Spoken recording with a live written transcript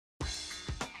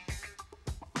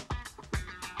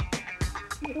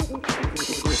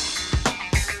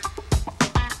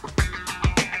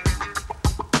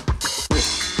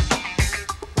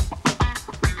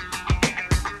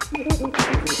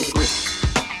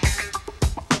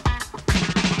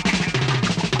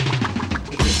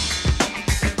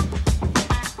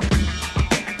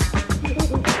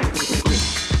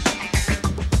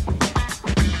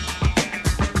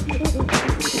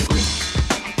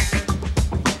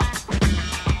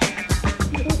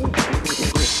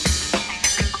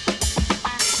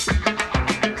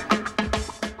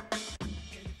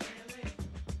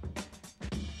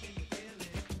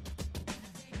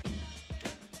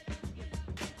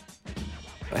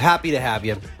Happy to have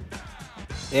you.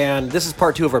 And this is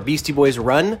part 2 of our Beastie Boys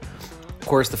run. Of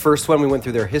course, the first one we went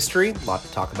through their history, a lot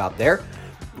to talk about there,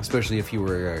 especially if you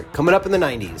were coming up in the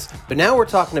 90s. But now we're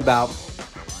talking about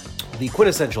the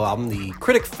quintessential album, the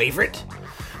critic favorite,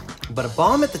 but a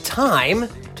bomb at the time,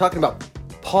 talking about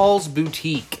Paul's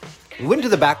Boutique. We went into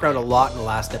the background a lot in the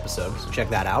last episode, so check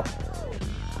that out.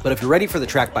 But if you're ready for the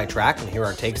track by track and hear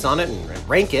our takes on it and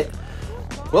rank it,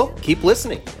 well, keep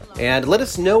listening. And let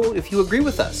us know if you agree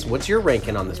with us. What's your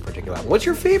ranking on this particular album? What's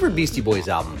your favorite Beastie Boys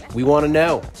album? We want to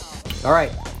know. All right.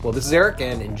 Well, this is Eric,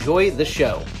 and enjoy the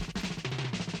show.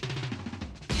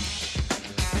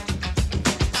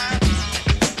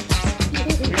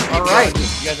 All right.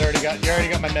 You guys already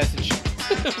got my message.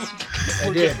 I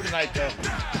did. For tonight, though.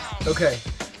 Okay.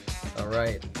 All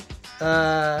right.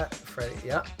 Freddie.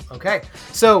 Yeah. Okay.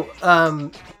 So,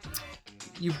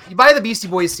 you buy the Beastie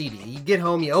Boys CD. You get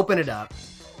home. You open it up.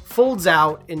 Folds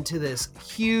out into this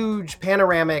huge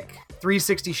panoramic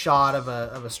 360 shot of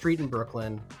a street in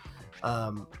Brooklyn,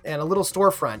 and a little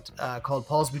storefront called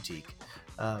Paul's Boutique,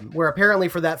 where apparently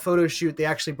for that photo shoot they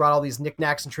actually brought all these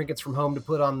knickknacks and trinkets from home to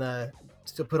put on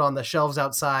the shelves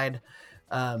outside,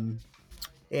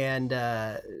 and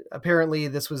apparently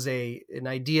this was an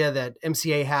idea that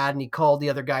MCA had, and he called the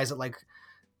other guys at like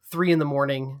 3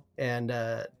 a.m.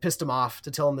 and pissed him off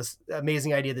to tell him this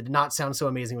amazing idea that did not sound so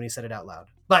amazing when he said it out loud.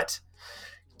 But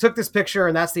took this picture,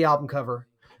 and that's the album cover.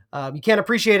 You can't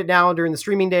appreciate it now during the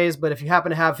streaming days, but if you happen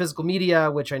to have physical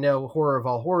media, which I know Horror of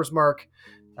All Horrors Mark,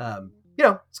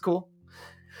 it's cool.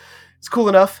 It's cool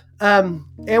enough.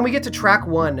 And we get to track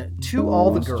 1, To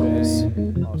All the Girls.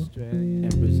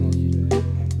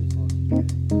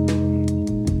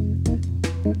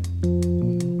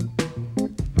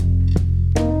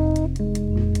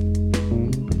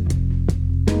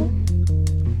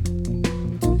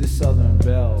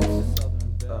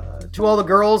 To All the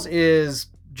Girls it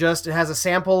has a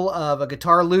sample of a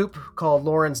guitar loop called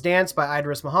Lauren's Dance by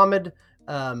Idris Muhammad.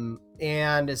 And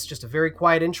it's just a very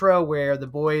quiet intro where the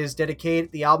boys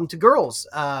dedicate the album to girls.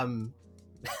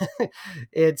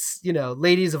 It's,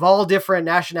 ladies of all different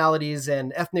nationalities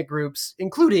and ethnic groups,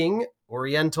 including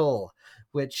Oriental,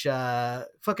 which,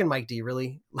 fucking Mike D,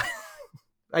 really?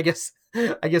 I guess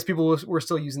people were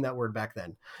still using that word back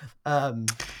then.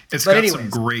 It's got some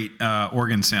great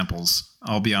organ samples.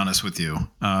 I'll be honest with you.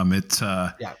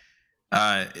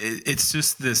 It's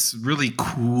just this really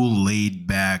cool, laid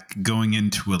back, going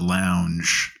into a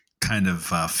lounge kind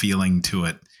of feeling to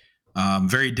it.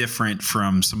 Very different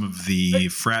from some of the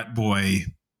frat boy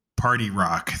party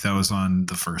rock that was on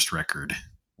the first record.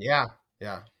 Yeah,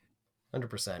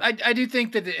 100%. I do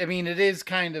think that. I mean, it is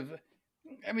kind of.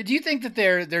 I mean, do you think that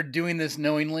they're doing this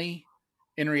knowingly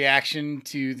in reaction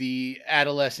to the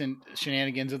adolescent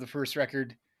shenanigans of the first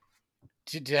record?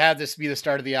 To have this be the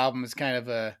start of the album is kind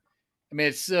of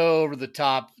it's so over the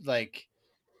top, like,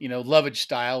 Lovage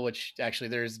style, which actually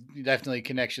there's definitely a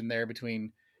connection there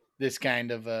between this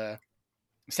kind of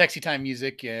sexy time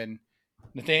music and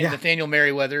Nathaniel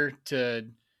Merriweather to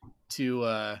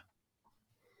the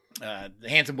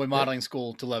Handsome Boy Modeling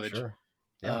School to Lovage. Sure.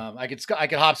 Yeah. I could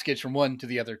hop skitch from one to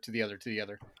the other.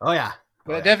 Oh yeah.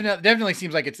 But it definitely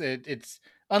seems like it's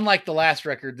unlike the last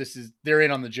record. They're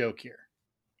in on the joke here.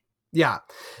 Yeah,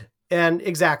 and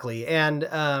exactly. And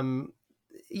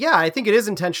I think it is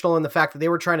intentional in the fact that they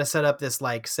were trying to set up this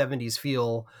like 70s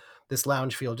feel, this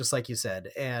lounge feel, just like you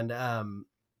said. And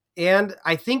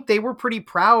I think they were pretty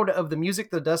proud of the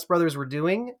music the Dust Brothers were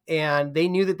doing, and they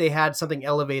knew that they had something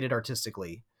elevated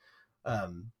artistically,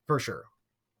 for sure.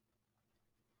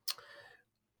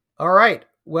 All right.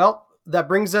 Well, that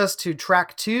brings us to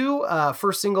track 2,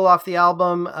 first single off the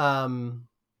album,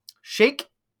 Shake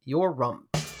Your Rump.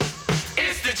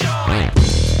 It's the joy.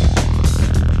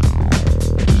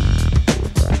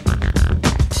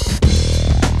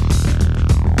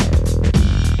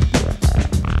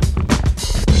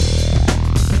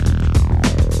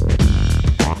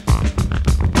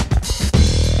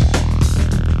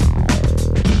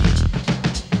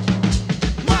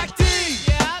 Mike D,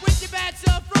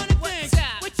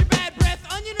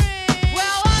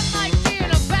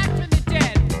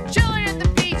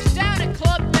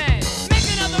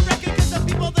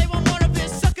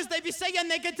 you say your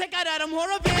nigga, take out Adam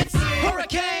Horovitz.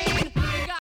 Hurricane.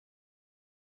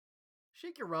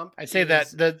 Shake Your Rump. I'd say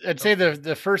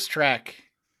the first track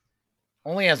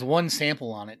only has one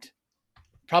sample on it.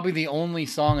 Probably the only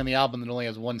song on the album that only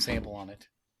has one sample on it.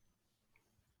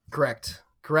 Correct.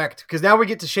 Because now we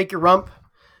get to Shake Your Rump,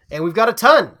 and we've got a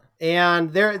ton.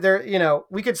 And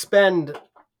we could spend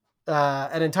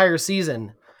an entire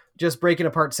season just breaking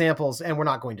apart samples, and we're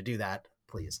not going to do that,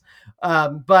 please.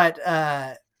 But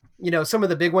some of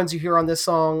the big ones you hear on this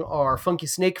song are Funky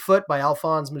Snakefoot by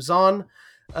Alphonse Mouzon,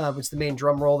 which is the main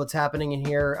drum roll that's happening in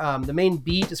here. The main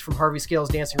beat is from Harvey Scales'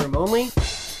 Dancing Room Only.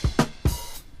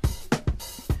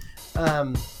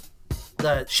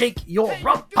 The Shake Your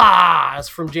Rump is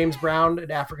from James Brown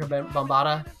and Africa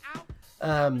Bambaataa.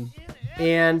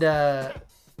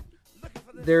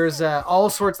 There's all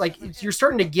sorts, like, you're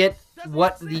starting to get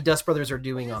what the Dust Brothers are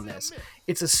doing on this.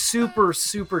 It's a super,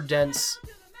 super dense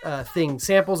thing.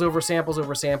 Samples over samples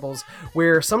over samples,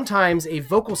 where sometimes a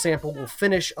vocal sample will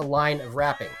finish a line of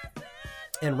rapping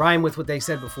and rhyme with what they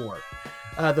said before.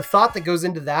 The thought that goes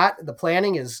into that, the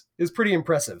planning is pretty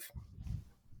impressive.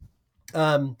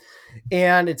 And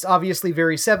it's obviously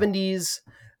very 70s.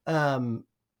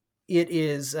 It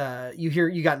is,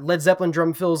 you got Led Zeppelin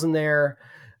drum fills in there.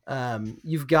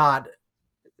 You've got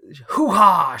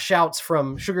hoo-ha shouts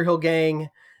from Sugar Hill Gang.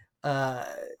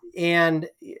 And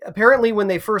apparently when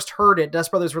they first heard it,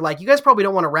 Dust Brothers were like, you guys probably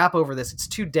don't want to rap over this. It's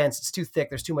too dense. It's too thick.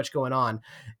 There's too much going on.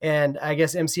 And I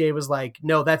guess MCA was like,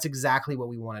 no, that's exactly what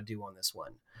we want to do on this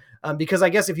one. Because I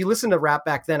guess if you listen to rap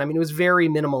back then, I mean, it was very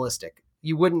minimalistic.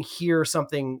 You wouldn't hear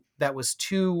something that was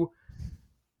too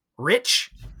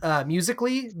rich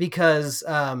musically because,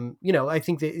 I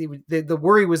think the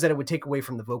worry was that it would take away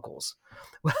from the vocals.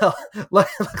 Well,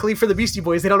 luckily for the Beastie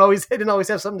Boys, they didn't always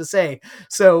have something to say.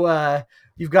 So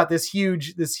you've got this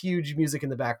huge music in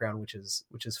the background, which is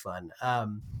fun.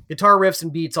 Guitar riffs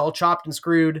and beats all chopped and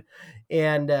screwed.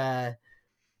 And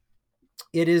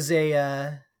it is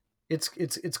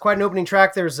it's quite an opening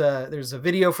track. There's a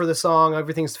video for the song.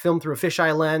 Everything's filmed through a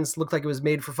fisheye lens. Looked like it was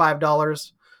made for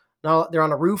 $5. Now they're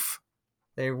on a roof.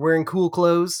 They're wearing cool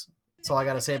clothes. That's all I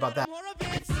got to say about that.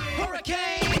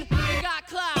 Hurricane. You got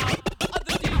cloud.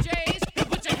 Other DJs,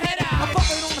 put your head out. I'm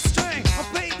pumping on the string. I'm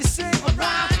paid to sing a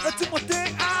rhyme. I do my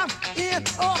thing. I'm in a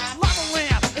lava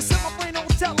lamp. It's in my brain. Don't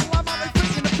tell them I'm already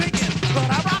freaking opinion.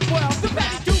 But I rock well. The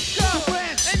Betty Duke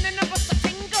Ranch. And then the Busta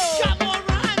Tingo. Got more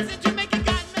rhymes than Jamaica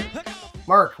got me.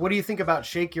 Mark, what do you think about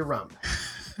Shake Your Rump?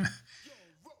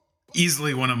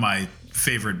 Easily one of my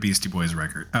favorite Beastie Boys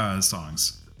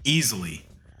songs. Easily.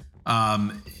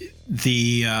 The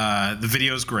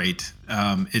video is great.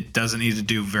 It doesn't need to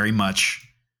do very much.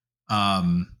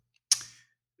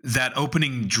 That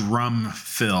opening drum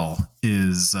fill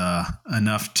is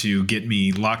enough to get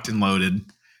me locked and loaded.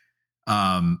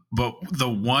 But the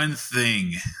one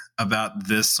thing about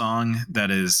this song that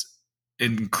is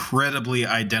incredibly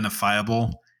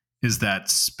identifiable is that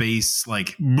space,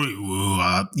 like,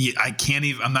 I can't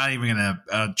even, I'm not even going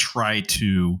to try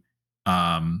to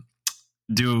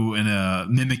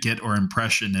mimic it or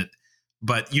impression it,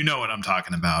 but you know what I'm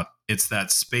talking about. It's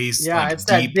that space. Yeah, like, it's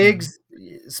that big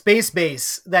space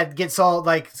bass that gets all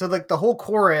the whole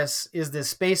chorus is this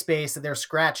space bass that they're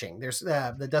scratching. There's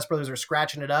the Dust Brothers are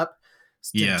scratching it up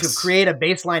to create a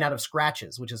bass line out of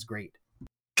scratches, which is great.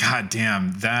 God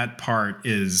damn, that part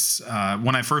is,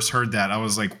 when I first heard that, I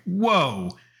was like,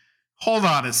 whoa, hold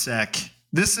on a sec.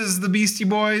 This is the Beastie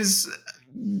Boys?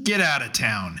 Get out of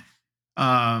town.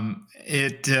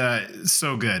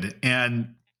 So good.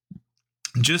 And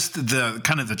just the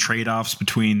kind of the trade-offs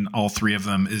between all three of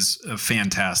them is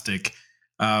fantastic.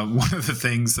 One of the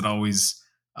things that always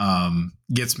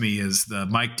gets me is the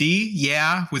Mike D.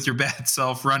 Yeah, with your bad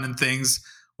self running things.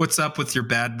 What's up with your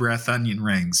bad breath onion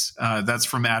rings? That's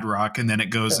from Ad Rock, and then it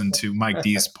goes into Mike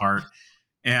D's part.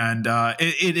 And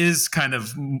it is kind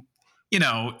of,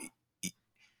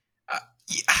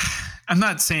 I'm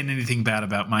not saying anything bad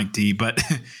about Mike D, but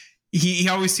he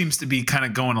always seems to be kind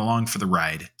of going along for the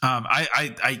ride.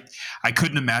 I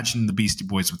couldn't imagine the Beastie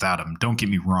Boys without him. Don't get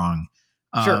me wrong.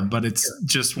 But it's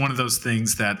just one of those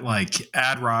things that, like,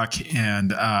 Ad Rock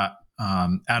and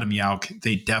Adam Yauch,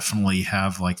 they definitely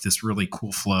have like this really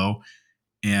cool flow.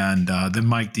 And then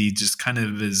Mike D just kind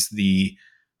of is the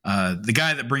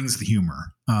guy that brings the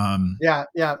humor.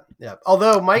 Yeah.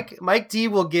 Although Mike D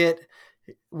will get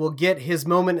his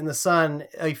moment in the sun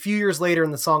a few years later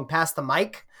in the song "Pass the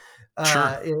Mic"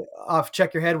 off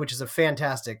Check Your Head, which is a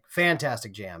fantastic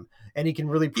jam, and he can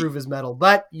really prove his mettle.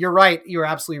 But you're right, you're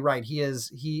absolutely right. He is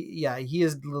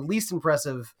the least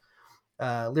impressive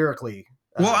lyrically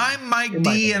Well, I'm Mike in my D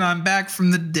opinion. and I'm back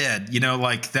from the dead. You know,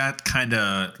 like that kind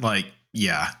of like,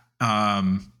 yeah.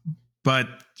 But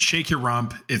Shake Your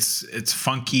Rump, it's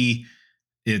funky.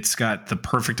 It's got the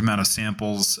perfect amount of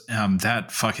samples.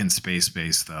 That fucking space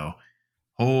bass though.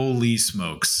 Holy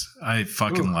smokes. I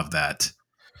fucking love that.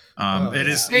 It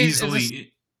is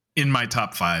easily in my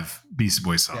top 5 Beastie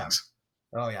Boys songs.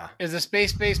 Oh yeah. Is the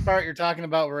space bass part you're talking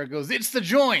about where it goes, it's the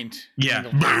joint? Yeah.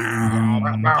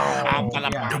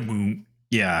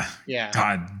 Yeah. Yeah.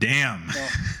 God damn. Well,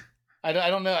 I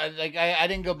don't know. I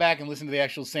didn't go back and listen to the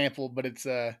actual sample, but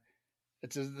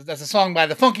that's a song by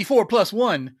the Funky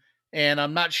 4+1, and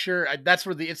I'm not sure that's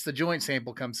where the "It's the Joint"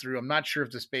 sample comes through. I'm not sure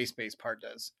if the space bass part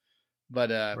does, but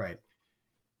Right.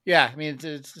 yeah. I mean,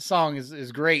 the song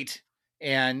is great,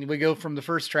 and we go from the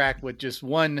first track with just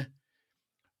one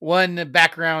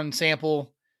background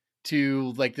sample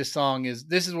to like this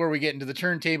is where we get into the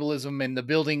turntablism and the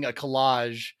building a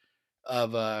collage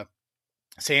of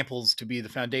samples to be the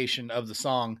foundation of the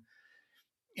song,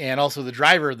 and also the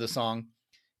driver of the song.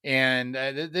 And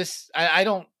I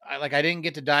didn't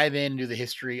get to dive into the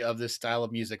history of this style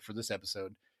of music for this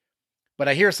episode, but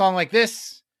I hear a song like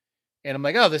this and I'm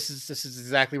like, oh, this is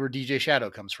exactly where DJ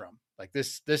Shadow comes from. Like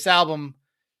this album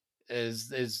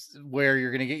is where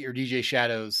you're going to get your DJ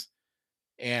Shadows.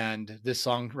 And this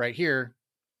song right here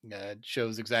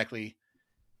shows exactly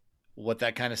what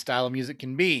that kind of style of music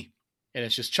can be. And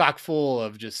it's just chock full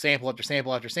of just sample after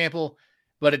sample after sample,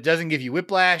 but it doesn't give you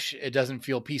whiplash. It doesn't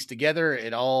feel pieced together.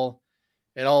 It all's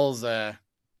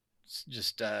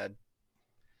just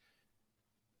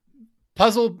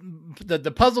puzzle.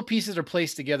 The puzzle pieces are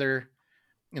placed together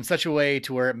in such a way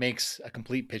to where it makes a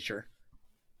complete picture.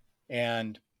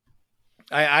 And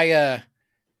I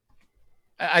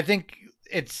think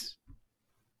it's,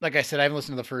 like I said, I haven't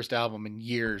listened to the first album in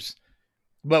years,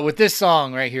 but with this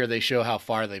song right here, they show how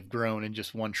far they've grown in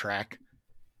just one track.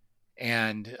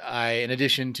 And in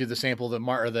addition to the sample,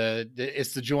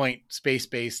 it's the joint space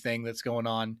bass thing that's going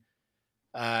on.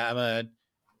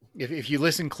 If you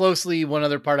listen closely, one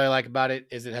other part I like about it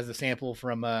is it has a sample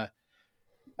from a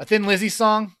Thin Lizzy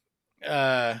song,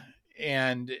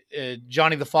 and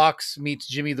Johnny the Fox meets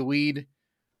Jimmy the Weed.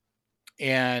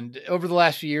 And over the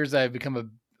last few years, I've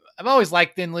always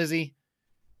liked Thin Lizzy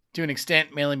to an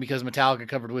extent, mainly because Metallica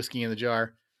covered Whiskey in the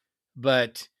Jar.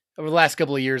 But over the last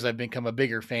couple of years, I've become a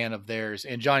bigger fan of theirs,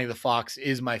 and Johnny the Fox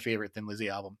is my favorite Thin Lizzy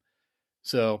album.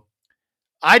 So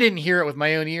I didn't hear it with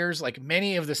my own ears. Like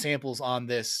many of the samples on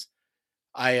this,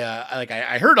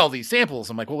 I heard all these samples.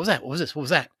 I'm like, what was that? What was this? What was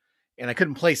that? And I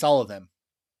couldn't place all of them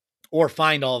or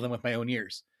find all of them with my own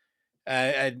ears.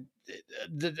 But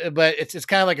it's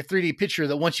kind of like a 3D picture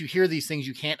that once you hear these things,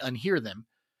 you can't unhear them.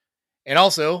 And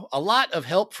also a lot of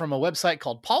help from a website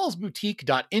called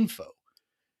paulsboutique.info.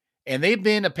 And they've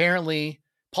been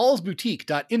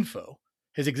paulsboutique.info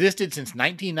has existed since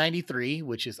 1993,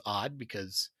 which is odd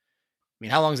because, I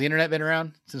mean, how long has the internet been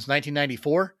around? Since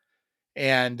 1994.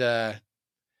 And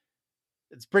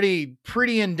it's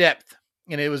pretty in depth.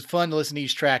 And it was fun to listen to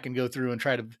each track and go through and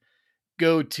try to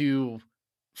go to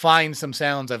find some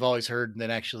sounds I've always heard and then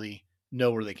actually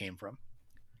know where they came from.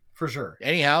 For sure.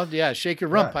 Anyhow, yeah, Shake Your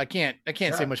Rump. Yeah. I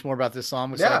can't say much more about this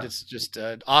song. Yeah. It's just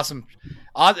awesome.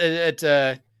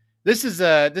 This is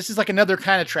like another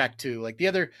kind of track too. Like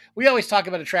we always talk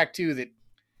about a track too that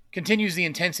continues the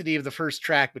intensity of the first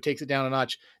track but takes it down a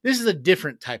notch. This is a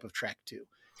different type of track too.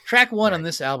 Track 1 on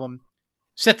this album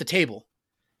set the table,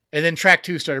 and then track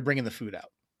 2 started bringing the food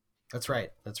out. That's right.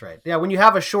 Yeah, when you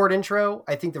have a short intro,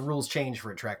 I think the rules change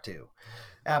for a track 2.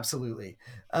 Absolutely.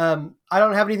 I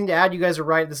don't have anything to add. You guys are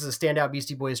right. This is a standout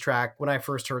Beastie Boys track. When I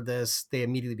first heard this, they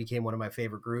immediately became one of my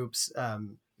favorite groups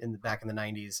back in the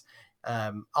 90s.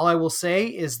 All I will say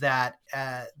is that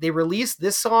they released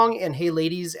this song and Hey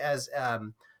Ladies as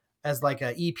like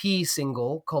a EP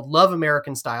single called Love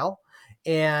American Style.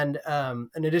 And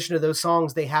in addition to those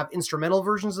songs, they have instrumental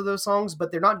versions of those songs, but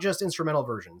they're not just instrumental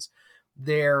versions.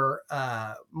 They're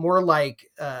more like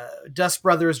Dust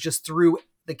Brothers just threw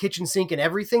the kitchen sink and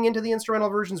everything into the instrumental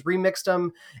versions, remixed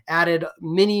them, added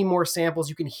many more samples.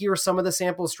 You can hear some of the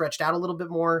samples stretched out a little bit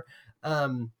more.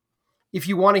 If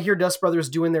you want to hear Dust Brothers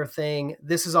doing their thing,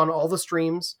 this is on all the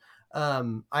streams.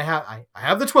 I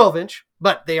have the 12-inch,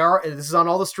 but this is on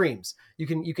all the streams. You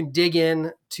can dig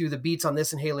in to the beats on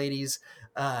this and Hey Ladies.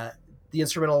 The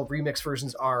instrumental remix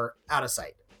versions are out of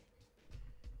sight.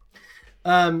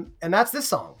 And that's this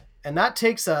song. And that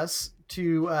takes us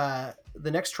to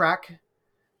the next track,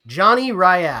 Johnny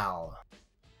Royale.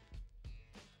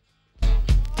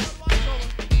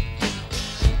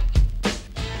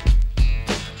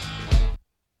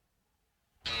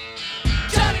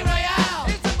 Johnny Royale,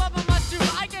 it's a Bubba Master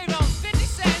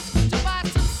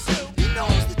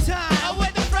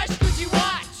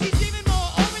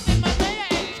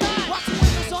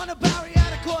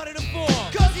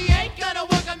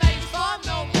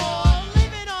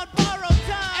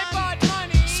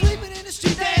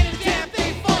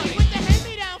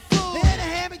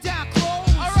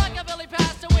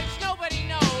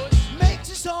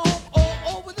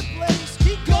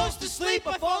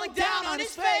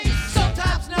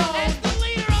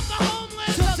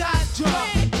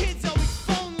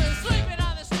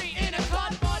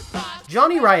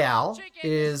Johnny Royale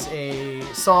is a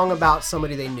song about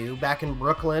somebody they knew back in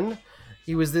Brooklyn.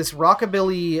 He was this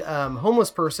rockabilly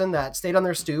homeless person that stayed on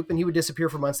their stoop, and he would disappear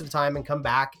for months at a time and come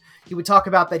back. He would talk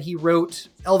about that he wrote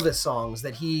Elvis songs,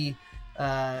 that he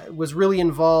was really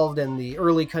involved in the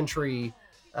early country,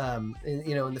 in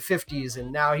the 50s,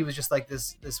 and now he was just like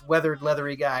this weathered,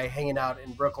 leathery guy hanging out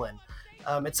in Brooklyn.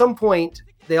 At some point,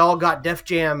 they all got Def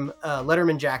Jam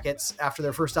Letterman jackets after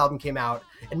their first album came out,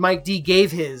 and Mike D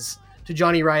gave his to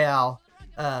Johnny Royale.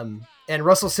 And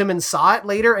Russell Simmons saw it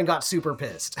later and got super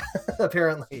pissed,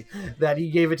 apparently, that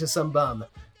he gave it to some bum.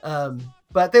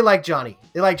 But they like Johnny.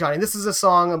 This is a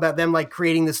song about them like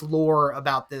creating this lore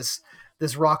about this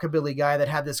rockabilly guy that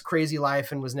had this crazy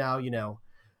life and was now,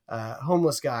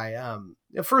 homeless guy.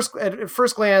 At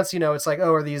first glance, it's like,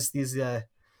 oh, are these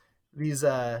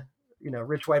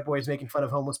rich white boys making fun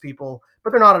of homeless people? But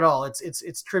they're not at all.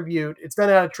 It's tribute. It's done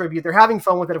out of tribute. They're having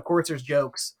fun with it. Of course, there's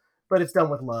jokes, but it's done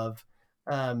with love.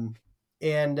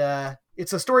 And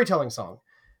it's a storytelling song.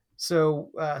 So,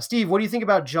 Steve, what do you think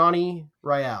about Johnny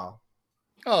Royale?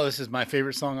 Oh, this is my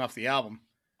favorite song off the album.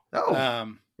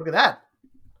 Oh, look at that.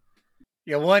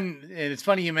 Yeah, and it's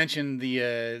funny you mentioned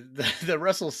the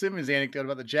Russell Simmons anecdote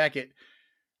about the jacket.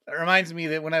 It reminds me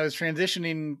that when I was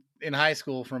transitioning in high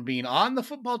school from being on the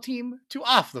football team to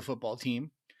off the football team,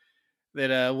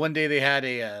 that one day they had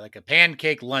a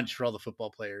pancake lunch for all the football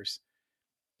players,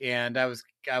 and I was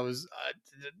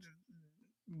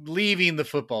leaving the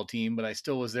football team, but I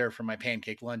still was there for my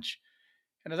pancake lunch.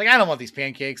 And I was like, I don't want these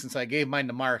pancakes. And so I gave mine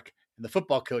to Mark, and the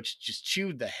football coach just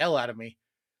chewed the hell out of me.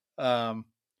 Yeah,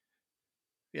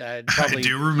 I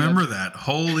do remember that.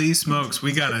 Holy smokes.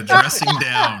 We got a dressing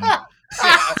down.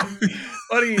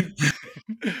 What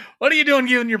are you doing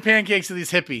giving your pancakes to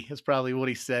these hippie? That's probably what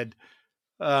he said.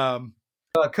 Coach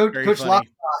Lockjaw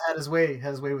had his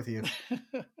way with you.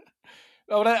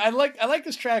 Oh, but I like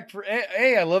this track for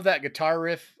I love that guitar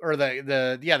riff, or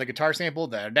the guitar sample,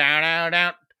 the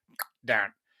down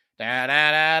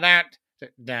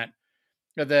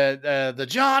the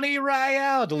Johnny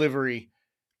Royale delivery,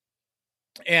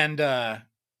 and the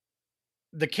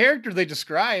character they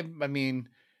describe. I mean,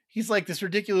 he's like this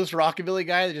ridiculous rockabilly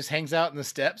guy that just hangs out in the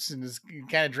steps and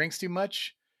kind of drinks too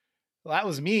much. Well, that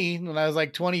was me when I was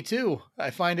like 22. I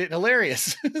find it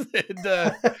hilarious. And,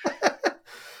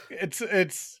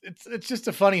 it's just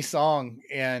a funny song,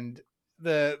 and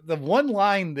the one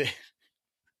line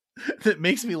that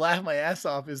makes me laugh my ass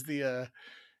off is the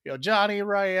Johnny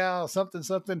Royale something.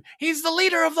 He's the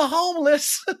leader of the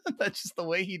homeless. That's just the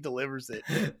way he delivers it.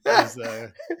 It's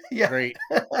great.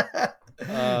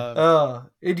 Do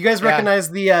you guys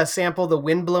recognize the sample, the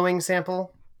wind blowing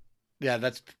sample? Yeah,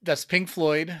 that's Pink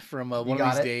Floyd from One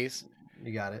of These Days.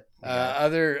 You got it.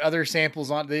 Other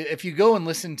samples on if you go and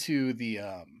listen to the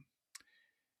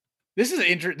we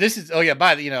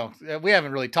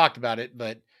haven't really talked about it,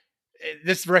 but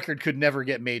this record could never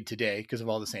get made today because of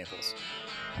all the samples.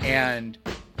 And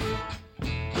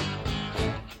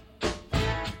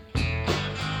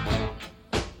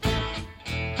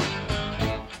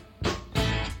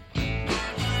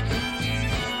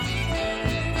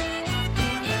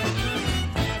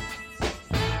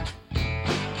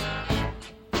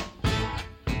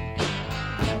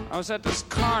I was at this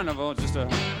carnival just a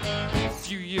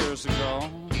few years ago.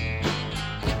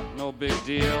 No big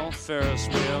deal, Ferris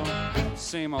wheel,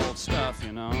 same old stuff,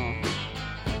 And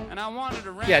I wanted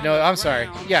to. Yeah, no, I'm sorry.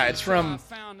 Yeah, it's from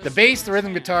the bass, the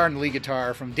rhythm guitar, and the lead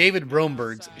guitar from David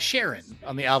Bromberg's Sharon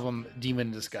on the album Demon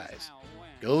in Disguise.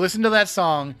 Go listen to that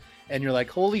song, and you're like,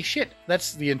 holy shit,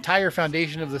 that's the entire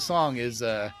foundation of the song is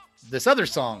this other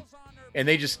song. And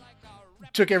they just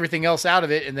took everything else out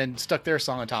of it and then stuck their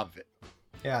song on top of it.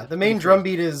 Yeah, the main drum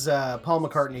beat is Paul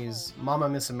McCartney's Mama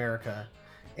Miss America.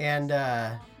 And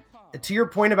to your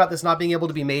point about this not being able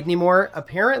to be made anymore,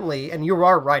 apparently, and you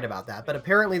are right about that, but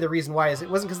apparently the reason why is it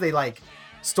wasn't because they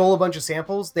stole a bunch of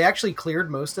samples. They actually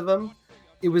cleared most of them.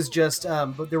 It was just,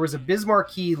 but there was a Biz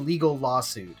Markie legal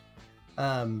lawsuit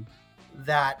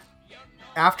that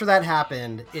after that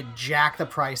happened, it jacked the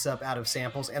price up out of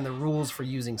samples and the rules for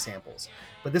using samples.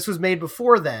 But this was made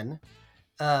before then.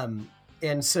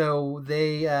 And so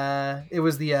it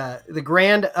was the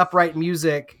Grand Upright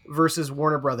Music versus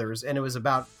Warner Brothers, and it was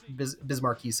about Biz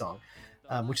Markie song,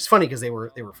 which is funny because they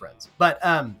were friends. But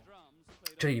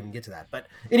didn't even get to that. But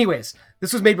anyways,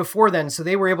 this was made before then, so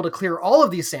they were able to clear all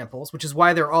of these samples, which is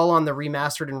why they're all on the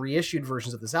remastered and reissued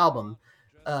versions of this album,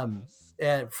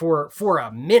 for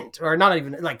a mint, or not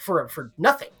even for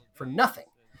nothing.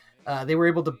 They were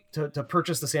able to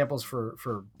purchase the samples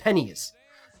for pennies.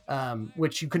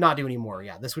 Which you could not do anymore.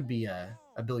 Yeah, this would be a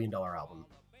 $1 billion album.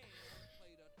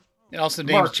 It also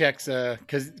names Mark. checks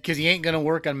because he ain't gonna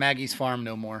work on Maggie's farm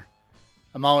no more.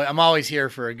 I'm always here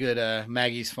for a good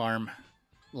Maggie's farm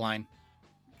line.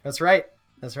 That's right.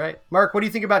 Mark, what do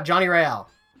you think about Johnny Royale?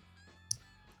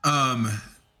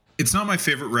 It's not my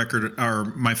favorite record or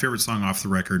my favorite song off the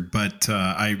record, but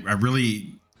I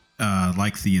really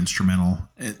like the instrumental.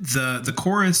 The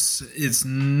chorus is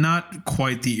not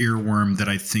quite the earworm that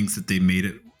I think that they made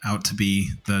it out to be.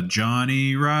 The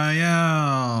Johnny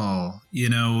Royale,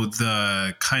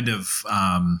 the kind of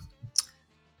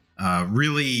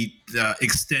really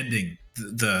extending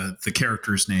the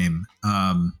character's name.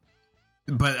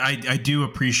 But I do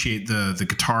appreciate the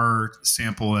guitar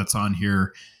sample that's on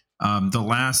here. The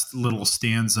last little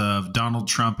stanza of Donald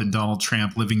Trump and Donald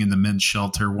Tramp living in the men's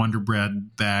shelter, Wonder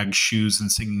Bread bag, shoes,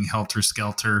 and singing Helter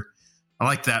Skelter. I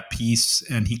like that piece.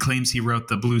 And he claims he wrote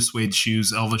the blue suede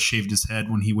shoes. Elvis shaved his head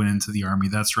when he went into the army.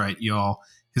 That's right, y'all.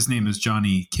 His name is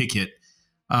Johnny Kickit.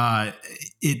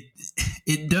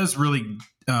 It does really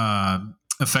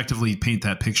effectively paint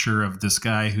that picture of this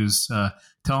guy who's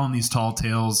telling these tall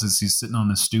tales as he's sitting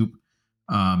on a stoop.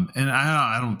 And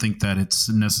I don't think that it's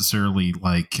necessarily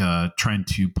like trying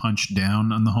to punch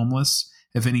down on the homeless.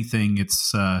 If anything,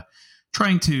 it's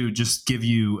trying to just give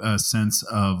you a sense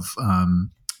of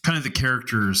kind of the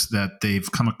characters that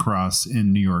they've come across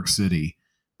in New York City.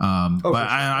 But sure.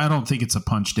 I don't think it's a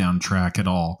punch down track at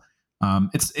all.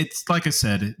 It's like I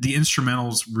said, the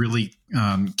instrumentals really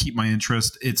keep my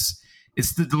interest. It's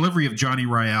the delivery of Johnny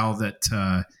Royale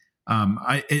that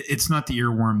it's not the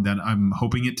earworm that I'm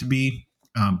hoping it to be.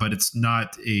 But it's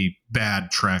not a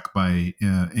bad track by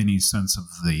any sense of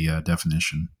the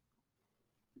definition.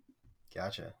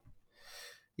 Gotcha.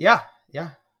 Yeah.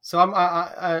 So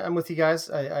I'm with you guys.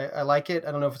 I like it.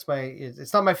 I don't know if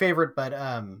it's not my favorite, but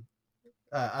I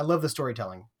love the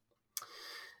storytelling.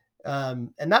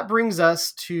 And that brings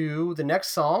us to the next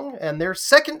song and their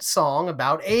second song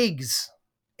about eggs.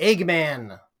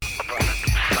 Eggman.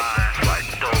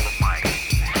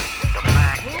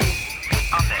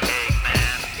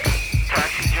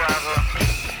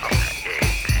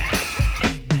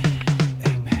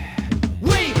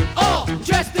 We all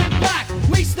dressed in black.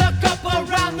 We snuck up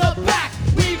around the back.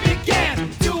 We began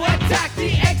to attack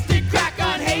the extra crack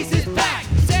on Hayes' back.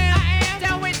 Sam, I am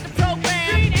down with the program.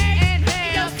 Green eggs and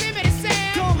ham. Give me the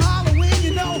Sam. Come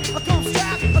Halloween, I come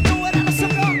strapped. I throw it at a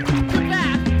sucker. You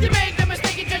laugh. You make the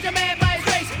mistake and judge a man by his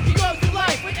race. You go through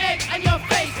life with egg on your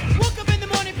face. Woke up in the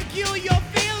morning, peculiar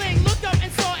feeling. Looked up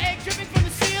and saw egg dripping from the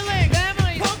ceiling.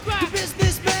 Family, punk rock,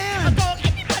 businessman. I thought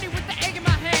anybody with the egg in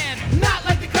my hand. Not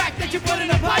like the crack that you put in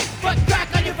a pipe, but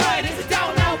crack on your butt is a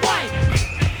down now white.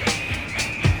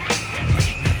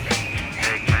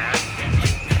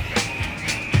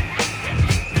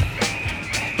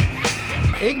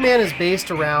 Eggman is based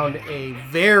around a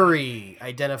very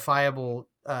identifiable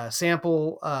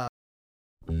sample.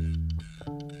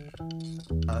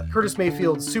 Curtis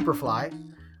Mayfield's Superfly.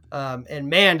 And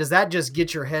man, does that just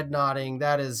get your head nodding.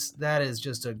 That is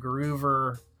just a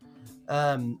groover.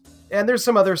 And there's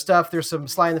some other stuff. There's some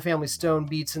Sly and the Family Stone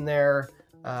beats in there.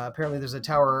 Apparently there's a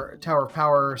Tower of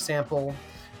Power sample.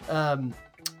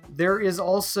 There is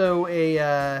also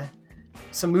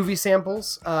some movie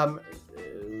samples.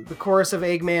 The chorus of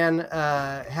Eggman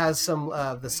has some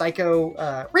the Psycho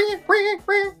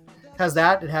has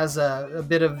that. It has a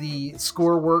bit of the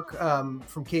score work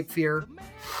from Cape Fear.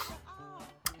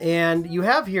 And you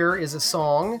have here is a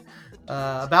song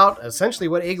about essentially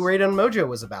what Egg Raid on Mojo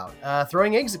was about,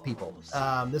 throwing eggs at people.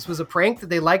 This was a prank that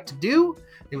they liked to do.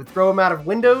 They would throw them out of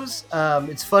windows.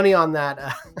 It's funny on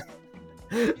that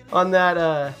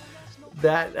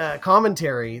that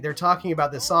commentary. They're talking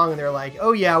about this song and they're like,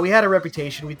 "Oh yeah, we had a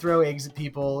reputation. We'd throw eggs at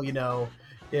people.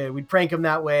 Yeah, we'd prank them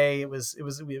that way. It was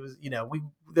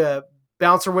the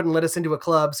bouncer wouldn't let us into a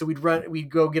club, so we'd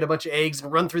go get a bunch of eggs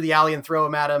and run through the alley and throw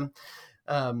them at him."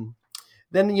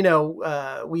 Then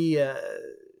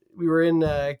we were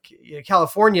in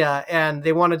California and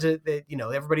they wanted to,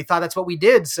 everybody thought that's what we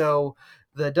did. So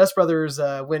the Dust Brothers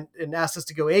went and asked us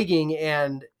to go egging,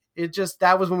 and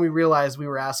that was when we realized we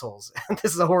were assholes. And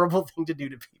this is a horrible thing to do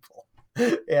to people.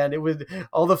 And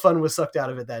all the fun was sucked out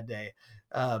of it that day.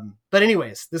 But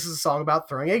anyways, this is a song about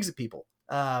throwing eggs at people,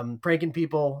 pranking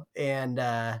people. And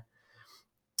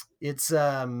it is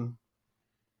a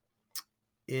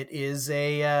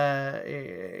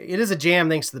jam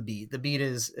thanks to the beat. The beat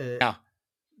is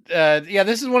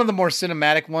this is one of the more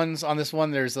cinematic ones on this one.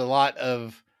 There's a lot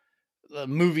of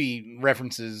movie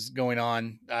references going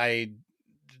on,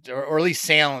 or at least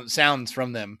sounds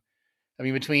from them. I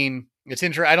mean, between its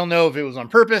intro, I don't know if it was on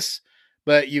purpose,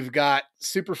 but you've got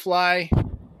Superfly,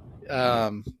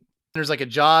 There's like a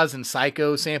Jaws and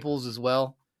Psycho samples as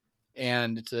well.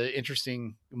 And it's an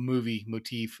interesting movie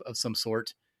motif of some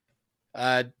sort.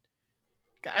 I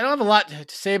don't have a lot to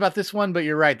say about this one, but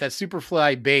you're right. That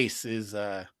Superfly bass is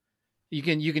you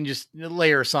can just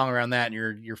layer a song around that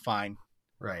and you're fine.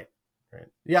 Right.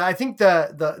 Yeah, I think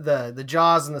the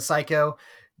Jaws and the Psycho,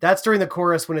 that's during the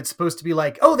chorus when it's supposed to be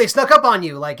like, oh, they snuck up on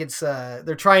you. Like it's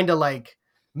they're trying to like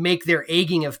make their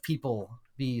egging of people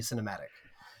be cinematic.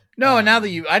 No, and now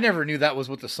that I never knew that was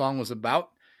what the song was about.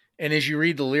 And as you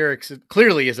read the lyrics, it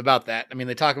clearly is about that. I mean,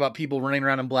 they talk about people running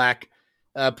around in black,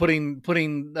 putting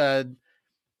the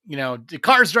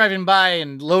cars driving by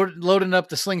and loading up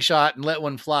the slingshot and let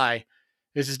one fly.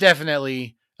 This is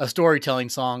definitely a storytelling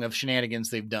song of shenanigans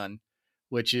they've done,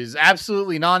 which is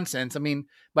absolutely nonsense. I mean,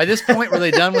 by this point, were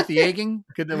they done with the egging?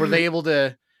 Were they able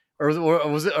to, or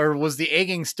was the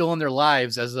egging still in their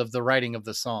lives as of the writing of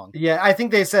the song? Yeah, I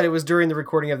think they said it was during the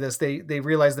recording of this. They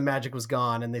realized the magic was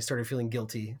gone and they started feeling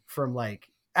guilty from like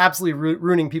absolutely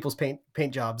ruining people's paint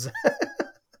jobs.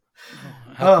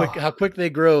 How quick they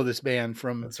grow, this band,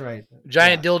 from that's right,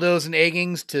 giant dildos and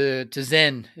eggings to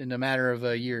Zen in a matter of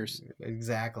years.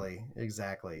 Exactly.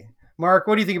 Mark,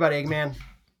 what do you think about Eggman?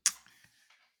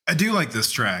 I do like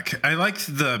this track. I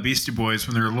liked the Beastie Boys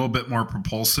when they're a little bit more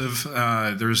propulsive.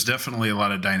 There's definitely a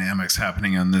lot of dynamics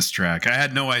happening on this track. I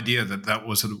had no idea that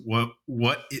was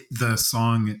what the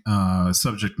song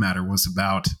subject matter was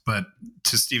about. But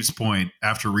to Steve's point,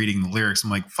 after reading the lyrics, I'm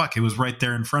like, fuck, it was right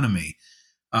there in front of me.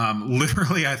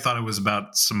 Literally, I thought it was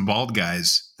about some bald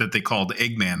guys that they called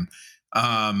Eggman,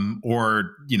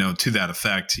 or, to that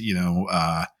effect,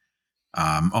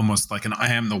 almost like an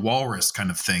I Am the Walrus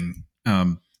kind of thing.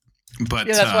 But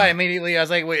yeah, that's why immediately I was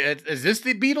like, wait, is this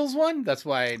the Beatles one? That's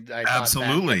why I thought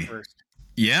absolutely. that at first.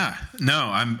 Yeah, no,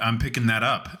 I'm picking that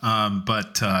up.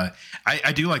 But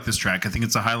I do like this track. I think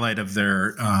it's a highlight of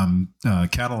their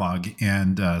catalog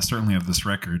and certainly of this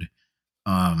record.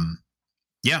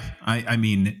 Yeah, I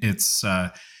mean, it's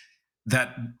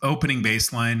that opening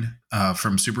bass line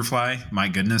from Superfly. My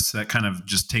goodness, that kind of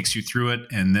just takes you through it,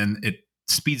 and then it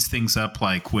speeds things up,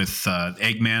 like with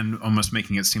Eggman almost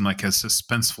making it seem like a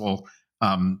suspenseful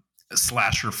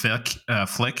slasher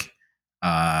flick.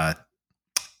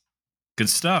 Good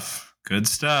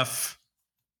stuff.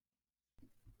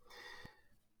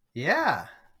 Yeah.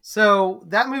 So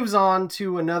that moves on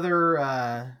to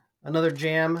another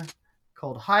jam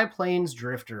called High Plains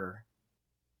Drifter.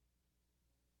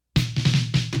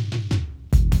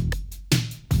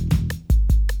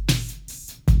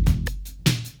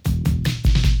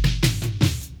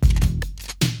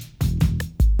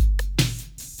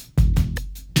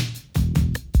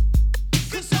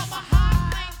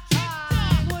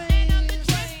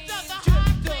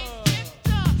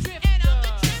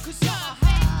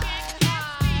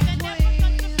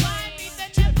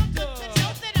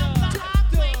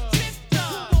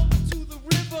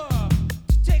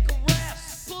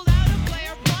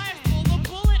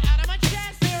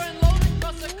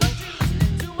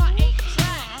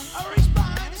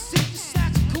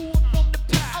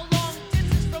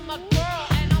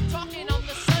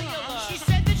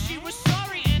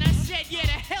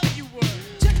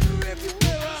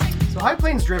 High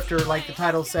Plains Drifter, like the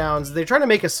title sounds, they're trying to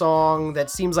make a song that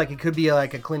seems like it could be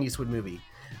like a Clint Eastwood movie.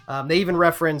 They even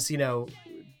reference,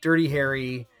 Dirty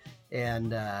Harry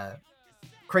and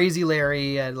Crazy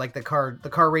Larry, and like the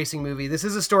car racing movie. This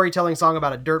is a storytelling song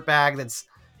about a dirtbag that's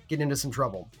getting into some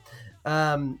trouble.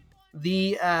 And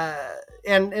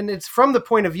it's from the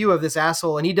point of view of this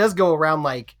asshole, and he does go around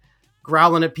like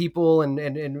growling at people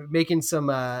and making some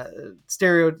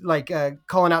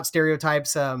calling out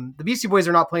stereotypes. The Beastie Boys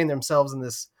are not playing themselves in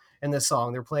this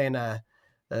song. They're playing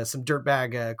some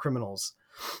dirtbag criminals.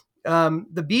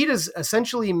 The beat is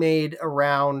essentially made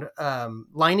around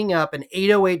lining up an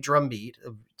 808 drum beat,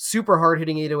 a super hard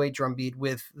hitting 808 drum beat,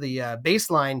 with the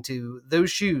bass line to Those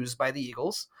Shoes by the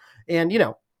Eagles. And,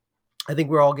 I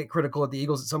think we'll all get critical at the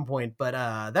Eagles at some point, but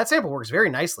that sample works very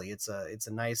nicely. It's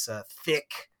a nice,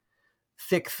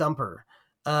 thick thumper.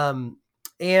 And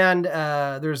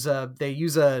they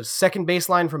use a second bass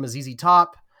line from a ZZ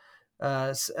Top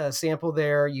sample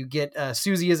there. You get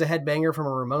Susie as a headbanger from a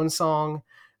Ramones song.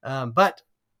 But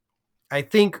I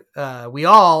think I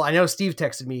know Steve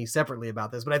texted me separately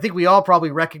about this, but I think we all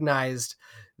probably recognized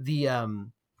the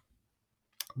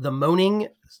moaning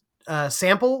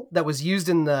sample that was used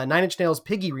in the Nine Inch Nails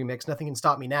Piggy remix, Nothing Can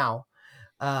Stop Me Now,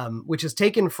 which is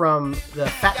taken from the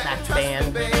Fatback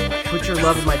Band, Put Your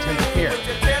Love in My Tender Care.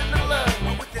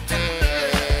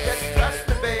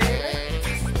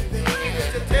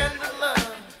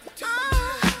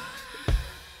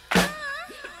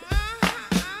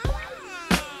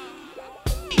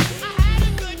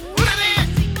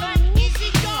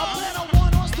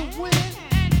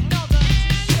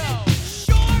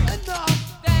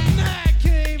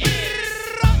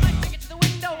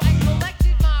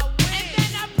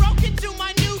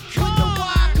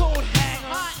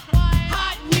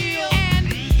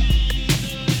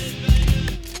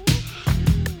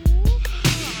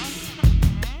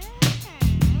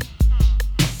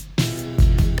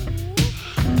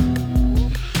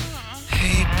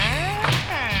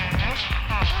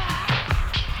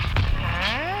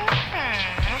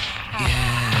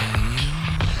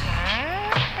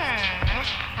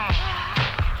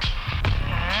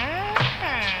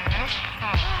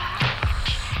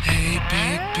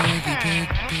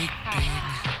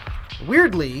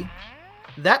 Weirdly,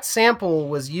 that sample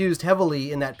was used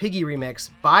heavily in that Piggy remix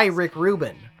by Rick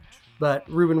Rubin, but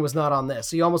Rubin was not on this.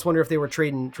 So you almost wonder if they were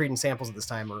trading samples at this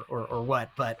time or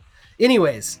what. But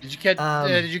anyways, Did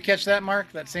you catch that,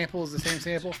 Mark? That sample is the same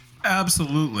sample?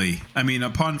 Absolutely. I mean,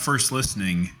 upon first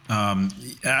listening,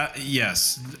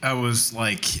 yes, I was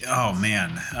like, oh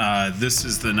man, this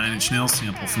is the Nine Inch Nails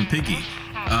sample from Piggy.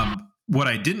 What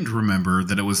I didn't remember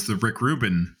that it was the Rick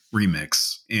Rubin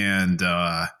remix, and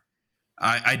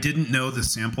I didn't know the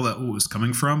sample that it was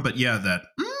coming from, but yeah, that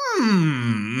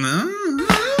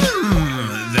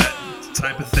that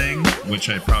type of thing, which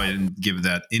I probably didn't give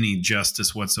that any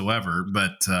justice whatsoever,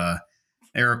 but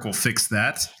Eric will fix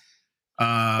that.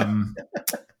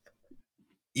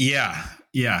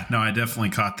 Yeah, no, I definitely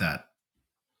caught that.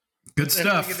 Good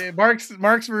stuff.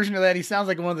 Mark's version of that, he sounds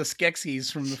like one of the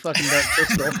Skeksis from the fucking Dark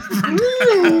Crystal.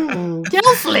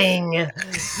 Gelfling.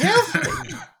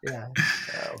 Yeah.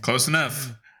 Close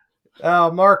enough.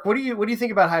 Mark, what do you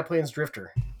think about High Plains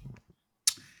Drifter?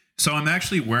 So I'm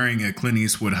actually wearing a Clint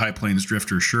Eastwood High Plains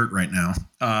Drifter shirt right now.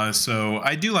 So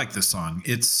I do like this song.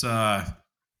 It's kind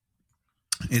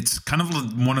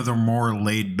of one of the more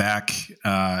laid back,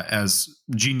 as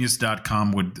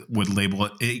Genius.com would label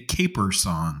it, a caper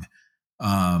song.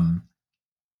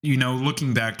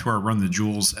 Looking back to our Run the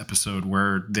Jewels episode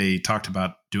where they talked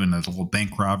about doing a little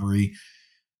bank robbery,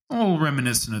 a little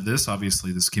reminiscent of this.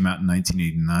 Obviously, this came out in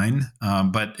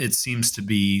 1989, but it seems to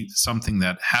be something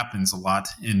that happens a lot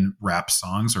in rap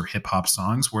songs or hip hop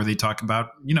songs where they talk about,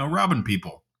 robbing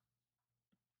people.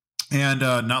 And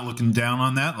not looking down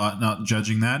on that, not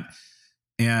judging that.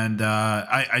 And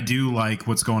I do like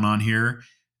what's going on here.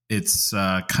 It's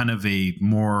kind of a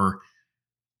more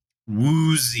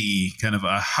woozy, kind of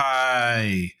a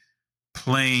high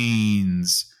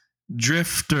plains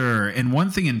drifter. And one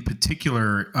thing in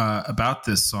particular about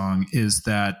this song is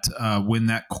that when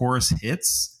that chorus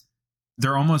hits,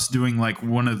 they're almost doing like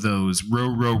one of those row,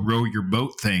 row, row your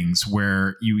boat things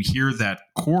where you hear that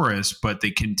chorus, but they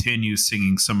continue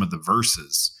singing some of the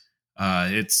verses.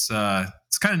 It's kind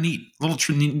of neat, little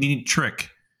neat trick.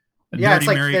 Yeah, it's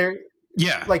like they're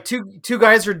yeah, like two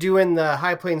guys are doing the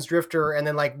High Plains Drifter, and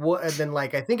then I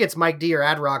think it's Mike D or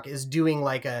Ad Rock is doing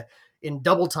like in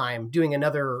double time doing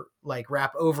another like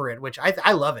rap over it, which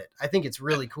I love it. I think it's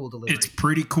really cool delivery. It's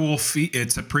pretty cool.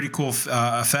 It's a pretty cool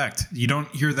effect. You don't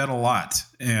hear that a lot,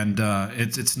 and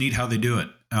it's neat how they do it.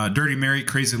 Dirty Mary,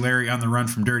 Crazy Larry on the run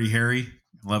from Dirty Harry.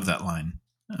 Love that line.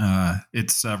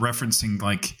 It's referencing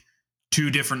like two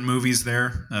different movies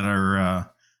there that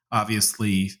are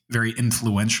obviously very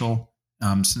influential,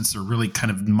 since they're really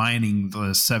kind of mining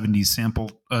the 70s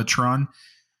sample tron.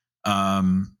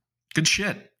 Good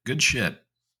shit. Good shit.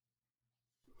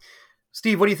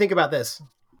 Steve, what do you think about this?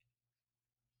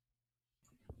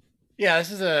 Yeah,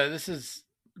 this is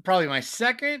probably my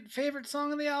second favorite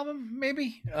song on the album,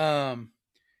 maybe. I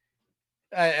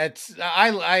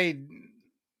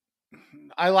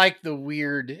like the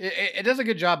weird. It does a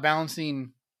good job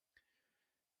balancing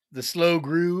the slow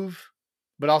groove,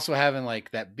 but also having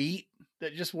like that beat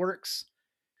that just works.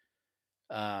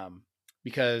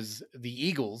 Because the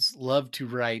Eagles love to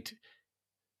write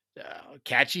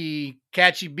catchy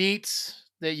beats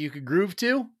that you could groove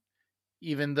to,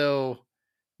 even though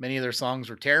many of their songs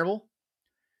were terrible.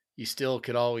 You still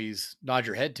could always nod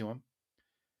your head to them.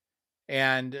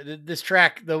 And this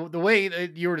track, the way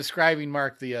that you were describing,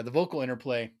 Mark, the vocal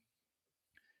interplay.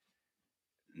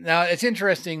 Now it's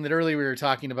interesting that earlier we were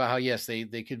talking about how yes, they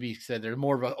could be said they're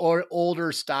more of an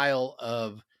older style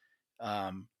of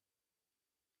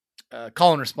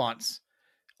call and response.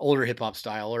 Older hip hop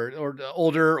style or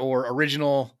older or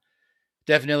original,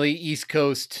 definitely East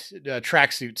Coast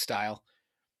tracksuit style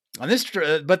on this.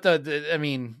 But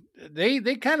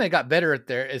they kind of got better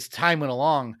at as time went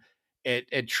along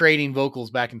at trading vocals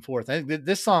back and forth. I think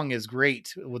this song is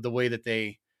great with the way that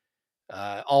they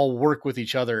all work with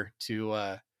each other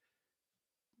to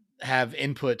have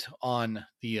input on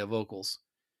the vocals.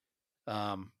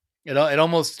 It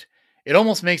almost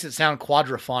makes it sound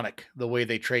quadraphonic the way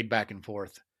they trade back and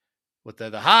forth. With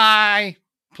the High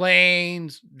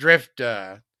Plains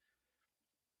Drifter.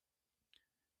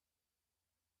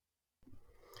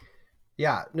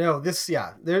 Yeah, no, this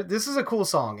is a cool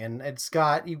song, and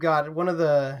you've got one of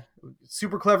the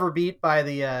super clever beat by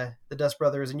the Dust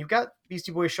Brothers, and you've got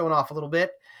Beastie Boys showing off a little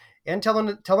bit and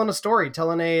telling a story,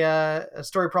 telling a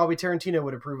story probably Tarantino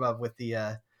would approve of with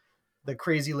the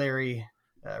Crazy Larry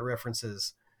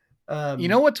references.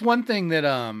 What's one thing that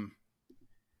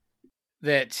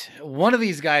that one of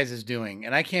these guys is doing,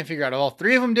 and I can't figure out if all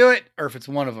three of them do it or if it's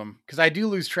one of them, because I do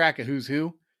lose track of who's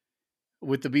who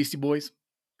with the Beastie Boys.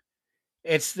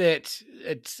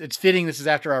 it's fitting. This is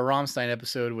after our Rammstein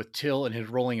episode with Till and his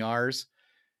rolling R's.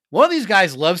 One of these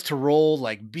guys loves to roll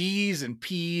like B's and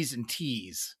P's and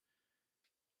T's.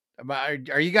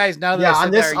 Are you guys now? That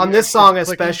on this song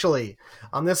clicking?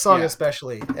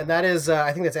 especially, and that is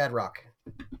I think that's Ad Rock.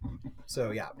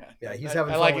 So yeah, he's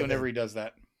having. I fun like it with whenever he does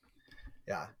that.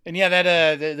 Yeah, and yeah,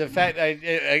 that the fact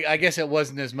I guess it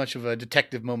wasn't as much of a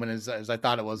detective moment as I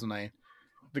thought it was when I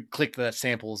clicked that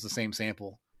sample is the same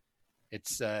sample.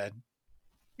 It's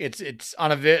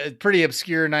on a pretty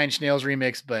obscure Nine Inch Nails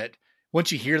remix, but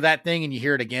once you hear that thing and you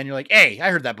hear it again, you're like, hey, I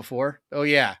heard that before. Oh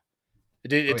yeah.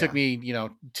 It took me,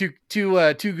 two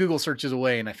Google searches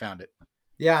away and I found it.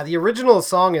 Yeah. The original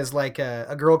song is like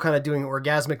a girl kind of doing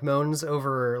orgasmic moans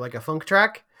over like a funk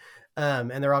track.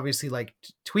 And they're obviously like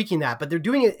tweaking that, but they're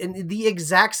doing it in the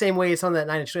exact same way it's on that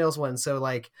Nine Inch Nails one. So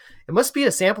like, it must be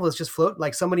a sample that's just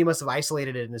like somebody must have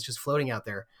isolated it and it's just floating out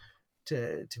there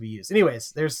to be used.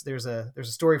 Anyways, there's a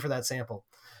story for that sample.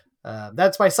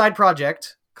 That's my side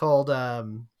project called,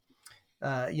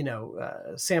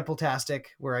 Sampletastic,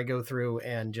 where I go through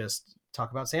and just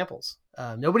talk about samples.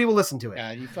 Nobody will listen to it.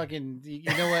 Yeah, you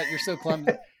know what? You're so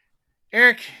clumsy.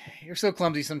 Eric, you're so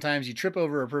clumsy sometimes. You trip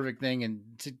over a perfect thing and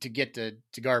to get to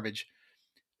garbage.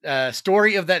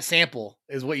 Story of that sample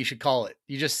is what you should call it.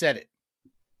 You just said it.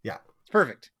 Yeah. It's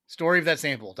perfect.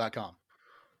 StoryofThatsample.com.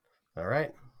 All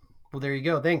right. Well, there you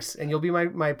go. Thanks. And you'll be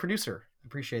my producer.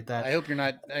 Appreciate that. I hope you're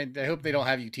not. I hope they don't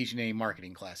have you teaching any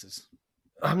marketing classes.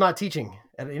 I'm not teaching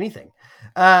at anything.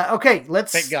 Okay,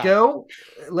 let's go.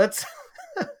 Let's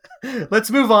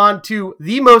move on to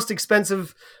the most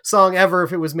expensive song ever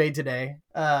if it was made today.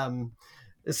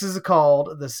 This is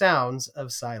called "The Sounds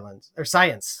of Silence" or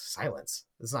Science. Silence.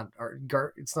 It's not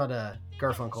a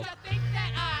Garfunkel.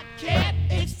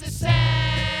 It's the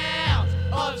sounds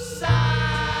of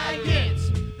science.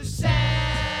 The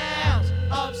sounds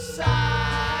of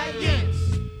science.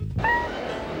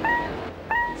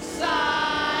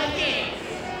 Science.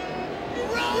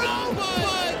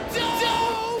 Robodope.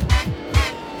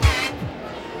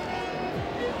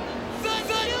 The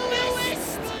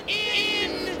newest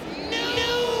in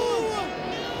new.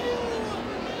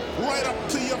 Right up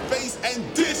to your face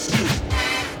and dish you.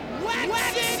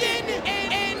 Waxing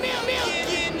and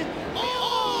milking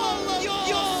all of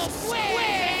your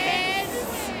squares.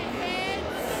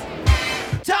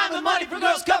 Time and money for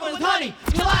girls covered with honey.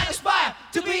 Till I aspire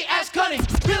to be as cunning.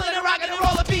 Feeling a rock and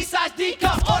roll a B-size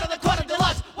D-cup. Order the quarter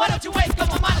deluxe. Why don't you wait?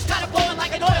 Come on, mine is kind of blowing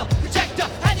like an oil projector.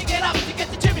 And you get up to get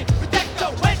the Jimmy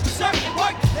protector. Went to surf and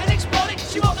work and exploded.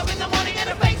 She woke up in the morning and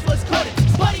her face was coated.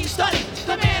 Bloody stunning.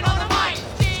 The man on the mic.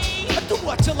 Do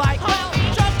what you like.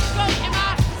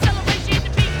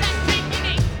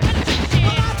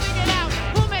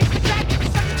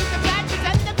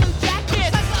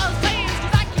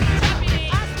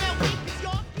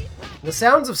 The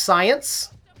Sounds of Science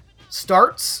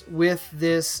starts with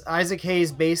this Isaac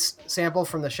Hayes bass sample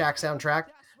from the Shaft soundtrack.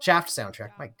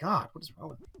 My God, what is wrong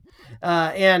with me?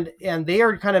 And they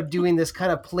are kind of doing this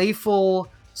kind of playful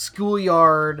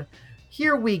schoolyard.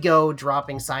 Here we go,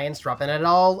 dropping it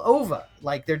all over.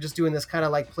 Like they're just doing this kind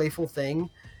of like playful thing,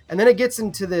 and then it gets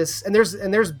into this. And there's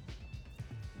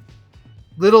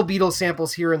little Beatles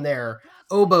samples here and there,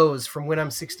 oboes from When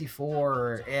I'm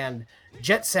 64, and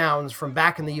jet sounds from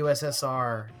back in the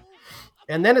USSR.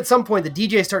 And then at some point, the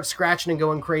DJ starts scratching and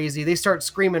going crazy. They start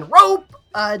screaming, "Rope,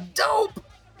 dope!"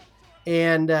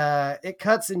 And it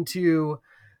cuts into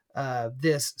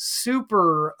this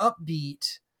super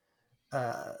upbeat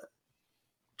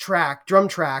drum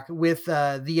track with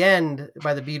the end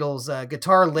by the Beatles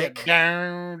guitar lick.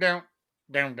 Down.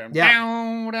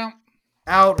 Outrageous.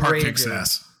 Park kicks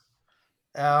ass.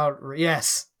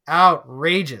 Yes,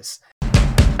 outrageous.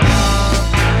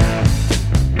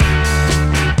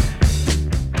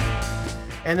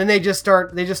 And then they just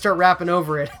start rapping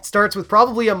over it. It starts with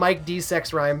probably a Mike D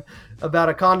sex rhyme about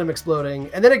a condom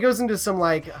exploding, and then it goes into some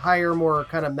like higher, more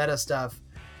kind of meta stuff.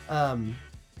 Well,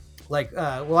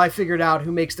 I figured out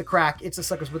who makes the crack. It's the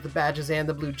suckers with the badges and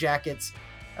the blue jackets.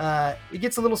 It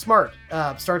gets a little smart.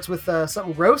 Starts with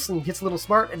something gross and gets a little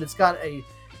smart, and it's got a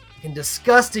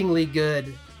disgustingly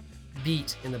good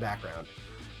beat in the background.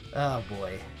 Oh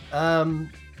boy.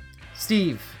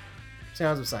 Steve,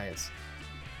 Sounds of Science.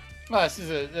 Well, this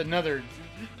is another,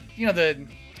 the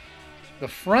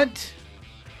front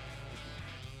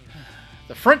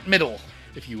middle,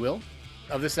 if you will,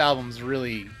 of this album is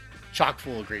really chock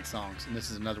full of great songs, and this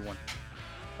is another one.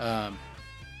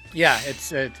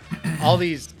 It's all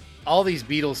these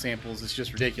Beatles samples is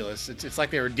just ridiculous. It's like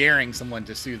they were daring someone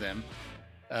to sue them.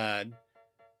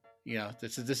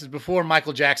 This is before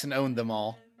Michael Jackson owned them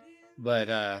all,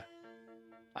 but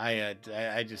I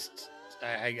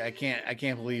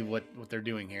can't believe what they're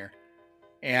doing here,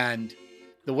 and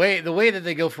the way that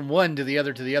they go from one to the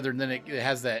other, and then it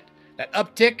has that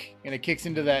uptick and it kicks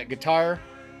into that guitar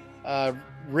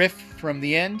riff from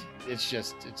the end.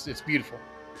 It's beautiful.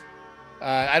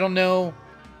 I don't know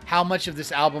how much of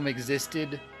this album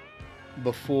existed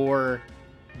before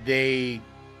they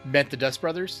met the Dust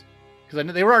Brothers, because I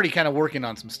know they were already kind of working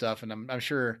on some stuff, and I'm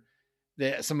sure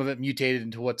that some of it mutated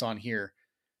into what's on here.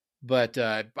 But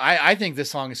I think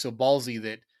this song is so ballsy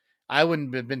that I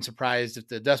wouldn't have been surprised if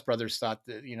the Dust Brothers thought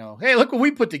that, hey, look what we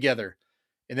put together.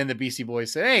 And then the Beastie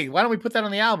Boys said, hey, why don't we put that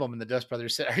on the album? And the Dust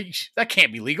Brothers said, that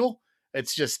can't be legal.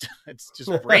 It's just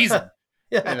brazen.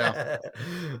 Yeah.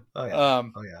 Oh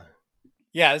yeah.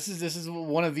 Yeah, this is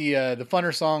one of the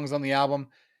funner songs on the album.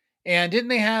 And didn't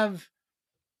they have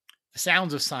the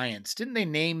Sounds of Science? Didn't they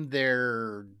name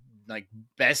their like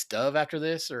best of after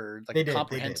this, or like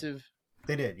comprehensive?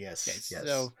 They did, yes. Okay, yes.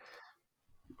 So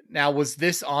now, was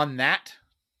this on that?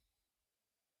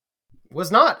 It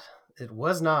was not.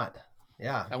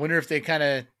 Yeah. I wonder if they kind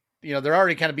of, they're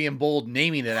already kind of being bold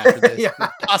naming it after this. Yeah.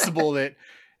 It's possible that,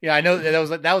 I know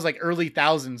that was like early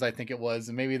thousands, I think it was,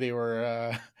 and maybe they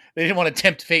were they didn't want to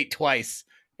tempt fate twice,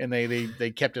 and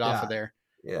they kept it off of there.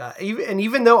 Yeah,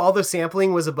 even though all the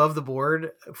sampling was above the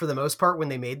board for the most part when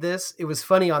they made this, it was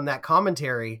funny on that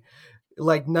commentary.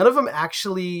 Like none of them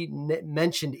actually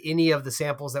mentioned any of the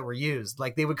samples that were used.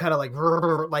 Like they would kind of like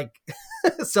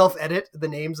self-edit the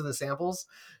names of the samples.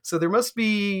 So there must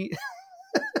be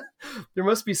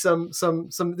some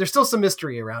there's still some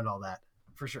mystery around all that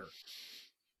for sure.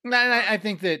 I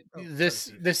think that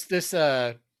this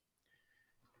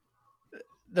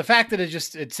the fact that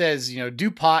it says,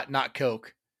 do pot, not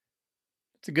Coke.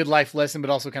 It's a good life lesson, but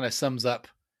also kind of sums up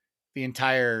the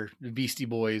entire Beastie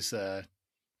Boys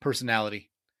personality.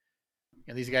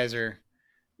 These guys they're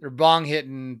bong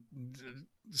hitting,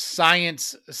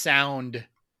 science sound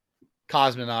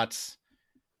cosmonauts.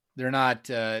 They're not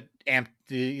amped.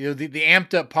 The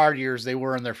amped up partiers they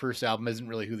were on their first album isn't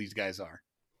really who these guys are.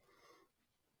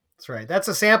 That's right. That's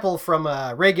a sample from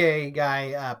a reggae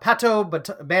guy, Pato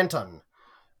Banton.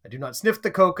 I do not sniff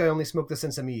the coke. I only smoke the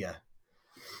Sensimilla.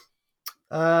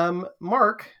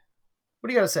 Mark, what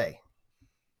do you got to say?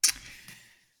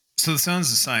 So the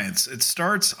Sounds of Science, it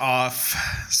starts off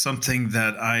something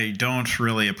that I don't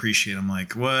really appreciate. I'm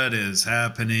like, what is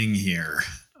happening here?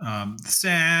 The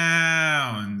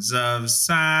Sounds of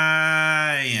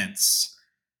Science.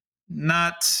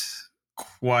 Not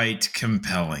quite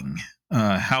compelling.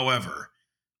 However,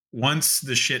 once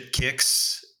the shit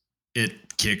kicks,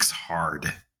 it kicks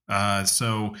hard.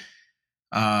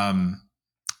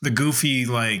 The goofy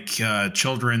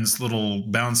children's little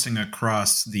bouncing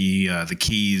across the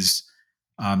keys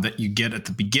that you get at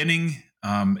the beginning,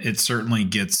 it certainly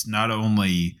gets not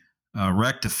only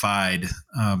rectified,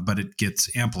 but it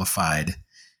gets amplified.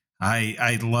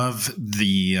 I love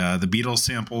the Beatles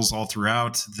samples all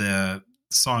throughout. The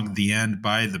song "The End"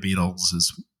 by the Beatles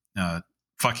is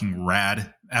fucking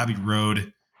rad. Abbey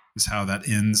Road is how that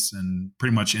ends, and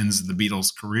pretty much ends the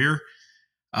Beatles' career.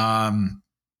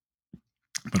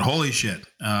 But holy shit,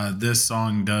 this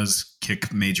song does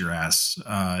kick major ass.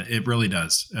 It really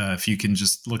does. If you can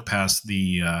just look past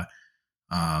the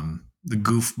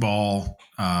goofball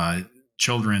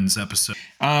children's episode.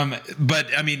 But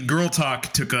I mean, Girl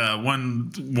Talk took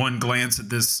one glance at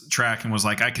this track and was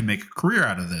like, I can make a career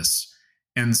out of this.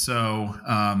 And so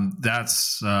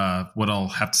that's what I'll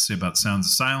have to say about Sounds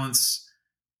of Silence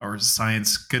or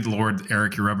Science. Good Lord,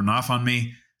 Eric, you're rubbing off on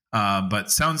me. But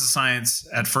Sounds of Science,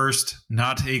 at first,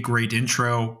 not a great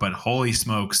intro, but holy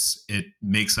smokes, it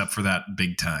makes up for that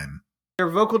big time. Their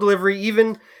vocal delivery,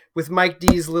 even with Mike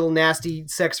D's little nasty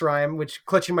sex rhyme, which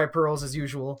clutching my pearls as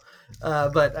usual.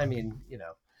 But I mean,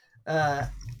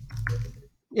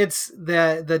 it's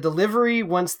the delivery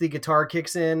once the guitar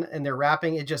kicks in and they're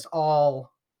rapping, it just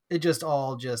all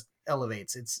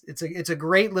elevates. It's a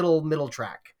great little middle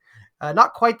track.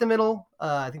 Not quite the middle.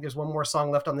 I think there's one more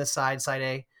song left on this side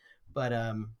A. But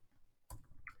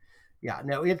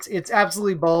it's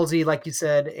absolutely ballsy, like you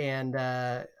said, and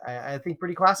I think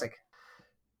pretty classic.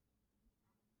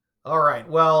 All right,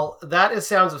 well, that is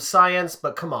Sounds of Science,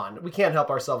 but come on, we can't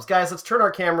help ourselves, guys. Let's turn our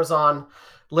cameras on.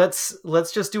 Let's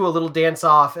just do a little dance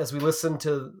off as we listen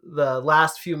to the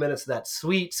last few minutes of that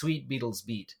sweet, sweet Beatles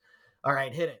beat. All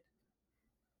right, hit it.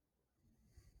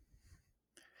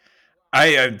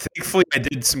 I thankfully I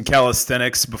did some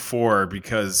calisthenics before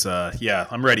because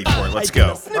I'm ready for it. Let's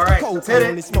go. All right, let's hit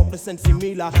it.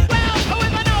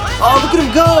 Oh, look at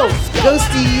him go! Go,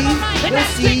 Steve! Go,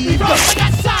 Steve!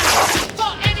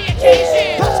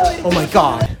 Oh my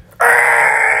God!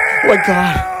 Oh my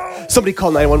God. Somebody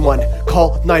call 911.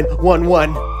 Call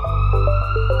 911.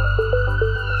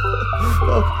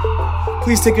 Oh,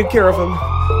 please take good care of him.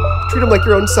 Treat him like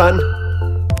your own son.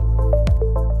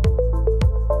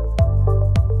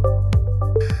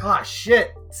 Ah,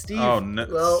 shit, Steve. Oh no,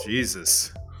 Well,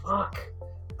 Jesus. fuck.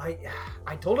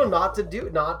 I told him not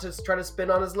to try to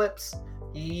spin on his lips.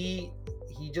 He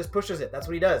just pushes it. That's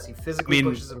what he does. He physically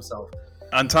pushes himself.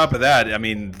 On top of that, I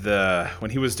mean,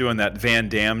 when he was doing that Van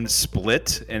Damme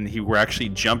split and he were actually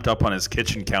jumped up on his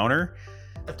kitchen counter,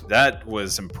 that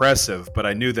was impressive. But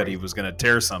I knew that he was going to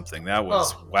tear something. That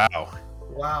was wow.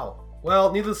 Wow.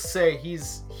 Well, needless to say,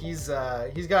 he's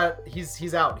out.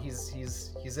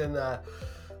 He's in the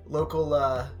local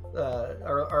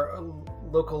our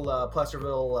local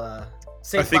Placerville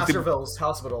St. Placerville's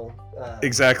hospital.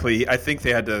 Exactly. I think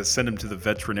they had to send him to the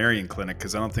veterinarian clinic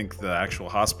because I don't think the actual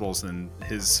hospitals in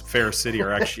his fair city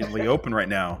are actually open right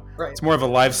now. Right. It's more of a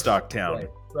livestock town.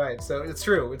 Right. So it's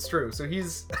true. So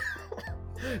he's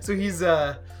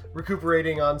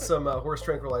recuperating on some horse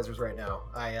tranquilizers right now.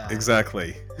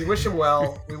 Exactly. We wish him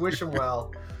well.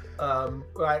 All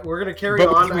right, we're gonna carry But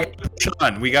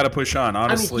on. We got to push on.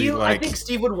 Honestly, I think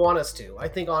Steve would want us to. I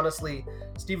think honestly,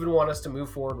 Steve would want us to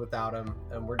move forward without him.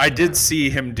 And I did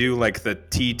see him do like the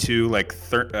T2, like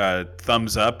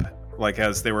thumbs up, like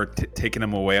as they were taking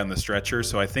him away on the stretcher.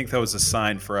 So I think that was a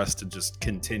sign for us to just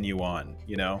continue on.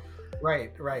 You know.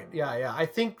 Right. Yeah. I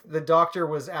think the doctor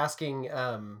was asking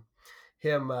him,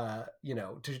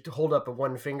 to hold up a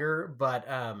one finger, but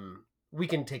we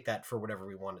can take that for whatever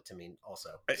we want it to mean also.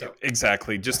 So.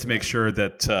 Exactly. Just to make sure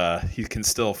that he can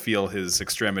still feel his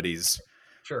extremities.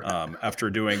 Sure. After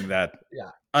doing that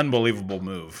unbelievable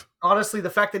move. Honestly, the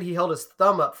fact that he held his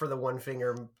thumb up for the one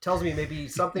finger tells me maybe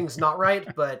something's not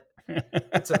right, but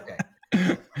it's okay.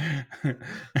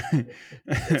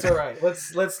 It's all right.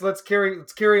 Let's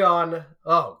carry on.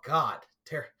 Oh God.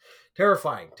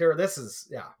 Terrifying. This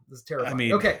is terrifying. I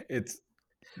mean, okay.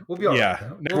 We'll be all right.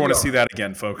 Never want to see that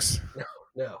again, folks.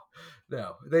 No.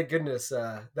 Thank goodness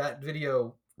that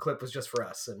video clip was just for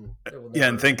us, and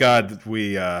and thank God that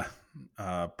we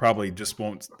probably just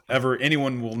won't ever.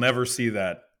 Anyone will never see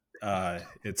that.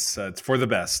 It's for the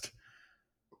best.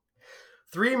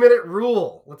 3-minute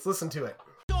rule. Let's listen to it.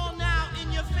 All now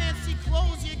in your fancy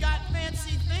clothes, you got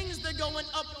fancy things. They're going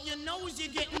up your nose.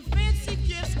 You're getting fancy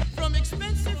gifts from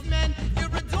expensive men.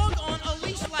 You're a dog on a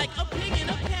leash like a pig in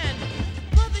a pen.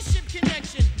 Mothership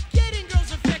connection, getting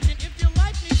girls' affection. If your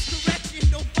life needs correction,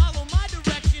 don't follow my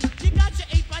direction. You got your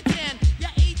 8x10,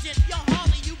 your agent, your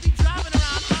Harley. You be driving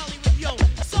around Hollywood, yo.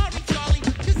 Sorry, Charlie,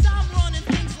 cause I'm running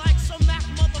things like some Mac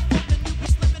motherfucker. You be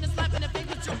slipping and slapping and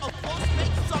fingers, you're a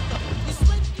post-mate sucker. You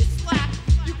slip, you slap,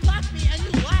 you clap me and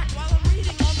you laugh while I'm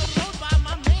reading on the road by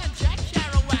my man Jack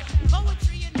Kerouac.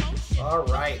 Poetry in motion. All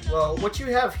right. Well, what you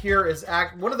have here is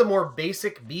one of the more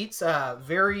basic beats.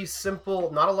 Very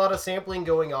simple. Not a lot of sampling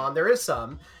going on. There is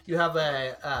some. You have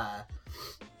a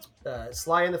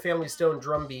Sly and the Family Stone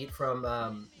drum beat from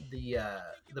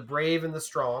the Brave and the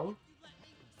Strong.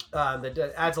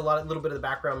 That adds a little bit of the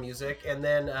background music, and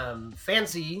then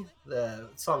Fancy, the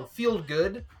song "Feel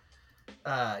Good."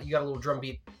 You got a little drum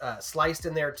beat sliced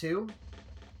in there too.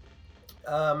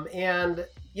 And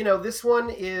this one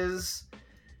is.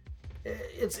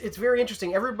 It's very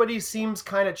interesting. Everybody seems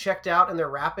kind of checked out in their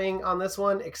rapping on this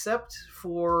one, except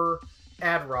for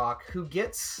Ad Rock, who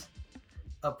gets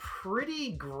a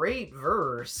pretty great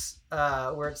verse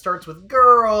where it starts with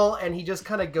 "girl," and he just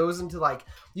kind of goes into like,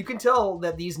 you can tell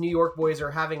that these New York boys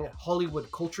are having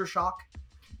Hollywood culture shock,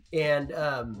 and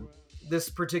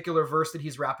this particular verse that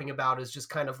he's rapping about is just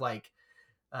kind of like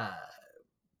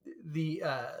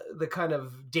the kind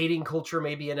of dating culture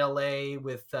maybe in LA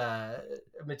with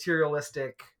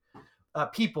materialistic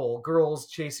people, girls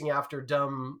chasing after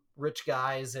dumb rich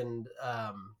guys, and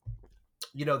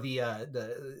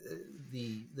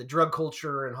the drug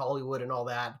culture in Hollywood and all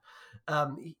that.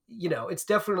 It's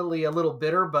definitely a little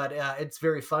bitter, but it's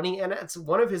very funny, and it's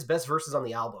one of his best verses on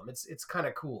the album. It's kind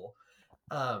of cool.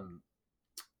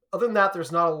 Other than that,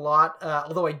 there's not a lot.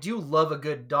 Although I do love a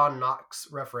good Don Knotts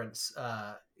reference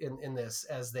in this,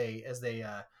 as they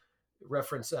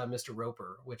reference Mr.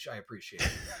 Roper, which I appreciate.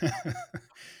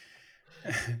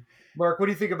 Mark, what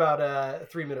do you think about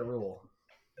 3-minute rule?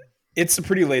 It's a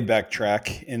pretty laid back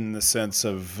track in the sense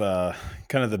of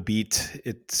kind of the beat.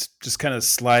 It just kind of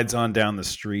slides on down the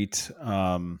street.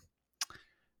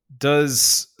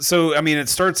 It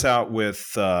starts out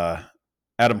with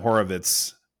Adam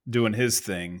Horovitz doing his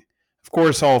thing. Of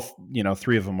course, all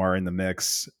three of them are in the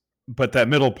mix, but that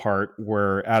middle part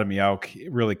where Adam Yauch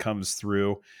really comes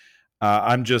through,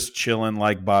 I'm just chilling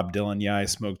like Bob Dylan. Yeah, I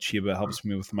smoke Chiba. It helps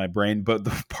me with my brain. But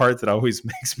the part that always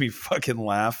makes me fucking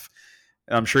laugh,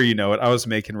 and I'm sure you know it, I was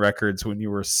making records when you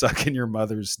were sucking your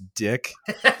mother's dick.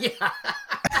 Yeah.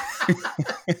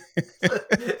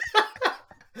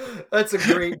 That's a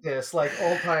great diss, like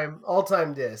all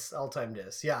time diss.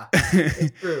 Yeah,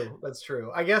 it's true. That's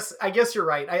true. I guess you're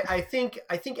right. I think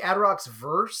Ad-Rock's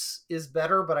verse is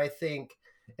better, but I think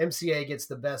MCA gets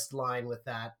the best line with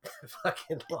that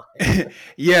fucking line.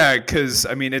 Yeah, because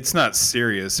I mean, it's not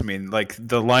serious. I mean, like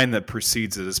the line that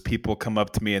precedes it is people come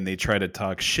up to me and they try to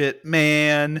talk shit,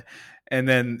 man, and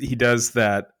then he does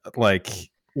that like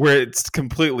where it's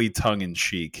completely tongue in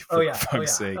cheek. For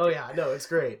fuck's sake. Oh yeah, no, it's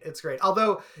great.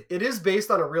 Although it is based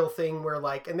on a real thing where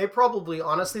like, and they probably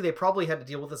had to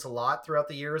deal with this a lot throughout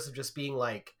the years of just being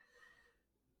like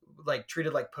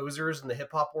treated like posers in the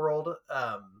hip hop world.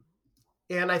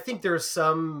 And I think there's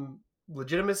some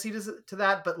legitimacy to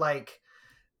that, but like,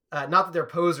 not that they're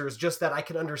posers, just that I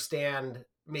can understand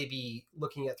maybe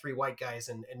looking at three white guys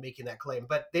and making that claim.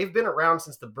 But they've been around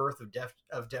since the birth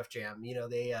of Def Jam. You know,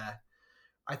 they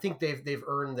I think they've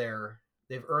earned their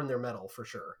medal for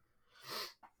sure.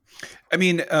 I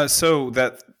mean, so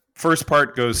that first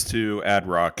part goes to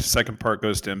Ad-Rock, second part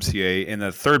goes to MCA, and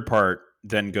the third part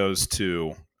then goes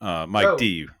to Mike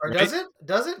D. Or right?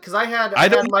 does it? Because I had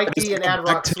Mike D and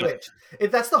Ad-Rock switch.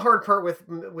 That's the hard part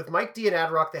with Mike D and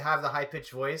Ad-Rock. They have the high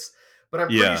pitched voice, but I'm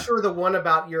pretty sure the one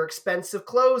about your expensive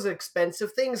clothes,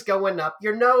 expensive things going up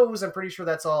your nose, I'm pretty sure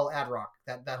that's all Ad-Rock.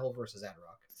 That whole verse is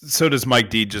Ad-Rock. So does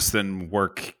Mike D just then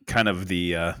work kind of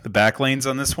the back lanes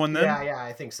on this one then? Yeah,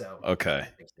 I think so. Okay.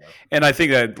 And I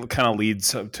think that kind of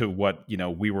leads to what,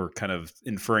 we were kind of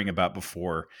inferring about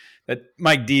before, that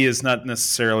Mike D is not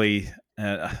necessarily,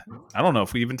 I don't know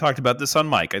if we even talked about this on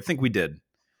Mike. I think we did.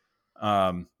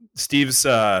 Steve's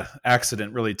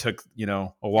accident really took,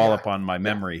 a wallop on my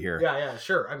memory here. Yeah,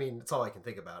 sure. I mean, it's all I can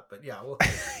think about, but yeah.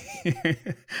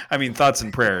 I mean, thoughts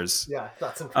and prayers. Yeah,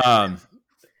 thoughts and prayers.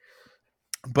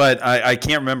 But I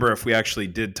can't remember if we actually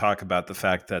did talk about the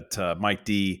fact that Mike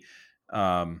D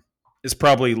is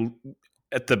probably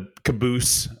at the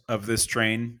caboose of this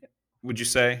train. Would you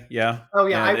say? Yeah. Oh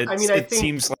yeah. I mean, I think,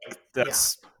 seems like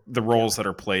that's the roles that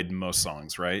are played in most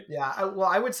songs, right? Yeah.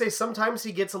 I would say sometimes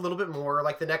he gets a little bit more.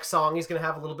 Like the next song, he's going to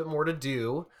have a little bit more to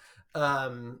do.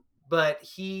 But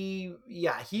he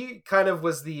kind of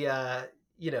was the.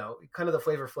 Kind of the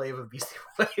Flavor Flav of Beastie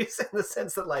Boys in the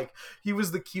sense that like he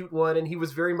was the cute one and he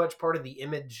was very much part of the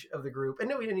image of the group. And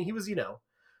he was, he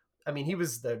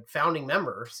was the founding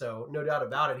member, so no doubt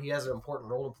about it, he has an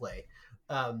important role to play.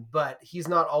 But he's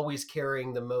not always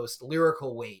carrying the most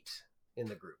lyrical weight in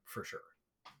the group, for sure.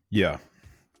 Yeah.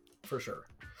 For sure.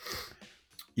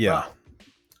 Yeah. Well,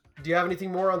 do you have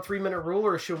anything more on 3 Minute Rule,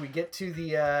 or should we get to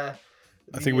the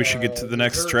I think we should get to the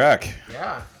next track.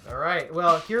 Yeah. All right.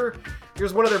 Well,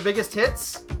 here's one of their biggest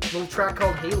hits. A little track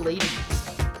called "Hey Ladies."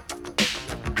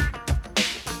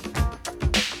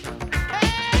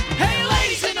 Hey,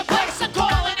 ladies in the place, I'm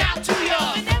calling out to you.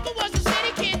 I never was a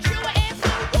city kid, true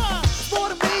answer was. More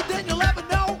to me than you'll ever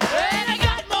know. And I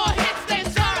got more hits than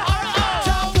Sarah Horror.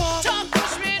 Tom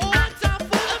Cushman, on Tom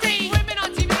Foolery. Women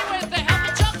on TV with the help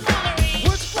of Chuck Woolery.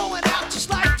 Words flowing out just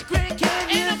like the Grand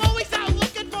Canyon. And I'm always out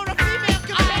looking for a female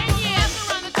companion.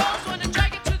 Around the doors when I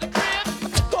drag it to the crib. I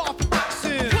took off the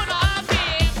boxing. Put on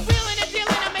bib. Wheeling and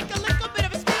dealing, I make a little bit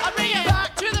of a spin. I bring it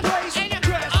back to the place and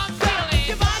I'm feeling.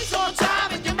 Your body's on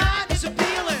time and your mind is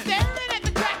appealing. Staring at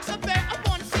the cracks up there up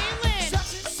on the ceiling.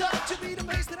 Such and such to be the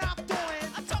base that I'm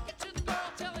doing. I'm talking to the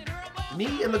girl, telling her about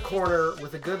Me in the corner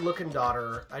with a good-looking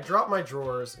daughter. I dropped my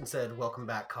drawers and said, "Welcome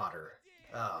back, Cotter."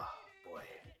 Oh boy,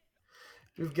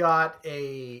 we've got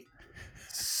a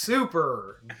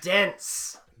super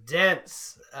dense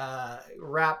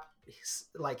rap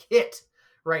like hit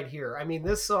right here. I mean,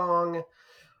 this song.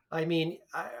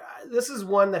 This is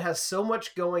one that has so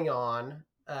much going on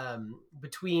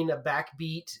between a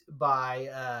backbeat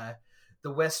by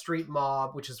the West Street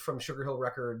Mob, which is from Sugar Hill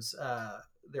Records,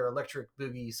 their Electric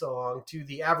Boogie song, to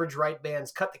the Average Right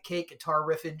Band's Cut the Cake guitar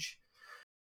riffage.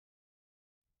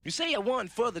 You say a 1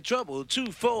 for the trouble,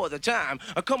 2 for the time.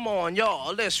 Come on,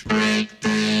 y'all, let's rip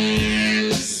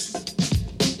this.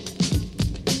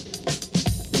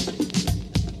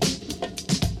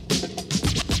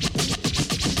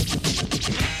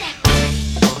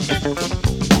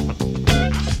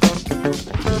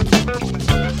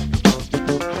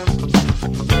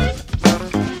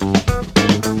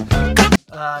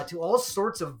 To all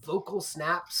sorts of vocal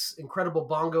snaps, incredible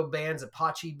bongo bands,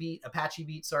 Apache beat.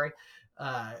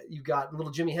 You've got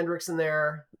little Jimi Hendrix in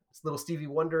there, little Stevie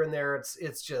Wonder in there.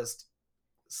 It's just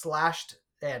slashed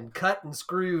and cut and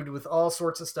screwed with all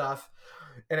sorts of stuff,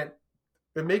 and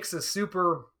it makes a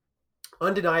super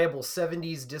undeniable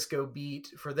 70s disco beat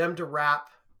for them to rap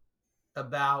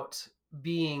about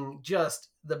being just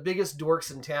the biggest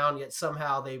dorks in town, yet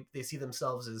somehow they see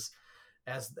themselves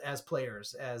as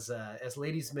players, as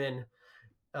ladies men.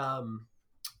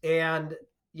 And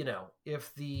you know,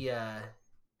 if the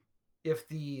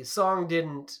song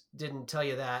didn't tell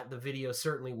you that, the video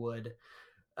certainly would.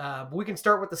 But we can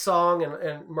start with the song,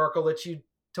 and Mark, I'll let you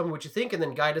tell me what you think and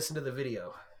then guide us into the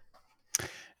video.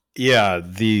 Yeah,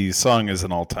 the song is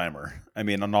an all-timer. I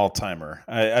mean, an all-timer.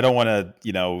 I don't want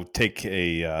to, take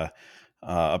a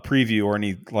preview or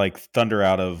any like thunder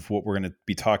out of what we're going to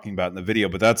be talking about in the video,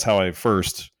 but that's how I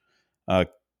first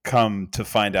come to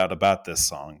find out about this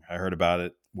song. I heard about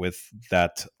it with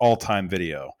that all-time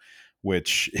video,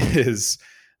 which is,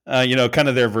 kind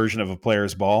of their version of a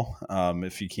player's ball,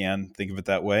 if you can think of it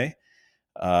that way.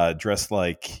 Dressed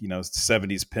like,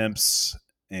 70s pimps,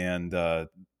 and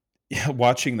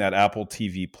watching that Apple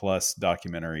TV Plus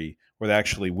documentary where they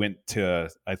actually went to,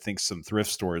 I think, some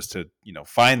thrift stores to,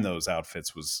 find those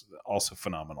outfits was also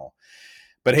phenomenal.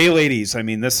 But hey, ladies, I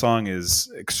mean, this song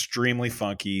is extremely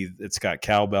funky. It's got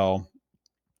cowbell,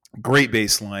 great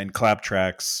bass line, clap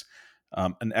tracks,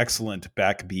 an excellent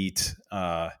backbeat.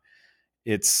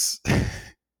 It's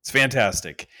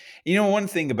fantastic. One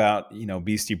thing about,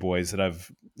 Beastie Boys that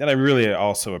I really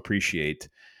also appreciate,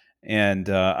 and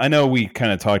I know we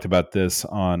kind of talked about this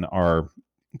on our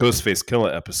Ghostface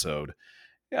Killah episode,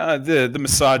 the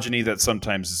misogyny that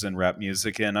sometimes is in rap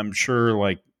music. And I'm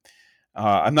sure,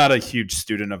 I'm not a huge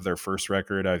student of their first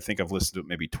record. I think I've listened to it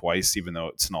maybe twice, even though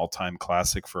it's an all-time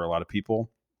classic for a lot of people.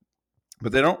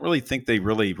 But they don't really think they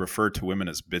really refer to women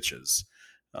as bitches.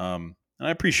 And I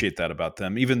appreciate that about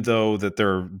them, even though that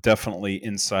they're definitely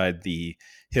inside the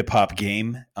hip-hop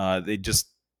game.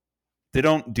 They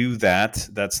don't do that.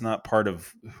 That's not part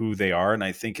of who they are. And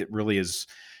I think it really is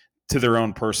to their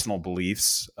own personal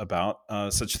beliefs about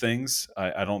such things.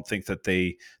 I don't think that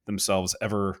they themselves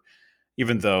ever,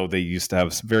 even though they used to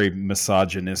have very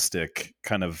misogynistic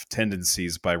kind of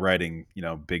tendencies by writing,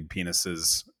 big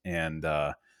penises and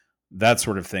that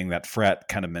sort of thing, that frat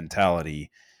kind of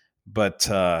mentality. But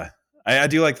I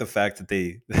do like the fact that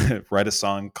they write a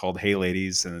song called Hey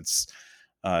Ladies, and it's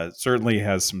certainly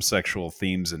has some sexual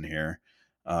themes in here.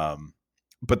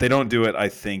 But they don't do it, I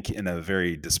think, in a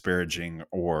very disparaging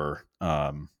or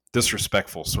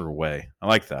disrespectful sort of way. I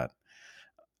like that.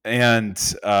 And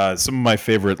some of my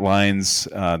favorite lines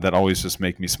that always just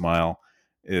make me smile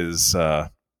is met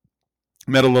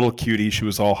a little cutie. She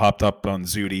was all hopped up on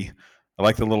Zooty. I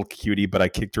like the little cutie, but I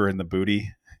kicked her in the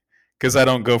booty. Because I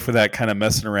don't go for that kind of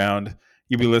messing around.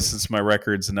 You be listening to my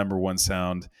records, the number one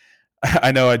sound.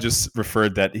 I know I just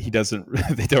referred that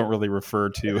they don't really refer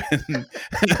to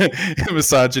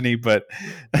misogyny, but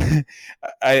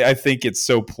I think it's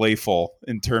so playful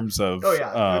in terms of. Oh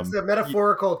yeah, it's a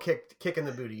metaphorical kick in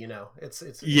the booty. It's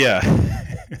yeah.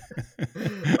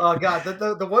 Oh god,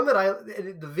 the one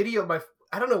that the video,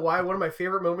 I don't know why, one of my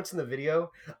favorite moments in the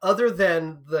video, other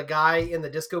than the guy in the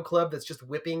disco club that's just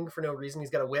whipping for no reason.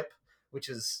 He's got a whip, which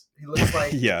is, he looks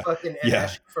like fucking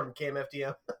Ash from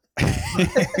KMFDM.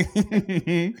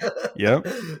 Yep.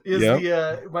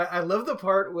 I love the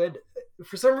part when,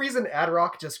 for some reason, Ad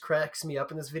Rock just cracks me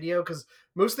up in this video, because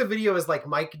most of the video is like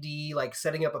Mike D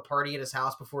setting up a party at his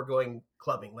house before going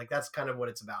clubbing. That's kind of what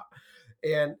it's about.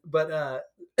 But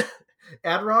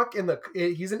Ad Rock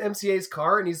he's in MCA's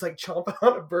car, and he's chomping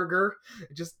on a burger,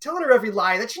 just telling her every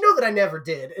lie that that I never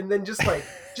did, and then just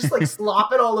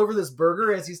slopping all over this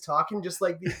burger as he's talking, just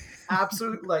like the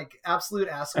absolute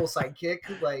asshole sidekick.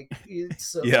 It's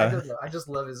so, I don't know, I just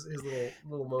love his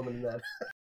little moment in that.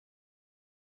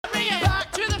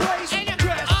 Back to the place and I'm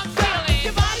feeling.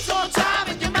 Your body's on time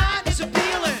and your mind is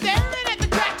appealing. Staring at the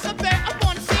cracks up there up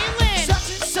on the ceiling. Such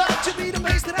and such to be the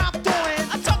bass that I'm doing.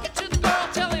 I'm talking to the girl,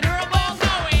 telling her I'm all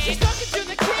knowing. She's talking to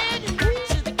the kid, and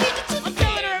to the kid, I'm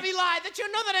telling her every lie that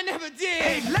that I never did.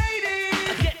 Hey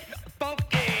ladies, get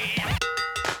funky.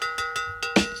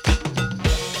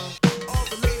 All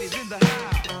the ladies in the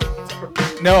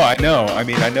house. No, I know. I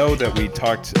mean, I know that we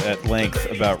talked at length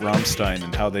about Rammstein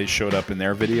and how they showed up in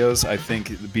their videos. I think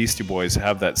the Beastie Boys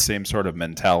have that same sort of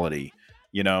mentality,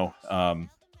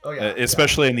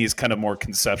 especially in these kind of more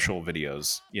conceptual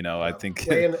videos. I think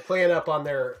playing up on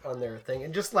their thing,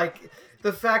 and just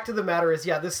the fact of the matter is,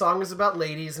 this song is about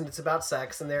ladies and it's about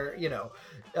sex, and they're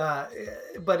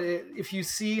but if you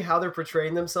see how they're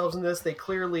portraying themselves in this, they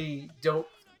clearly don't.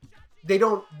 They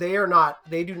are not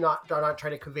trying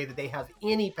to convey that they have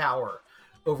any power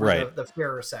over the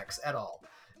fairer sex at all.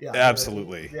 Yeah,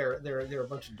 Absolutely. They're a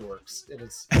bunch of dorks. It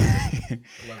is. I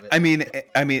love it. I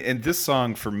mean, and this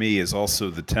song for me is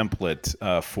also the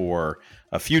template for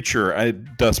a future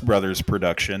Dust Brothers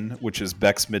production, which is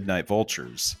Beck's Midnight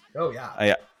Vultures. Oh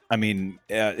yeah. I mean,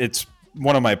 it's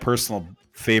one of my personal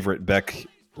favorite Beck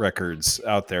records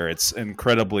out there. It's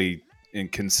incredibly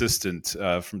inconsistent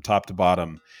from top to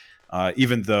bottom.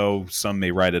 Even though some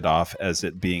may write it off as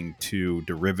it being too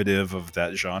derivative of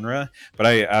that genre. But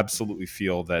I absolutely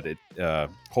feel that it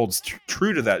holds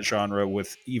true to that genre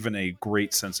with even a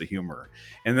great sense of humor.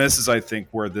 And this is, I think,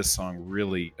 where this song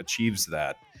really achieves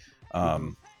that.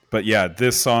 But yeah,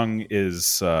 this song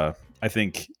is, I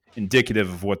think, indicative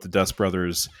of what the Dust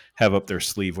Brothers have up their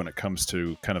sleeve when it comes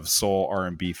to kind of soul,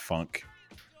 R&B, funk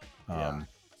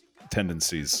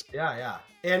tendencies. Yeah.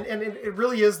 And it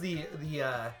really is the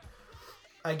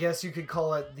I guess you could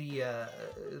call it the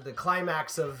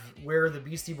climax of where the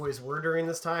Beastie Boys were during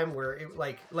this time, where it,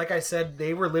 like I said,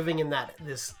 they were living in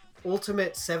this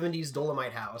ultimate 70s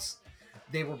Dolomite house.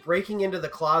 They were breaking into the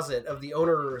closet of the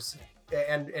owners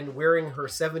and wearing her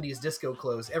 70s disco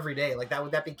clothes every day. Like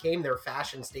that became their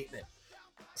fashion statement.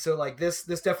 So like this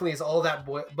definitely is all that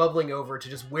bubbling over to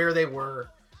just where they were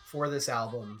for this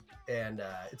album, and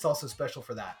it's also special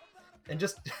for that, and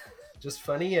just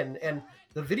funny and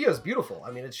the video is beautiful.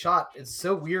 I mean, it's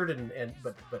so weird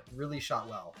but really shot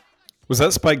well. Was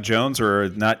that Spike Jonze or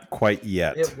not quite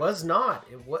yet? It was not.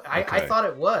 I thought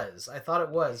it was.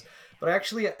 But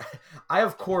actually, I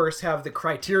of course have the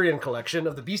Criterion collection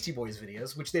of the Beastie Boys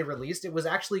videos, which they released. It was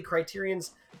actually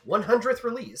Criterion's 100th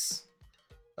release.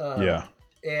 Yeah.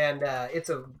 And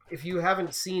if you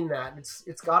haven't seen that,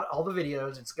 it's got all the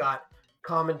videos. It's got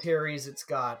commentaries, it's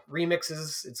got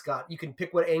remixes, you can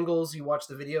pick what angles you watch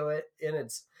the video in.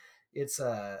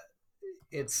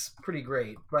 It's pretty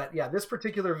great. But yeah, this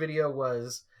particular video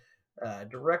was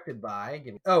directed by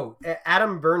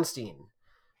Adam Bernstein.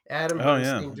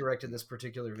 Bernstein directed this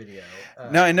particular video.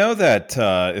 Now I know that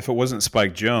if it wasn't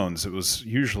Spike Jonze, it was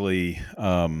usually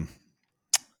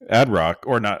Ad Rock,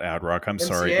 or not Ad Rock. I'm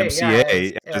sorry,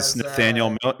 MCA. As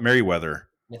Nathaniel Merriweather.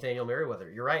 Nathaniel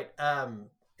Merriweather. You're right.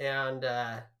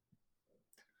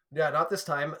 Not this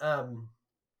time.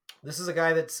 This is a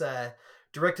guy that's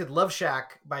directed Love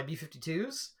Shack by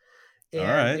B-52s,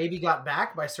 and maybe got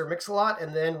back by Sir Mix-a-Lot,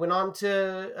 and then went on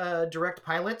to direct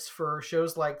pilots for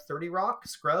shows like 30 Rock,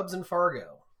 Scrubs, and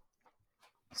Fargo.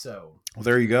 So, well,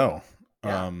 there you go.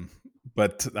 Yeah.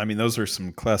 But I mean, those are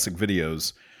some classic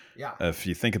videos. Yeah. If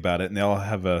you think about it, and they all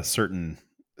have a certain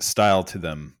style to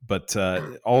them, but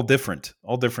all different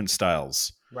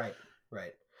styles. Right.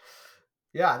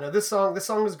 Yeah, no, this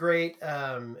song is great,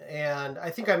 and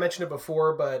I think I mentioned it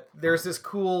before, but there's this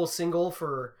cool single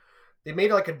they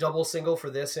made like a double single for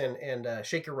this and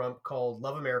Shake Your Rump called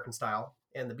Love American Style,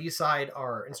 and the B-side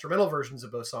are instrumental versions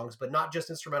of both songs, but not just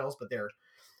instrumentals, but they're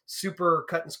super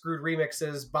cut and screwed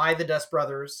remixes by the Dust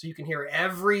Brothers, so you can hear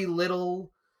every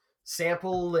little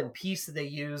sample and piece that they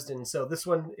used. And so this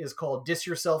one is called Diss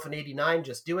Yourself in 89,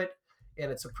 Just Do It,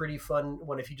 and it's a pretty fun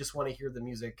one if you just want to hear the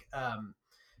music.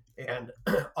 And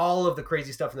all of the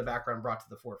crazy stuff in the background brought to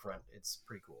the forefront. It's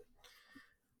pretty cool.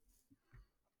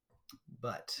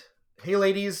 But hey,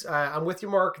 ladies, I'm with you,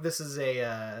 Mark. This is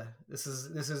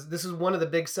one of the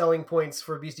big selling points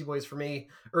for Beastie Boys for me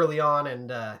early on,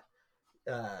 and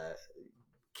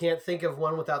can't think of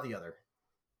one without the other.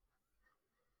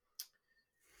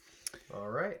 All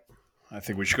right. I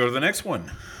think we should go to the next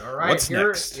one. All right. What's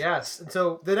next? Yes. And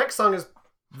so the next song is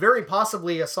very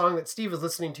possibly a song that Steve is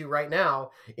listening to right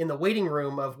now in the waiting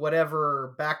room of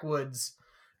whatever backwoods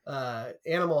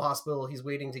animal hospital he's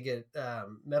waiting to get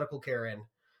medical care in.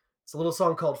 It's a little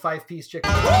song called 5-Piece Chicken.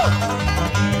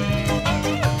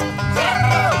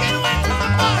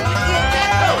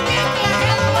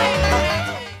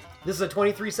 This is a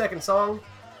 23-second song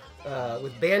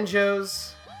with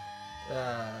banjos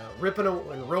ripping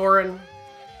and roaring.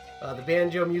 The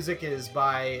banjo music is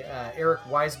by Eric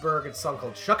Weisberg. It's a song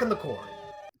called Shuckin' the Corn.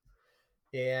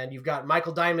 And you've got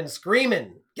Michael Diamond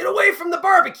screaming, "Get away from the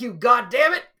barbecue,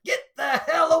 goddammit! Get the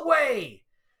hell away!"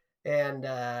 And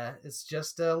it's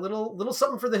just a little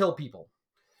something for the hill people.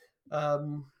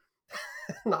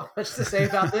 Not much to say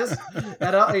about this.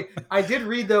 I did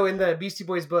read, though, in the Beastie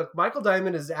Boys book, Michael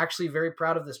Diamond is actually very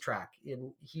proud of this track.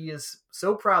 And he is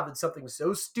so proud that something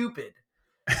so stupid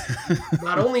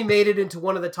not only made it into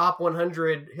one of the top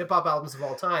 100 hip-hop albums of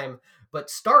all time, but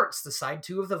starts the side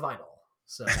 2 of the vinyl.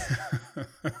 So,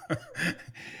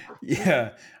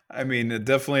 yeah, I mean,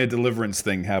 definitely a Deliverance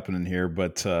thing happening here,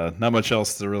 but not much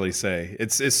else to really say.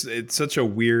 It's such a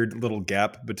weird little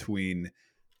gap between,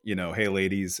 Hey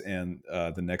Ladies and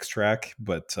the next track,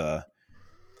 but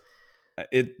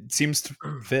It seems to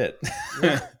fit.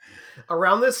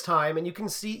 Around this time, and you can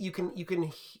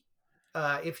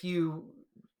if you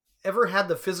ever had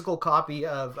the physical copy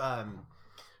of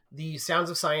the Sounds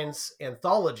of Science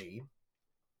anthology,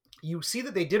 you see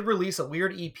that they did release a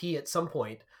weird EP at some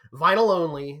point, vinyl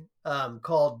only,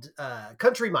 called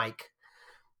Country Mike.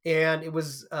 And it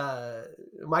was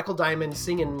Michael Diamond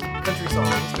singing country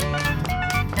songs.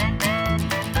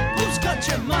 Who's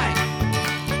Country Mike?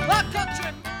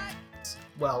 Country Mike.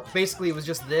 Well, basically it was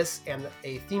just this and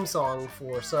a theme song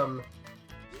for some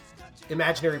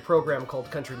imaginary program called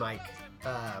Country Mike,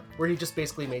 where he just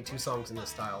basically made 2 songs in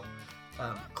this style.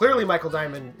 Clearly Michael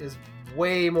Diamond is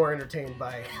way more entertained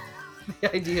by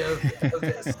the idea of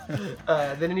this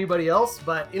than anybody else,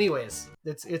 but anyways,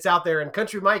 it's out there, and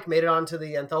Country Mike made it onto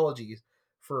the anthology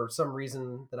for some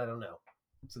reason that I don't know.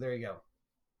 So there you go.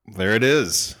 There it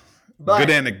is. But,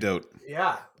 good anecdote.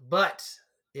 Yeah, but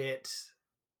it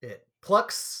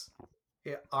plucks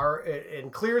it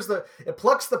clears it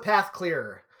plucks the path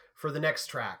clear for the next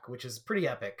track, which is pretty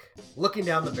epic. Looking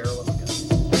Down the Barrel of a Gun.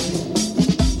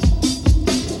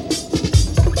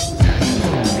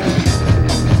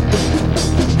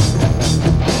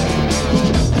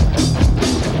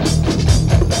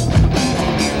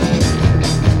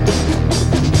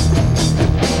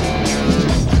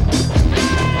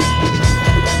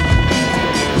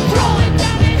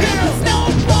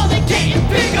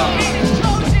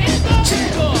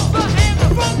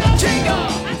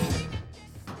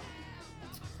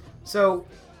 So,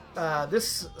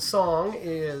 this song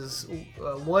is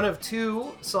one of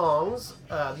 2 songs,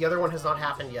 the other one has not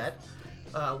happened yet,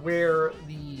 where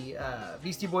the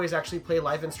Beastie Boys actually play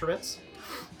live instruments,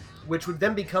 which would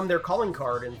then become their calling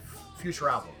card in future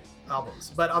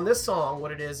albums. But on this song,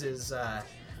 what it is the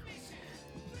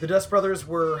Dust Brothers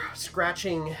were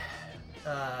scratching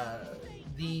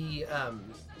the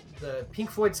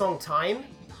Pink Floyd song Time.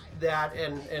 That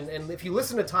and if you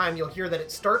listen to Time, you'll hear that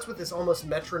it starts with this almost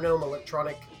metronome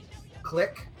electronic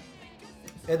click,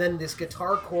 and then this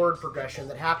guitar chord progression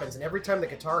that happens, and every time the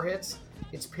guitar hits,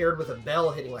 it's paired with a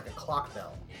bell hitting like a clock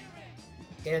bell.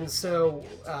 And so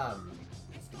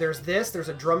there's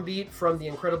a drum beat from the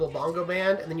Incredible Bongo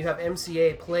Band, and then you have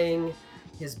MCA playing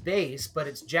his bass, but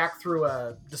it's jacked through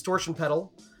a distortion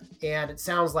pedal, and it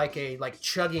sounds like a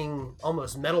chugging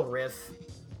almost metal riff.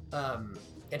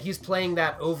 And he's playing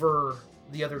that over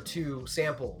the other 2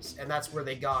 samples, and that's where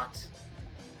they got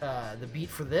the beat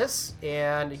for this,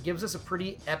 and it gives us a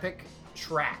pretty epic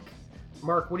track.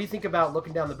 Mark, what do you think about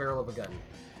Looking Down the Barrel of a Gun?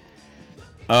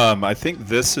 I think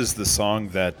this is the song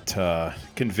that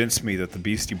convinced me that the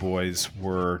Beastie Boys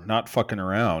were not fucking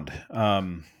around.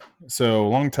 So a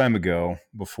long time ago,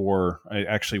 before I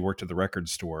actually worked at the record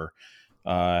store,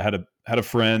 I had a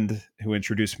friend who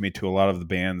introduced me to a lot of the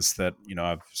bands that,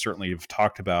 I've certainly have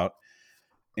talked about.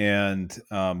 And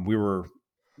we were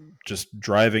just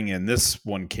driving, and this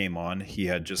one came on. He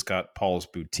had just got Paul's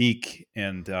Boutique,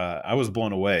 and I was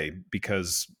blown away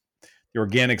because the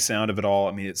organic sound of it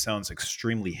all, it sounds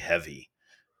extremely heavy.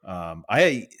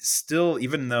 I still,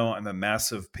 even though I'm a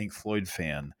massive Pink Floyd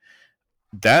fan,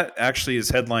 that actually is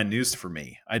headline news for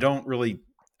me. I don't really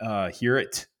hear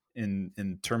it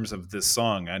in terms of this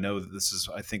song. I know that this is,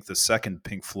 I think, the second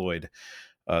Pink Floyd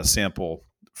sample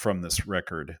from this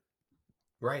record.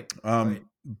 Right.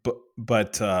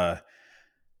 But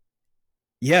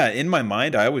yeah, in my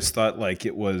mind, I always thought like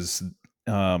it was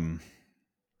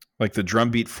like the drum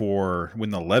beat for When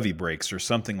the Levee Breaks or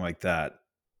something like that.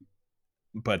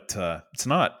 But it's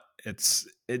not.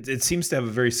 It seems to have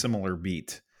a very similar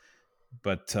beat.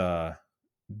 But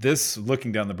this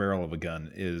Looking Down the Barrel of a Gun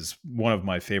is one of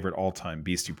my favorite all-time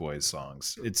Beastie Boys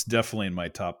songs. It's definitely in my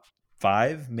top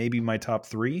 5, maybe my top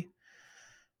 3.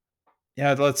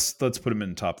 Yeah, let's put him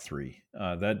in top 3.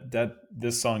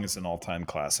 This song is an all-time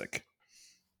classic.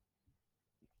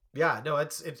 Yeah, no,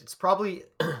 it's probably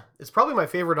my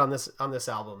favorite on this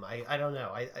album. I don't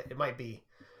know. It might be.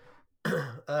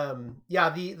 Yeah,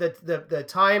 the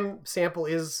Time sample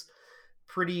is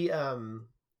pretty.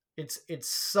 It's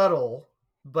subtle,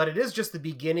 but it is just the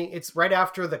beginning. It's right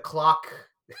after the clock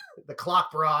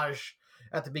barrage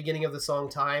at the beginning of the song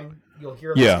Time. You'll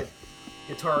hear this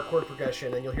guitar chord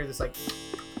progression, and you'll hear this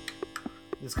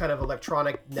this kind of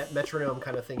electronic metronome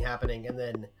kind of thing happening, and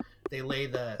then they lay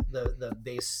the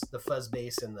bass, the fuzz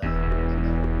bass, and the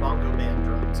bongo band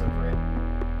drums over it.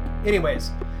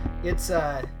 Anyways, it's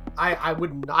I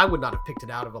would not have picked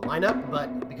it out of a lineup,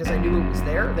 but because I knew it was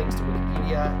there, thanks to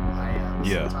Wikipedia, I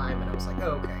listened to Time, and I was like,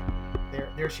 oh, okay,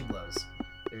 there she blows,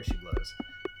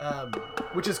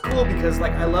 which is cool because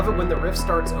I love it when the riff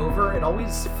starts over. It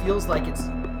always feels like it's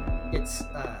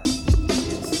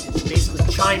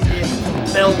basically chimed in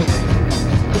with a bell, a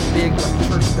big like,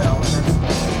 church bell.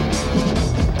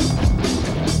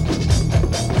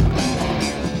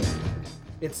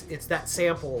 And it's that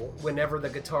sample whenever the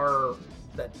guitar,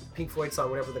 that Pink Floyd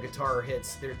song, whenever the guitar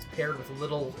hits, it's paired with a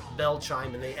little bell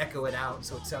chime and they echo it out,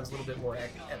 so it sounds a little bit more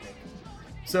epic.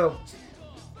 So,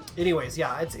 anyways,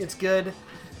 yeah, it's good.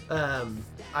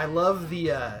 I love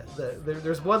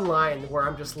there's one line where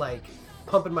I'm just like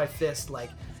pumping my fist, like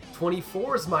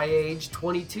 24 is my age,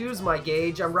 22 is my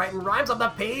gauge. I'm writing rhymes on the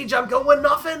page. I'm going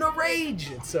off in a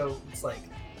rage. And so it's like,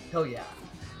 hell yeah,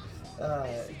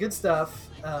 good stuff.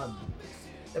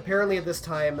 Apparently at this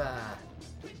time,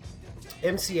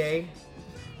 MCA,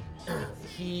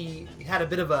 he had a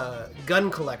bit of a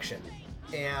gun collection,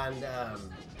 and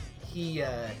he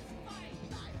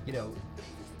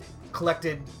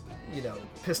collected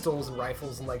pistols and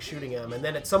rifles and like shooting them. And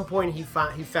then at some point he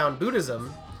found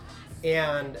Buddhism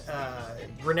and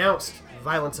renounced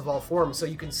violence of all forms. So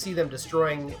you can see them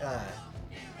destroying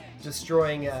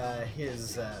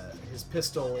his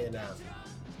pistol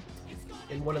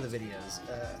in one of the videos.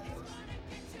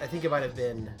 I think it might have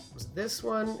been, was it this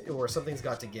one or Something's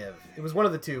Got to Give? It was one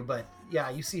of the two, but yeah,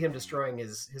 you see him destroying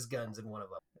his guns in one of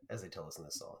them, as they tell us in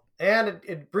this song. And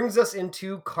it brings us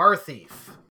into Car Thief.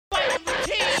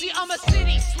 I'm a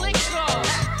city slicker.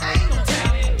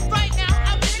 Right now,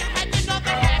 I wish I had another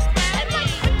half.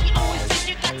 You always think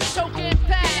you got the choking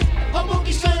pass. A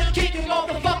monkey's gonna kick your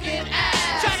motherfucking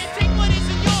ass. Try to take what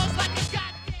isn't yours like a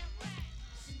goddamn.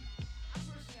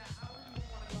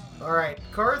 All right,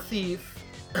 Car Thief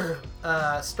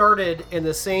started in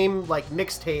the same like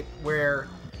mixtape where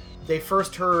they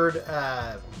first heard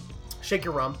Shake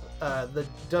Your Rump. The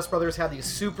Dust Brothers had these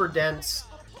super dense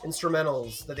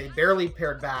instrumentals that they barely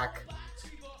paired back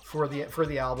for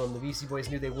the album. The Beastie Boys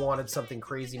knew they wanted something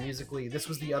crazy musically. This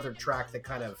was the other track that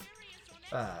kind of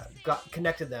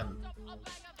connected them.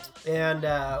 And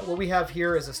what we have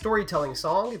here is a storytelling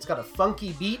song. It's got a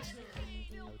funky beat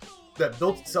that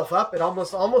built itself up. It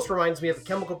almost reminds me of the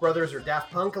Chemical Brothers or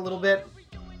Daft Punk a little bit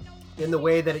in the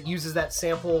way that it uses that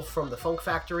sample from the Funk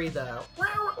Factory, the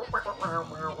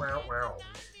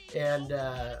and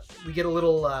we get a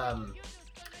little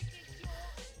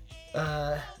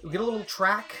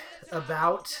track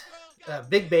about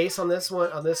big bass on this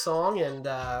song, and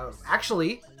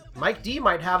actually Mike D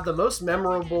might have the most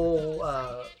memorable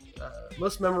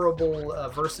verse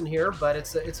in here, but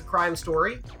it's a crime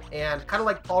story, and kind of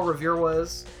like Paul Revere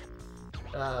was.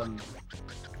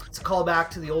 It's a callback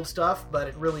to the old stuff, but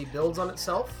it really builds on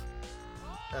itself.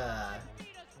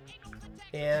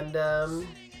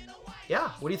 Yeah,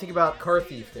 what do you think about Car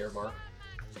Thief there, Mark?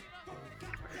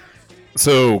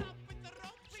 So,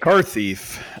 Car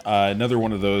Thief, another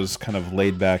one of those kind of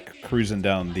laid back, cruising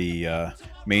down the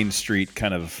main street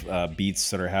kind of beats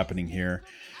that are happening here.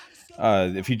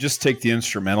 If you just take the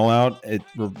instrumental out, it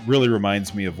really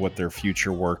reminds me of what their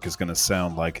future work is going to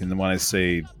sound like. And when I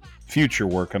say future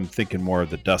work, I'm thinking more of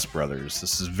the Dust Brothers.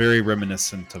 This is very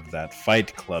reminiscent of that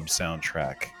Fight Club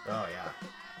soundtrack. Oh, yeah.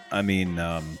 I mean,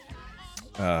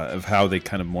 of how they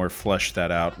kind of more fleshed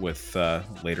that out with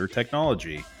later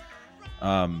technology.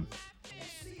 But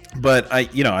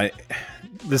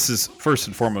this is first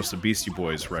and foremost a Beastie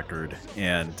Boys record,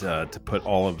 and to put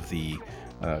all of the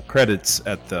credits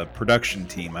at the production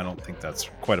team, I don't think that's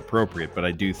quite appropriate, but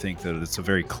I do think that it's a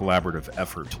very collaborative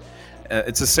effort.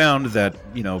 It's a sound that,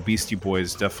 Beastie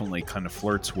Boys definitely kind of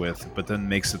flirts with, but then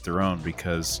makes it their own,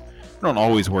 because they don't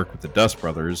always work with the Dust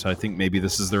Brothers. I think maybe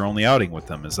this is their only outing with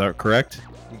them. Is that correct?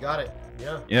 You got it.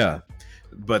 Yeah. Yeah.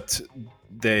 But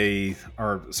they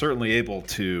are certainly able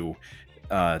to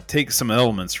take some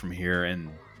elements from here and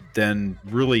then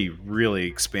really, really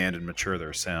expand and mature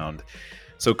their sound.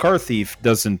 So Car Thief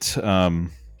doesn't...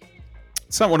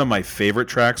 it's not one of my favorite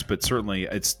tracks, but certainly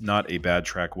it's not a bad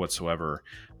track whatsoever.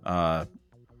 I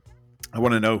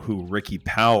want to know who Ricky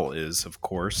Powell is, of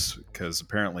course, because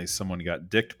apparently someone got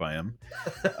dicked by him.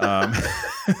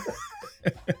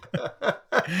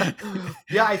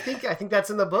 Yeah, I think that's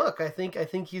in the book. I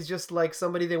think he's just like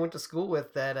somebody they went to school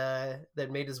with that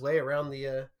made his way around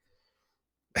the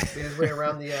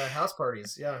house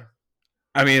parties. Yeah.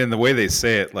 I mean, and the way they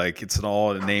say it, like it's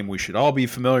a name we should all be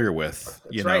familiar with.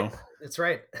 That's right. It's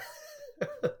right.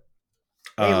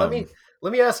 Hey,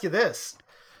 let me ask you this.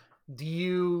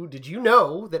 Did you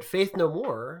know that Faith No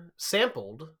More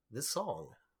sampled this song?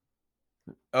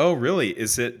 Oh, really?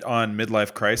 Is it on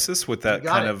Midlife Crisis with that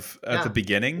kind of at the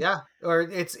beginning? Yeah. Or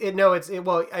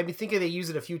well, I mean, thinking they use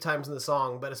it a few times in the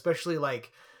song, but especially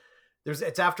like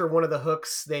it's after one of the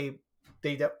hooks they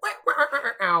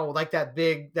like that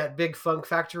big Funk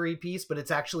Factory piece, but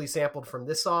it's actually sampled from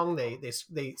this song.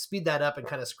 They speed that up and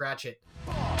kind of scratch it.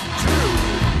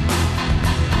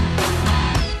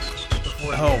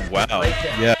 Oh wow! Right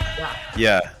there.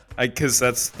 Yeah. Because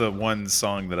that's the one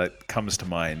song that comes to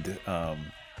mind.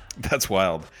 That's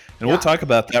wild, and we'll talk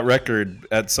about that record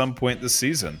at some point this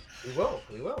season. We will.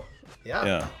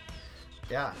 Yeah.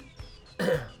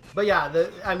 But yeah,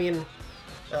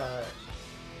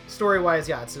 story-wise,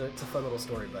 it's a fun little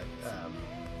story, but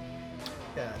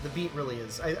the beat really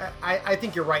is. I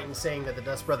think you're right in saying that the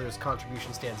Dust Brothers'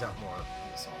 contribution stands out more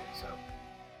in this song. So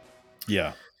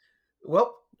yeah.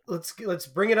 Well, let's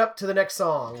bring it up to the next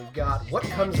song. We've got What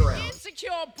Comes Around.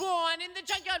 Secure born in the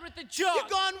junkyard with the jug. You're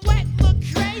gone wet, look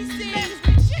crazy. Mess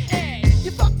with your head.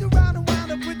 You fucked around and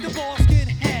wound up with the ball skin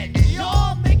head. You're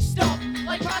all mixed up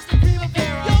like Rasta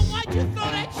Primavera. Yo, why'd you throw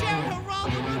that chair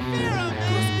Geraldo Rivera,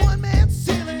 man? 'Cause one man's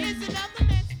ceiling is another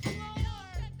man's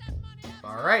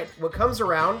floor. All right, What Comes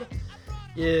Around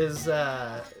is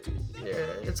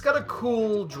it's got a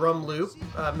cool drum loop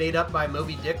made up by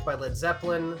Moby Dick by Led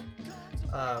Zeppelin.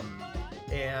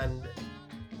 And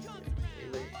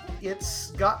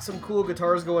it's got some cool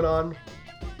guitars going on,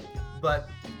 but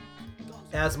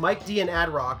as Mike D and Ad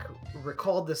Rock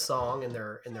recalled this song in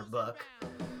their book,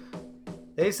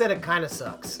 they said it kind of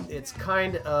sucks. It's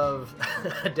kind of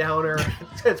a downer.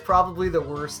 It's probably the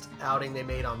worst outing they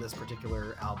made on this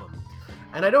particular album,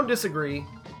 and I don't disagree.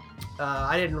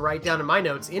 I didn't write down in my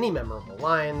notes any memorable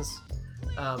lines.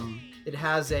 It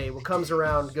has a "What comes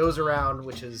around goes around,"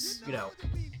 which is,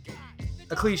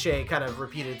 a cliche kind of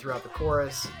repeated throughout the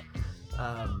chorus.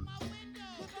 I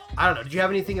don't know. Did you have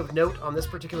anything of note on this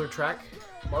particular track,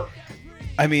 Mark?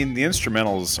 I mean, the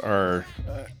instrumentals are,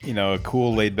 a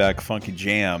cool, laid-back, funky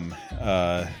jam.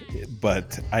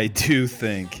 But I do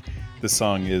think the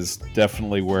song is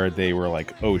definitely where they were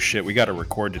like, "Oh shit, we got to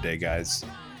record today, guys.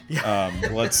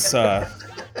 Let's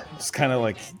just kind of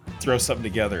like throw something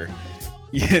together."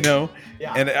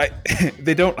 Yeah. And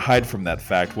they don't hide from that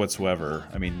fact whatsoever.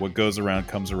 I mean, what goes around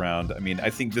comes around. I mean, I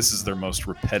think this is their most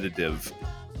repetitive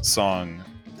song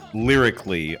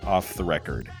lyrically off the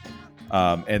record.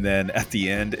 And then at the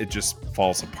end, it just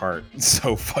falls apart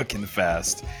so fucking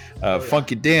fast.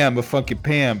 Funky damn, a funky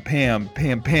pam, pam,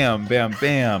 pam, pam, bam,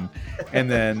 bam.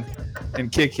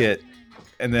 And kick it.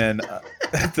 And then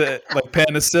like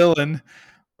penicillin.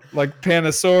 Like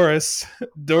Panosaurus,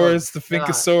 Doris the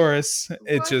Finkosaurus.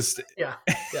 It just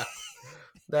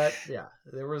There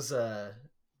was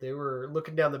they were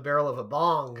looking down the barrel of a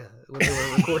bong when they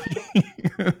were recording.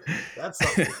 That's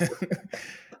something.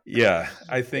 Yeah,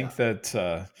 I think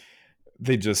that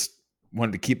they just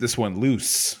wanted to keep this one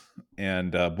loose,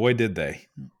 and boy, did they!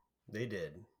 They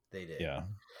did. Yeah.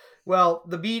 Well,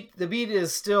 the beat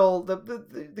is still the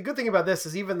good thing about this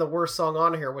is even the worst song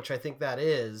on here, which I think that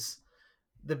is.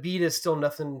 The beat is still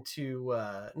nothing to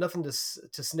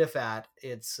sniff at.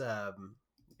 It's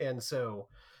and so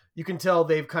you can tell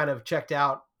they've kind of checked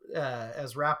out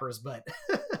as rappers, but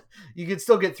you can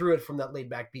still get through it from that laid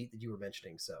back beat that you were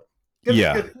mentioning. So good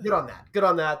on that. Good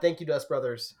on that. Thank you, Dust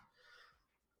Brothers.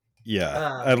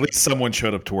 Yeah, at least someone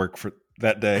showed up to work for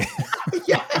that day.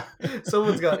 Yeah,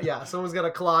 someone's got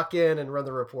to clock in and run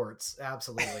the reports.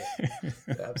 Absolutely.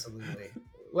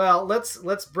 Well,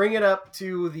 let's bring it up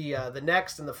to the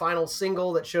next and the final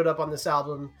single that showed up on this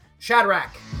album,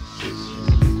 Shadrach.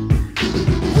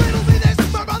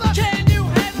 Can you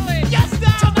handle it? Yes, no.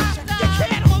 You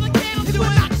can't hold a candle to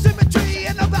an oxymetry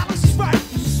and the balance is right.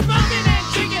 Smoking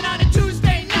and drinking on a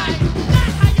Tuesday night. Not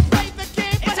how you play the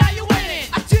game, it's how you win it.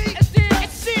 I cheat, it's steal,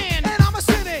 it's sin, and I'm a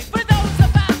cynic. For those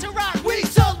about to rock, we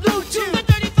salute you. The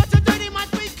 30 thoughts of 30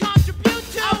 minds we contribute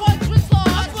to. I once was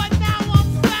lost, but now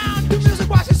I'm found. The music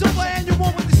washes over and you're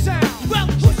one with the sound. Well,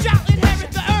 who shall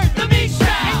inherit the earth? The me shall.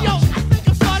 And yo, I think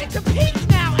I'm starting to peak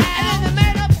now. And then the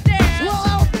man upstairs, well,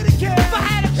 I don't really care. If I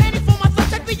had a penny for my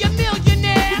thoughts, I'd be a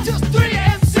millionaire. With just 3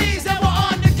 MCs that were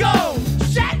on the go.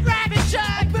 Shadrach,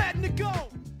 Meshach, Abednego.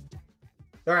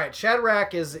 All right,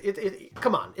 Shadrach is it.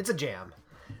 Come on, it's a jam.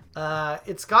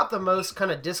 It's got the most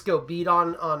kind of disco beat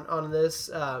on this,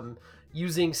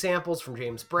 using samples from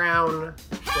James Brown,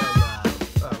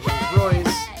 from Rolls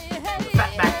Royce, the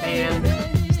Fatback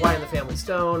Band, Sly and the Family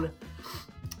Stone,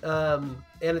 and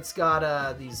it's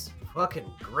got these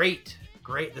fucking great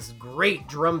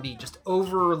drum beat, just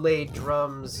overlaid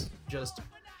drums, just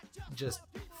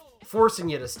forcing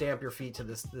you to stamp your feet to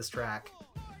this track.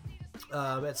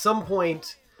 At some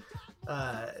point,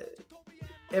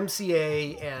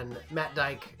 MCA and Matt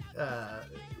Dyke,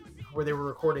 where they were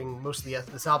recording most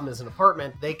of this album as an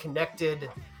apartment, they connected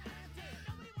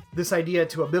this idea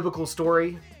to a biblical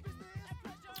story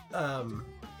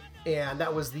and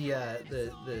that was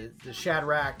the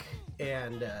Shadrach,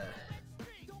 and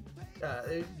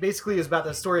it basically is about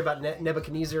the story about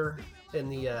Nebuchadnezzar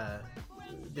and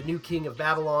the new king of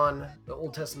Babylon, the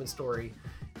Old Testament story,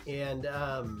 and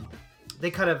they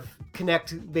kind of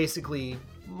connect basically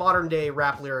modern day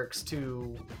rap lyrics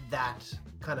to that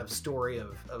kind of story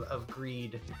of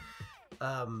greed.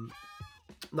 I'm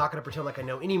not going to pretend like I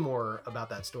know any more about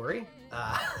that story,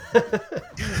 but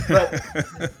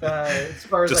as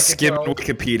far as Just I can skim tell,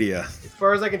 Wikipedia. as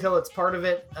far as I can tell, it's part of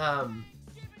it.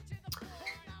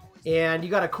 And you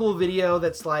got a cool video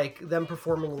that's like them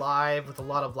performing live with a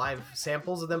lot of live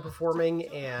samples of them performing,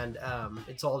 and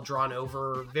it's all drawn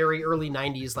over, very early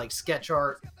 90s like sketch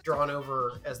art drawn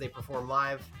over as they perform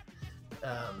live.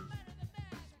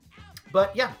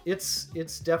 But yeah, it's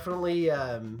definitely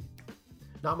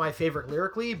not my favorite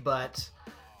lyrically, but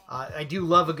I do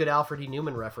love a good Alfred E.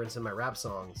 Newman reference in my rap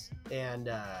songs.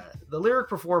 And the lyric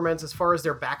performance, as far as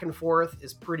their back and forth,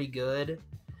 is pretty good.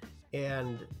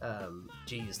 And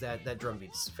geez, that drum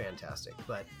beat's fantastic.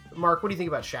 But Mark, what do you think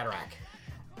about Shadrach?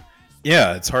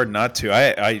 Yeah, it's hard not to.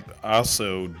 I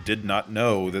also did not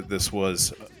know that this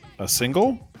was a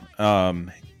single.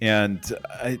 And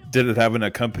did it have an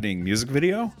accompanying music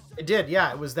video? It did,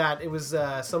 yeah. It was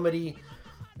somebody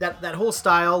that whole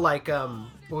style, like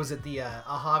what was it, the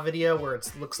Aha video where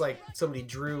it looks like somebody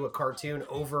drew a cartoon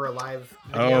over a live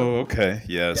video. Oh, okay,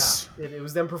 yes. Yeah, it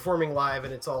was them performing live,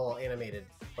 and it's all animated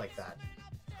like that.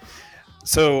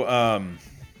 So, I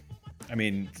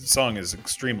mean, the song is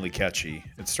extremely catchy.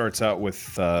 It starts out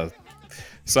with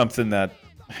something that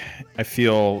I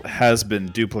feel has been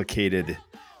duplicated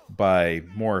by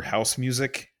more house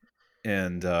music,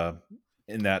 and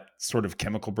in that sort of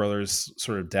Chemical Brothers,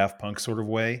 sort of Daft Punk sort of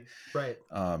way. Right.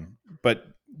 But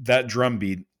that drum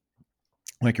beat,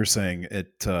 like you're saying,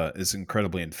 it is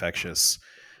incredibly infectious.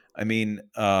 I mean,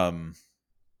 yeah,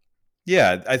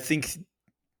 I think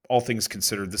all things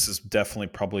considered, this is definitely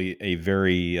probably a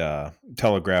very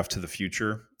telegraph to the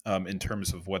future in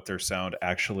terms of what their sound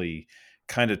actually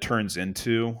kind of turns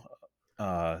into.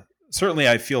 Certainly,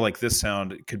 I feel like this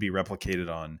sound could be replicated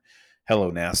on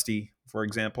Hello Nasty, for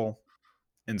example,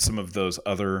 and some of those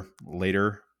other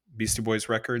later Beastie Boys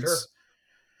records. Sure.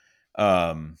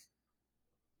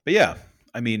 But yeah,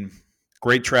 I mean,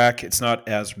 great track. It's not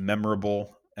as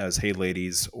memorable as Hey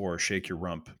Ladies or Shake Your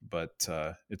Rump, but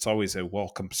it's always a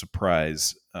welcome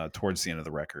surprise towards the end of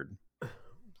the record.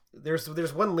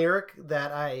 There's one lyric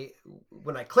that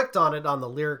when I clicked on it on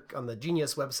the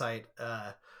Genius website,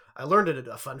 I learned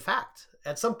a fun fact.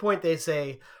 At some point they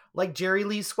say, like Jerry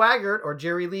Lee Swaggart or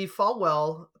Jerry Lee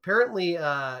Falwell, apparently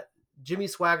Jimmy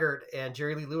Swaggart and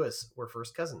Jerry Lee Lewis were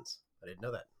first cousins. I didn't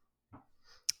know that.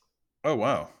 Oh,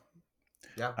 wow.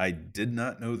 Yeah. I did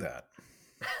not know that.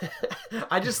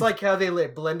 I just like how they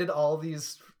blended all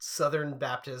these Southern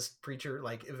Baptist preacher,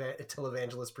 like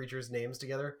televangelist preachers' names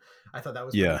together. I thought that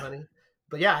was pretty funny.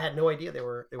 But yeah, I had no idea they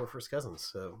were first cousins.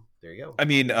 So there you go. I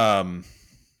mean,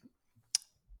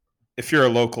 if you're a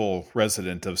local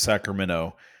resident of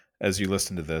Sacramento, as you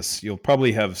listen to this, you'll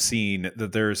probably have seen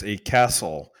that there's a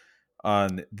castle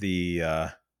on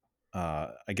the,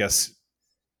 I guess,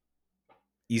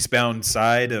 eastbound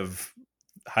side of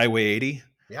Highway 80.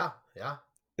 Yeah, yeah.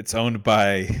 It's owned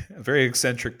by a very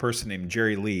eccentric person named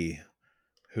Jerry Lee,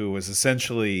 who was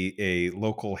essentially a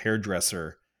local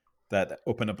hairdresser that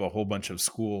opened up a whole bunch of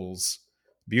schools,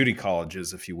 beauty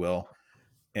colleges, if you will,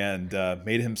 and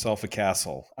made himself a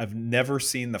castle. I've never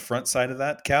seen the front side of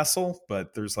that castle,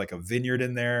 but there's like a vineyard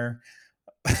in there,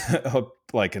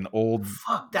 like an old.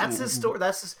 Fuck, that's his story.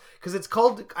 That's because it's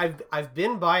called. I've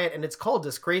been by it, and it's called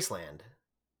Disgraceland.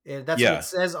 And that's what it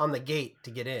says on the gate to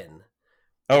get in.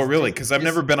 Oh, really? Because I've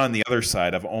never been on the other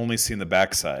side. I've only seen the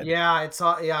backside. Yeah,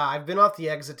 I've been off the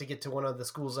exit to get to one of the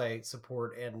schools I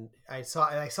support, and I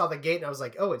saw the gate, and I was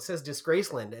like, oh, it says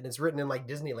Disgraceland, and it's written in like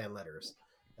Disneyland letters.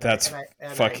 That's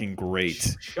fucking great.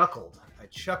 I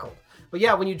chuckled. But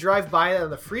yeah, when you drive by it on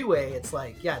the freeway, it's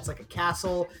like a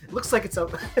castle. It looks like it's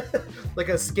like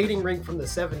a skating rink from the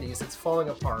 70s. It's falling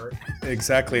apart.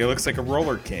 Exactly. It looks like a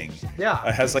Roller King. Yeah.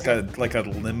 It has like a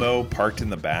limo parked in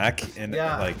the back, and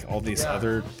like all these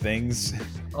other things.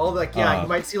 You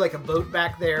might see like a boat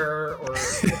back there, or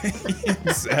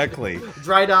exactly.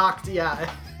 Dry docked.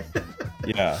 Yeah.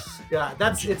 Yeah. Yeah.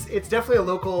 It's definitely a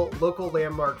local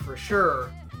landmark for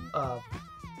sure.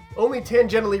 Only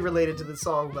tangentially related to the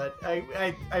song, but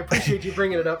I appreciate you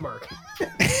bringing it up, Mark.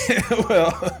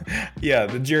 Well, yeah,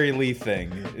 the Jerry Lee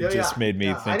thing. It made me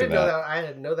think I didn't of that. know that. I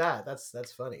didn't know that.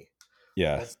 That's funny.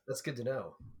 Yeah. That's good to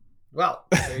know. Well,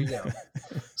 there you go.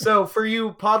 So for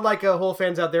you Pod Like a Hole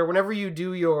fans out there, whenever you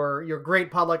do your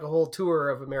great Pod Like a Hole tour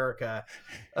of America,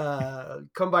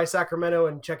 come by Sacramento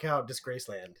and check out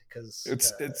Disgraceland, because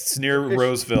it's near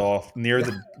Roseville, near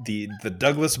the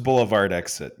Douglas Boulevard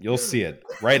exit. You'll see it,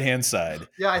 right hand side.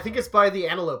 Yeah, I think it's by the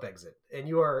Antelope exit, and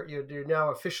you're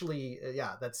now officially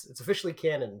it's officially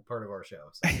canon part of our show.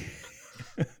 So.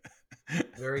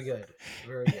 Very good,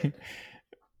 very good.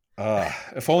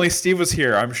 If only Steve was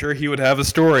here, I'm sure he would have a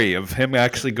story of him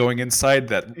actually going inside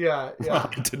that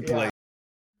haunted place.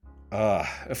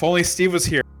 If only Steve was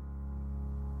here.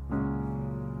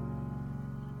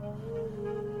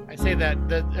 I'd say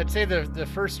the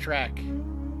first track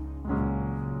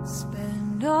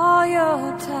Spend all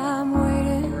your time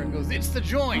waiting where it goes, it's the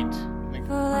joint.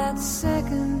 for that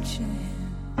second chance.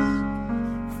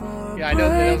 Yeah, I know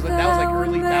that was like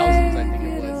early thousands. I think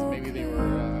it was. Maybe they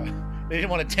were. They didn't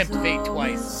want to tempt fate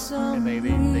twice, and they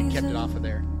kept it off of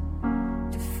there.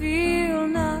 To feel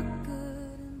not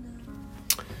good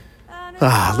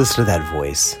Ah, listen to that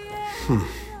voice.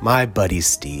 My buddy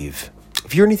Steve.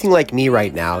 If you're anything like me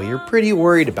right now, you're pretty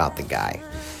worried about the guy.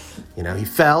 You know, he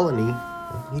fell and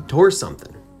he tore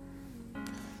something.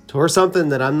 Tore something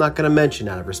that I'm not going to mention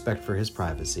out of respect for his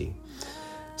privacy.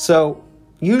 So,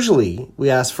 usually we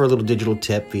ask for a little digital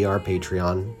tip via our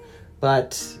Patreon,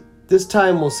 but this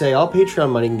time we'll say all Patreon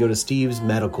money can go to Steve's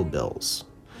medical bills.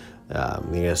 We're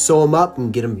going to sew him up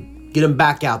and get him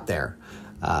back out there.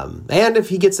 And if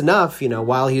he gets enough,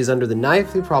 while he's under the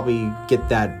knife, he'll probably get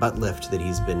that butt lift that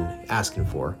he's been asking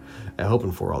for,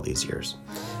 hoping for all these years.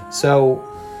 So,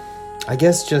 I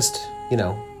guess just, you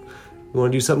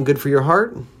want to do something good for your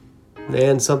heart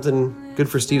and something good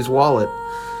for Steve's wallet,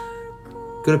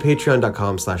 go to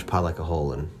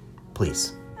patreon.com/podlikeahole and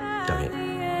please donate.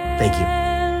 Thank you.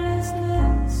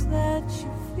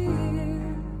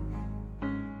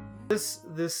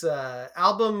 This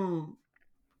album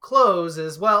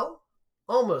closes, well,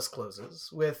 almost closes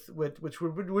with which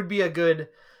would be a good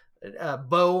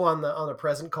bow on the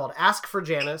present, called "Ask for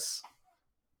Janice,"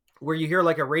 where you hear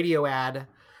like a radio ad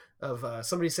of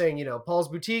somebody saying, Paul's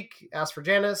Boutique, ask for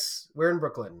Janice, we're in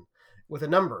Brooklyn, with a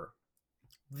number.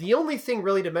 The only thing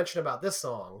really to mention about this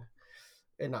song,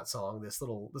 and not song, this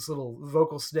little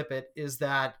vocal snippet, is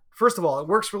that first of all, it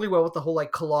works really well with the whole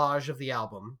like collage of the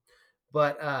album.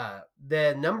 But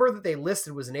the number that they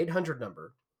listed was an 800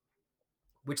 number,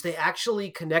 which they actually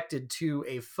connected to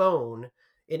a phone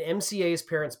in MCA's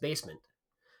parents' basement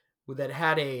that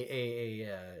had an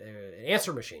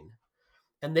answer machine.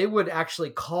 And they would actually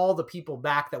call the people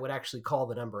back that would actually call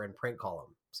the number and prank call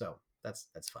them. So that's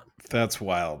fun. That's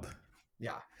wild.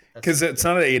 Yeah. Because it's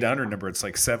not an 800 number. It's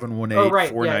like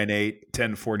 718-498-1043.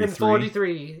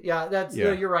 1043. Yeah, that's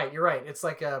you're right. You're right. It's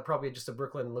like probably just a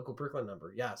local Brooklyn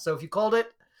number. Yeah. So if you called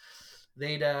it,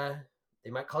 they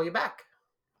might call you back.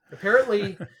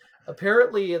 Apparently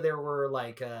there were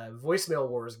like voicemail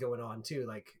wars going on too.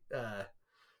 Like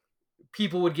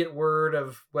people would get word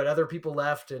of what other people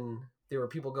left, and there were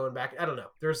people going back. I don't know.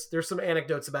 There's some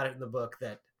anecdotes about it in the book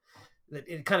that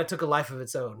it kind of took a life of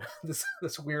its own. This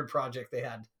weird project they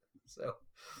had. So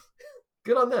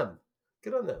good on them.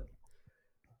 Good on them.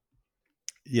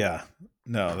 Yeah,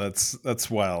 no, that's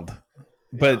wild.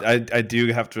 But yeah. I do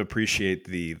have to appreciate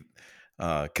the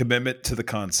commitment to the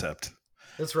concept.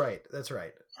 That's right.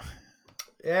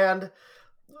 And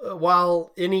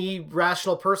while any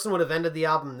rational person would have ended the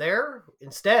album there,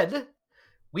 instead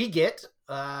we get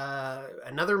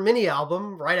another mini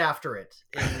album right after it.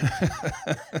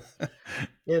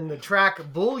 In the track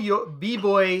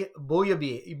B-Boy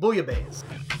Bouillabaisse.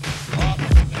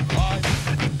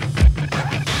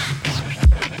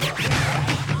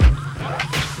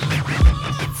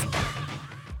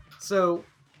 So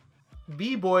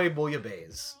B-Boy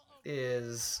Bouillabaisse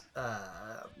is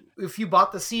if you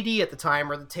bought the CD at the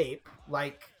time or the tape,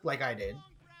 like I did,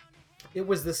 it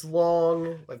was this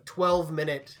long, like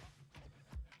 12-minute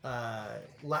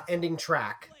ending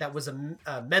track that was a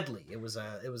medley. It was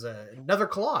another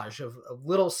collage of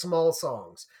little small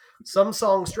songs. Some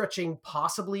songs stretching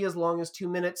possibly as long as 2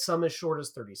 minutes, some as short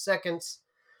as 30 seconds.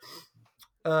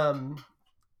 And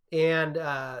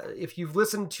if you've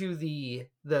listened to the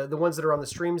ones that are on the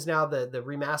streams now, the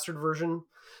remastered version,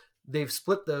 they've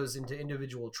split those into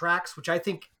individual tracks, which I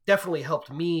think definitely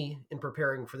helped me in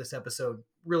preparing for this episode,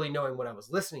 really knowing what I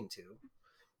was listening to.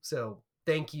 So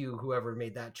thank you, whoever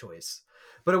made that choice.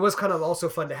 But it was kind of also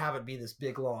fun to have it be this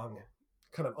big, long,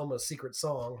 kind of almost secret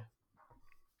song.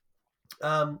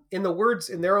 In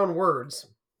their own words,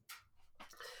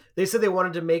 they said they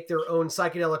wanted to make their own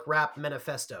psychedelic rap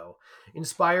manifesto,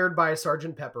 inspired by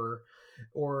Sgt. Pepper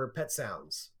or Pet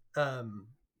Sounds.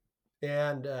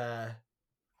 And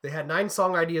they had 9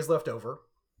 song ideas left over.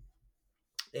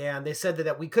 And they said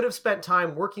that we could have spent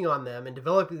time working on them and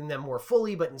developing them more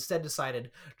fully, but instead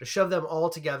decided to shove them all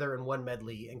together in one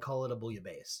medley and call it a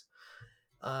bouillabaisse.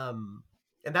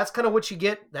 And that's kind of what you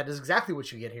get. That is exactly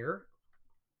what you get here.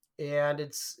 And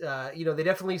it's, they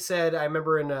definitely said, I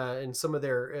remember in some of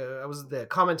their, the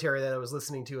commentary that I was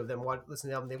listening to of them,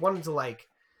 listening to them, they wanted to like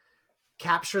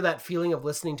capture that feeling of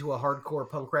listening to a hardcore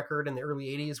punk record in the early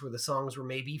 80s where the songs were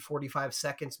maybe 45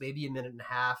 seconds, maybe a minute and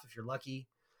a half if you're lucky.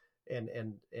 And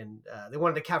they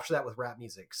wanted to capture that with rap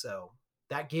music. So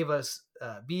that gave us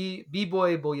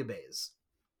B-Boy Bouillabaisse.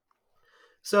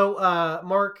 So,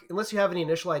 Mark, unless you have any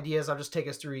initial ideas, I'll just take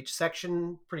us through each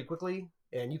section pretty quickly,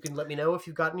 and you can let me know if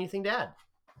you've got anything to add.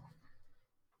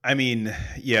 I mean,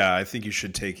 yeah, I think you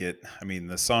should take it. I mean,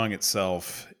 the song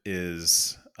itself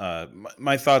is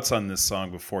my thoughts on this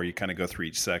song before you kind of go through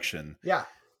each section. Yeah.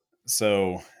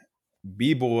 So,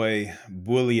 B-Boy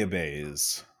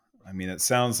Bouillabaisse. I mean, it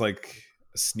sounds like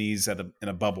a sneeze in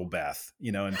a bubble bath,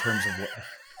 in terms of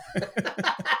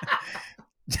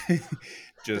what.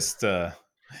 Just a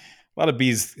lot of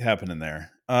bees happening there.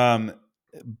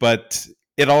 But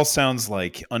it all sounds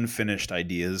like unfinished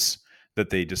ideas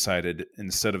that they decided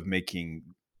instead of making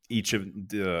each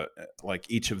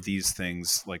of these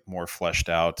things like more fleshed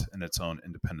out in its own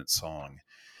independent song.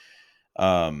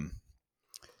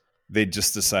 They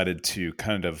just decided to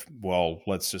kind of,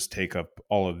 let's just take up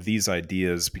all of these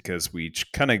ideas because we each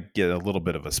kind of get a little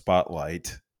bit of a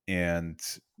spotlight. And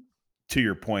to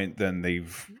your point, then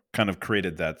they've kind of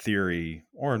created that theory,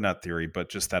 or not theory, but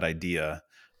just that idea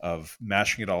of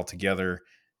mashing it all together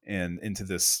and into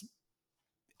this,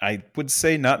 I would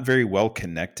say, not very well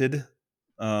connected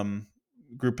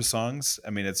group of songs. I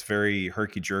mean, it's very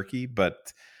herky-jerky,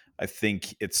 but I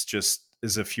think it's just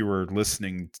as if you were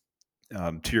listening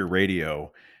to your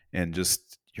radio and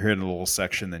just you're hearing a little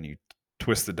section, then you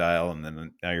twist the dial, and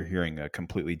then now you're hearing a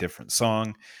completely different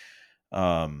song.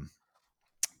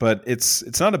 But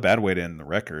it's not a bad way to end the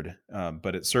record,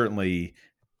 but it certainly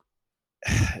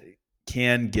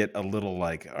can get a little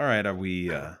like, all right, are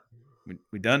we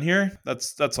done here?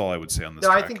 That's all I would say on this.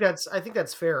 No, track. I think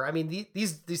that's fair. I mean,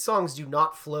 these songs do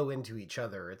not flow into each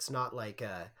other. It's not like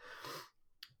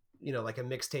like a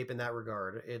mixtape in that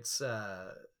regard. It's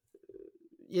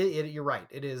you're right.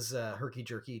 It is herky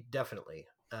jerky, definitely.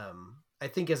 I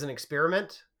think as an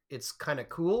experiment, it's kind of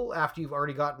cool after you've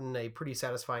already gotten a pretty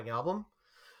satisfying album.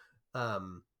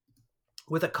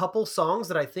 With a couple songs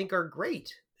that I think are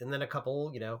great, and then a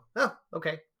couple,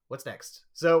 okay, what's next?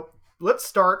 So let's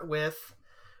start with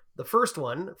the first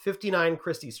one, 59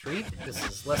 Christie Street. This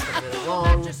is less than a minute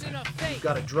long. You've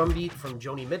got a drum beat from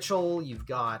Joni Mitchell. You've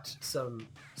got some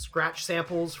scratch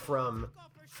samples from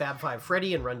Fab Five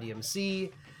Freddy and Run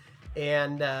DMC.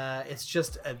 And it's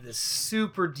just this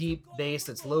super deep bass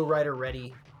that's low rider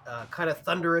ready, kind of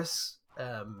thunderous.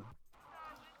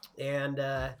 And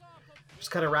just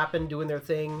kind of rapping, doing their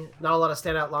thing. Not a lot of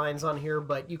standout lines on here,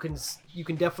 but you can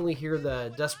definitely hear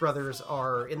the Dust Brothers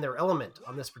are in their element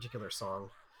on this particular song.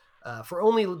 For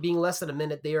only being less than a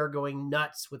minute, they are going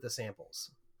nuts with the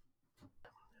samples.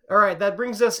 All right, that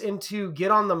brings us into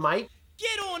Get on the Mic.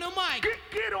 Get on the mic.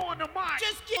 Get on the mic.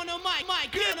 Just get on the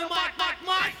mic. Get on the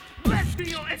mic. Let's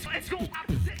be on. Let's go.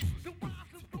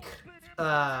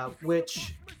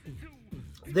 Which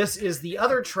this is the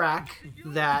other track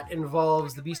that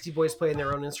involves the Beastie Boys playing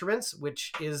their own instruments,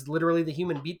 which is literally the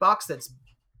human beatbox that's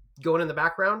going in the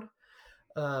background.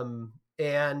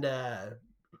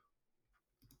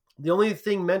 The only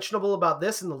thing mentionable about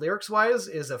this in the lyrics-wise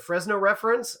is a Fresno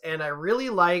reference, and I really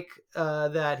like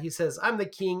that he says, "I'm the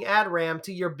king, add ram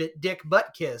to your dick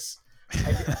butt kiss."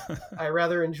 I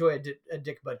rather enjoy a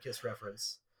dick butt kiss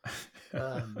reference.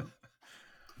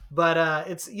 But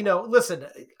it's, listen,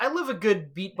 I love a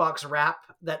good beatbox rap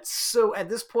that's so, at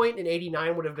this point in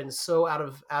 89 would have been so out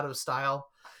of style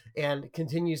and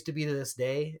continues to be to this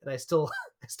day. And I still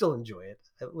enjoy it.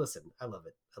 Listen, I love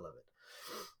it.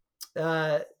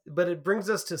 But it brings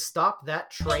us to Stop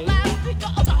That Train.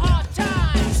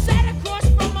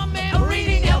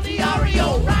 Reading El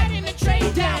Diario, riding the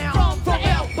train down from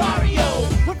El Barrio.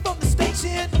 Went from the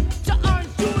station to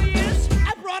Honduras.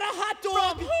 I brought a hot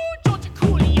dog. Who don't you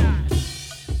cool?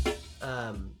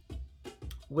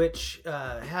 Which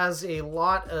has a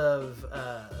lot of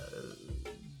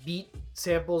beat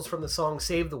samples from the song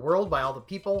 "Save the World" by All the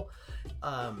People,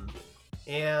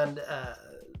 and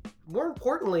more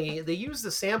importantly, they use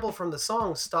the sample from the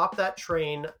song "Stop That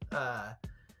Train."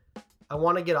 I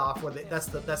want to get off with it. That's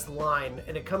the line,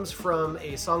 and it comes from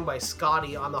a song by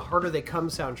Scotty on the "Harder They Come"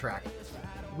 soundtrack.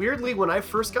 weirdly, when I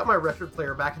first got my record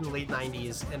player back in the late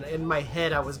 90s, and in my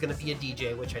head I was going to be a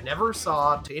DJ, which I never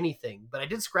saw to anything, but I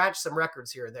did scratch some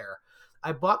records here and there.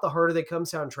 I bought the Harder They Come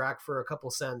soundtrack for a couple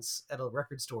cents at a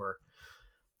record store.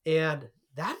 And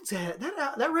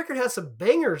that record has some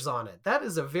bangers on it. That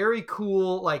is a very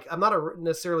cool, like, I'm not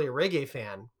necessarily a reggae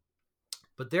fan,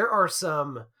 but there are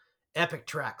some epic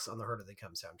tracks on the Harder They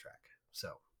Come soundtrack.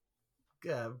 So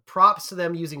props to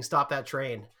them using Stop That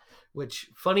Train, which,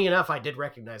 funny enough, I did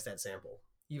recognize that sample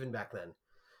even back then.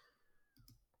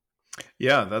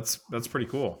 Yeah, that's pretty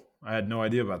cool. I had no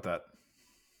idea about that.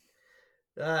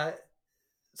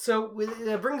 So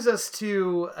that brings us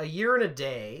to A Year and a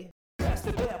Day.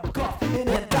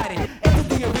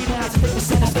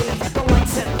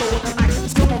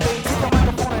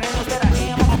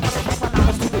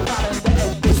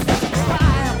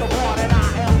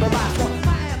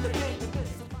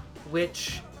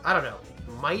 Which, I don't know,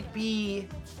 might be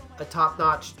a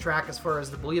top-notch track as far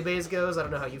as the Bouillabaisse goes. I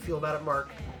don't know how you feel about it,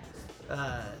 Mark.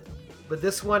 But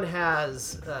this one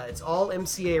has, it's all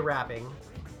MCA rapping.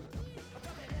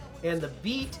 And the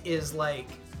beat is like,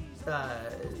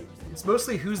 it's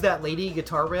mostly Who's That Lady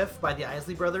guitar riff by the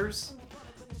Isley Brothers.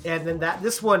 And then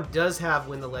this one does have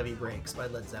When the Levee Breaks by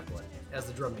Led Zeppelin as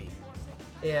the drum beat.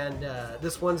 And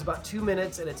this one's about 2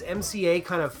 minutes, and it's MCA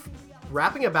kind of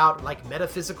rapping about like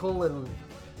metaphysical and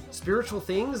spiritual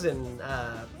things. And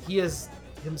he has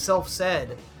himself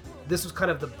said this was kind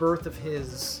of the birth of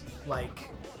his like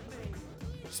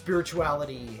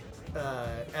spirituality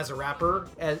as a rapper.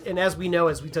 And as we know,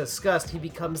 as we discussed, he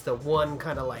becomes the one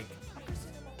kind of like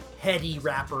heady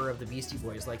rapper of the Beastie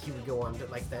Boys. Like he would go on to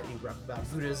like that new rap about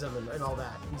Buddhism and all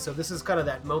that. And so this is kind of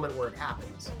that moment where it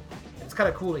happens. It's kind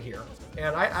of cool to hear.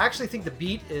 And I actually think the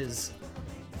beat is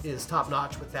top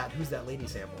notch with that Who's That Lady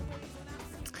sample.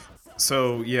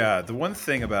 So yeah, the one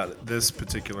thing about this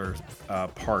particular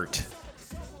part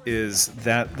is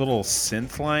that little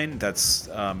synth line that's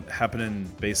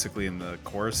happening basically in the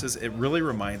choruses. It really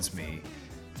reminds me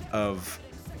of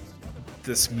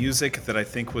this music that I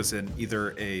think was in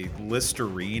either a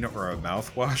Listerine or a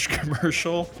mouthwash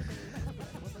commercial.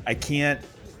 I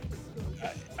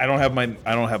don't have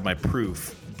my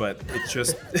proof, but it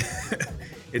just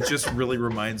it just really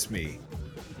reminds me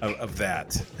of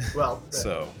that. Well,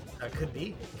 so could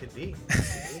be.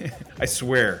 I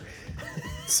swear,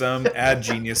 some ad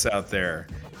genius out there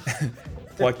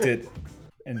plucked it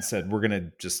and said, "We're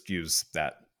gonna just use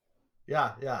that."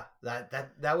 Yeah,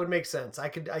 that would make sense. I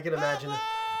could imagine.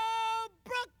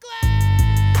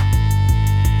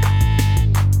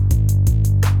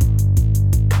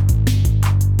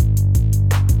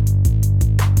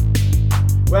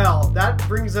 Well, that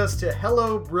brings us to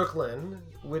Hello Brooklyn,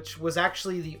 which was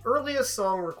actually the earliest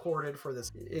song recorded for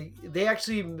this.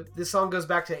 This song goes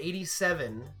back to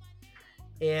 '87,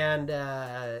 and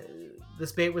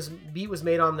this beat was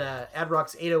made on the Ad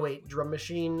Rock's 808 drum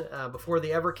machine before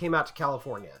they ever came out to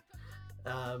California.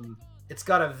 It's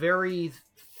got a very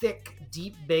thick,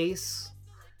 deep bass,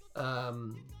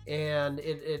 and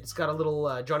it's got a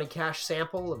little Johnny Cash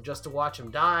sample of Just to Watch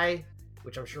Him Die,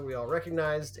 which I'm sure we all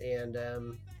recognized.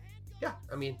 And yeah,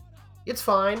 I mean, it's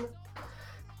fine.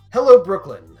 Hello,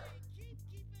 Brooklyn.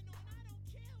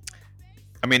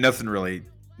 I mean, nothing really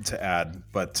to add,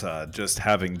 but just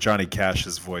having Johnny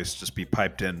Cash's voice just be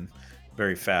piped in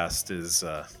very fast is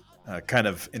kind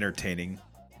of entertaining.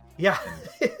 Yeah.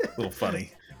 A little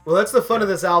funny. Well, that's the fun of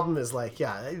this album is like,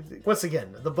 yeah, once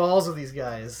again, the balls of these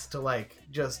guys to like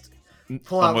just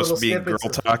pull out little being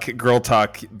snippets. Girl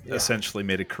Talk essentially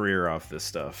made a career off this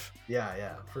stuff.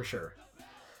 Yeah, for sure.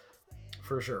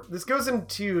 This goes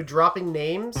into dropping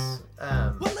names.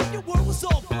 Well, if your world was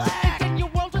all black and your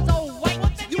world was all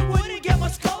white, you wouldn't get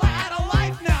much color out of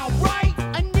life now, right?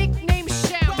 A nickname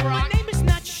Shamrock. Well, my name is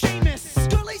not Seamus.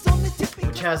 Girlie's on the tip.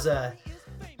 Which has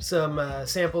some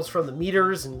samples from the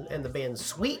Meters and the band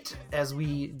Sweet, as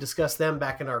we discussed them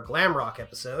back in our glam rock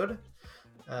episode.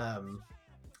 Honestly,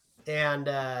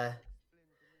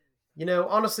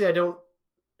 I don't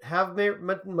have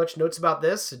much notes about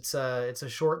this. It's a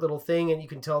short little thing, and you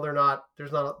can tell they don't have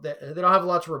a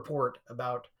lot to report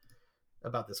about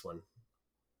this one.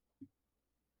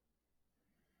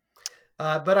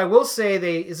 But I will say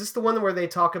is this the one where they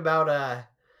talk about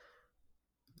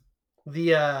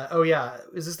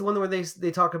is this the one where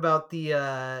they talk about the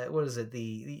what is it,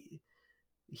 the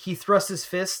He Thrust His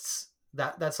Fists,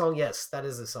 that song? Yes, that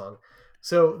is the song.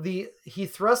 So the He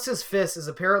Thrust His Fists is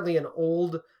apparently an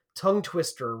old tongue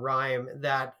twister rhyme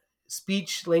that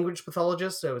speech language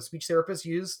pathologists, so speech therapists,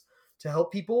 use to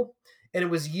help people, and it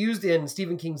was used in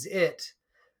Stephen King's It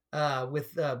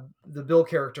with the Bill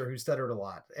character who stuttered a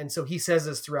lot, and so he says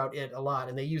this throughout it a lot,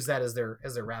 and they use that as their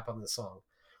rap on the song.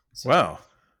 So Wow.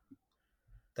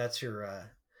 that's your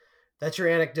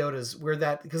anecdote is where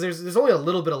that, because there's only a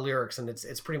little bit of lyrics, and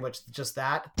it's pretty much just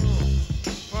that.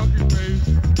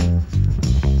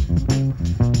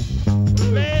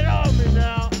 Lay it on me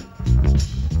now.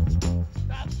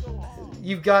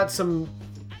 You've got some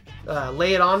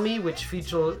Lay It On Me, which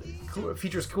features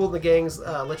Kool and the Gang's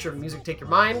Let Your Music Take Your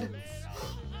Mind.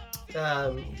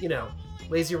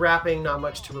 Lazy rapping, not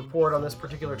much to report on this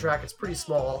particular track. It's pretty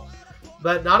small,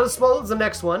 but not as small as the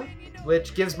next one,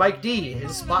 which gives Mike D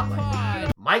his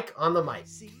spotlight. Mike on the mic.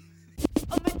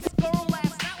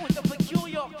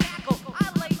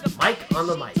 Mike on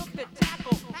the mic.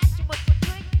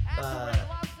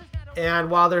 And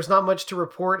while there's not much to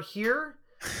report here,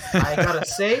 I gotta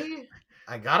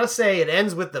say, it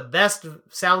ends with the best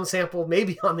sound sample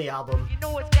maybe on the album. You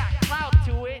know it's got clout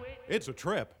to it. It's a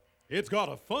trip. It's got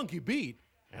a funky beat,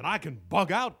 and I can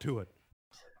bug out to it.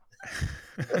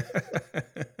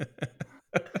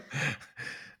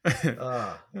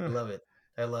 I love it.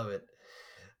 I love it.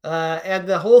 And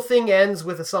the whole thing ends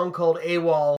with a song called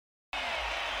AWOL.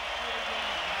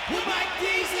 With Mike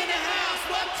D's in the house,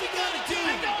 what you gonna do?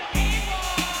 And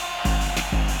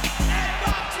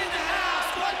Bob's in the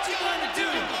house, what you gonna do?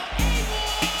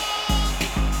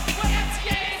 When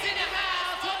MCA's in the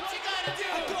house, what you gonna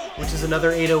do? Which is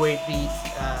another 808 beat.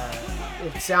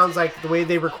 It sounds like the way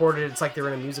they recorded it, it's like they're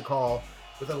in a music hall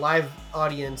with a live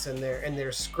audience, and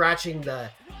they're scratching the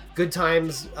Good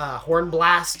Times horn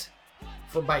blast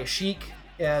by Chic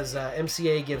as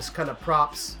MCA gives kind of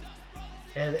props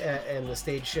and the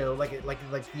stage show, like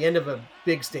the end of a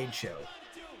big stage show.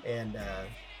 And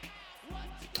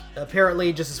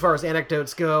apparently, just as far as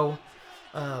anecdotes go,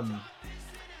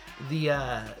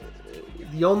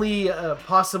 the only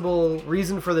possible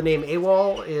reason for the name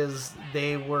AWOL is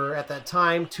they were at that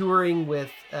time touring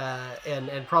with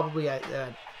and probably at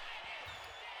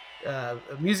a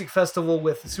music festival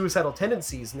with Suicidal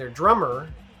Tendencies, and their drummer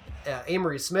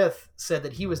Amory Smith said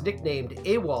that he was nicknamed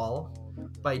AWOL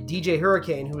by DJ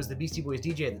Hurricane, who was the Beastie Boys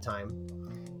DJ at the time,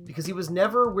 because he was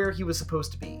never where he was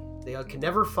supposed to be. They could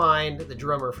never find the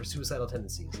drummer for Suicidal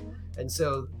Tendencies, and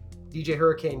so DJ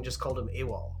Hurricane just called him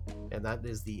AWOL, and that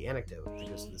is the anecdote that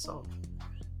goes to the song.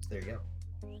 So there you go.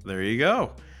 There you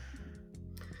go.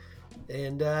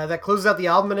 And that closes out the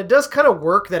album, and it does kind of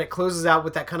work that it closes out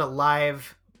with that kind of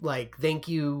live, like, thank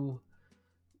you,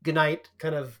 good night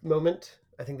kind of moment.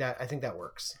 I think that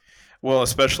works. Well,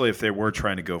 especially if they were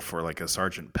trying to go for like a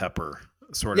Sgt. Pepper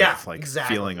sort of like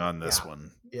feeling on this one.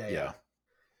 Yeah.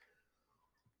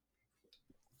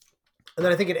 And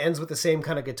then I think it ends with the same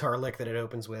kind of guitar lick that it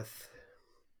opens with.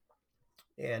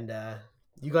 And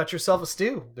you got yourself a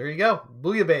stew. There you go.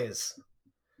 Bouillabaisse.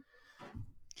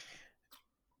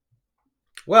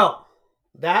 Well,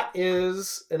 that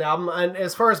is an album. And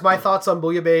as far as my thoughts on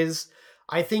Bouillabaisse,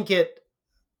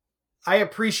 I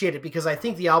appreciate it because I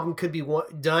think the album could be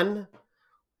done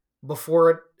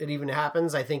before it even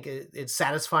happens. I think it's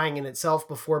satisfying in itself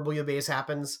before Bouillabaisse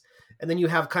happens. And then you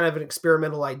have kind of an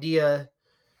experimental idea.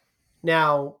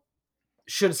 Now,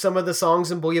 should some of the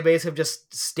songs in Bouillabaisse have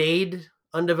just stayed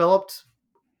undeveloped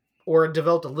or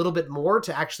developed a little bit more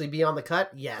to actually be on the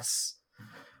cut? Yes.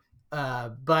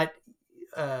 But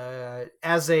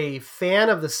as a fan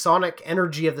of the sonic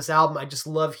energy of this album, I just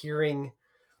love hearing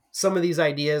some of these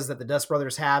ideas that the Dust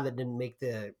Brothers had that didn't make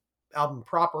the album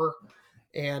proper.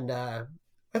 And I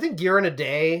think Gear in a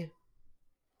Day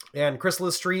and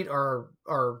Chrysalis Street are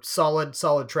solid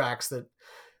tracks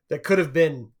that could have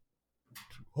been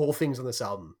whole things on this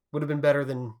album. Would have been better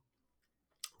than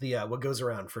the What Goes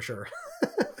Around for sure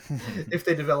if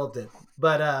they developed it.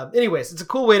 But anyways, it's a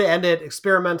cool way to end it.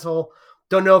 Experimental.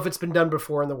 Don't know if it's been done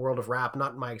before in the world of rap.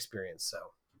 Not in my experience. So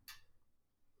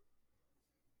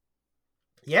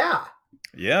yeah.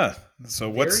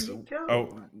 So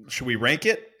should we rank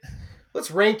it?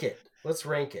 Let's rank it.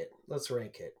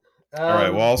 All right.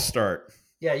 Well, I'll start.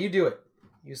 Yeah, you do it.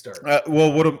 You start.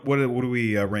 Well, what are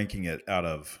we ranking it out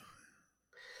of?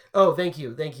 Oh, thank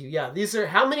you. Yeah, these are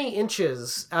how many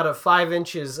inches out of 5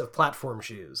 inches of platform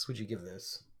shoes would you give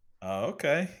this?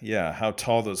 Okay. Yeah, how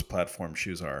tall those platform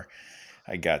shoes are.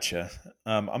 I gotcha.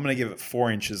 I'm gonna give it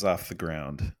 4 inches off the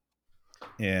ground,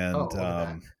 and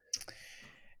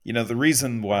the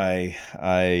reason why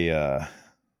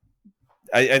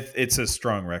it's a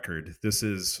strong record. This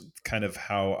is kind of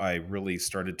how I really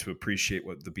started to appreciate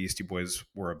what the Beastie Boys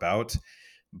were about.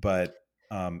 But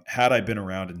had I been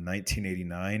around in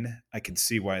 1989, I can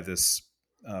see why this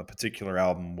particular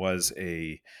album was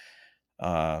a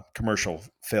commercial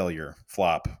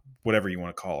flop whatever you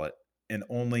want to call it. And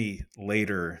only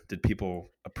later did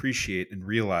people appreciate and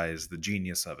realize the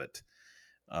genius of it.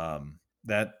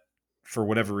 That, for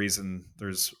whatever reason,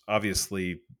 there's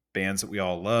obviously bands that we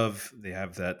all love. They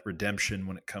have that redemption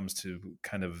when it comes to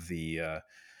kind of the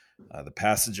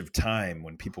passage of time,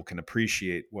 when people can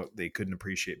appreciate what they couldn't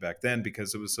appreciate back then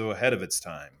because it was so ahead of its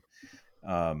time.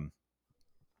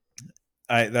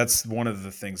 That's one of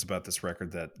the things about this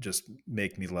record that just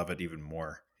make me love it even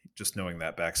more, just knowing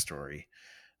that backstory.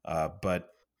 But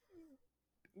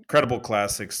incredible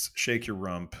classics: Shake Your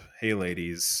Rump, Hey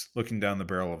Ladies, Looking Down the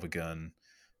Barrel of a Gun,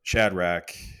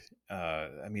 Shadrach.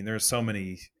 I mean, there's so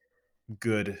many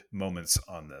good moments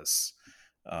on this.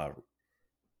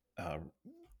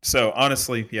 So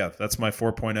honestly, yeah, that's my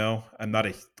 4.0. I'm not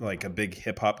a big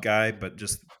hip hop guy, but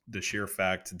just the sheer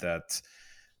fact that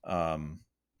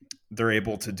they're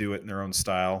able to do it in their own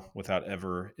style without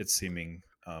ever it seeming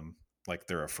like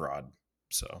they're a fraud.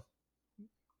 So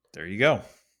there you go.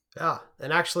 Yeah,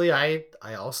 and actually, I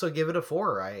also give it a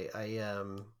 4.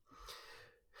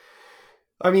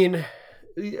 I mean,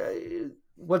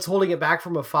 what's holding it back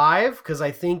from a 5? Because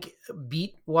I think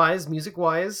beat wise, music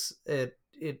wise,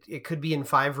 it could be in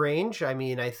 5 range. I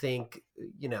mean, I think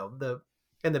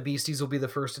the Beasties will be the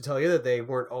first to tell you that they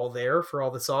weren't all there for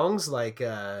all the songs. Like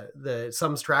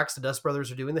some tracks, the Dust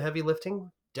Brothers are doing the heavy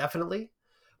lifting, definitely.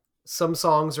 Some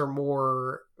songs are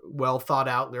more well thought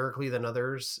out lyrically than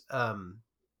others.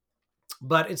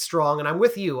 But it's strong, and I'm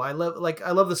with you. I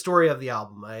love the story of the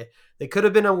album. They could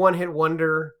have been a one-hit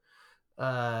wonder.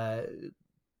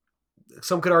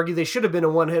 Some could argue they should have been a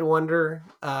one-hit wonder,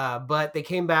 but they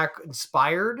came back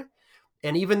inspired.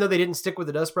 And even though they didn't stick with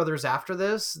the Dust Brothers after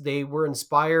this, they were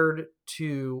inspired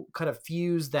to kind of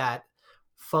fuse that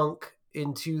funk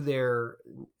into their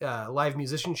live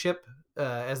musicianship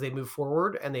as they move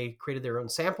forward, and they created their own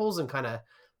samples and kind of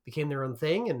became their own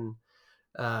thing. And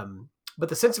but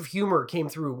the sense of humor came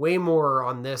through way more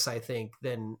on this, I think,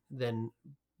 than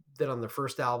on the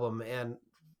first album, and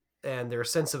their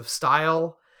sense of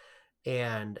style,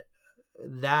 and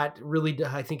that really,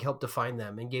 I think, helped define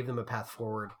them and gave them a path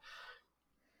forward.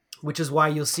 Which is why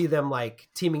you'll see them like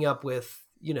teaming up with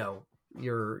your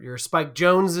Spike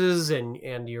Joneses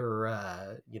and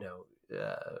your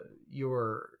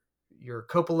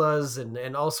Coppolas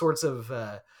and all sorts of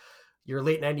your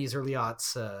late 90s, early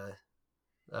aughts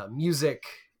music,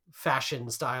 fashion,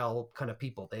 style kind of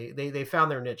people. They found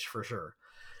their niche for sure.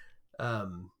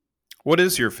 What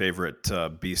is your favorite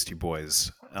Beastie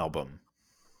Boys album?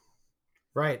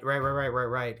 Right.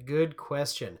 Good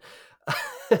question.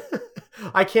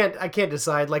 I can't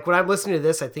decide. Like when I'm listening to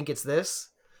this, I think it's this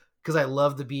because I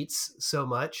love the beats so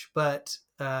much. But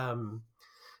there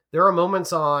are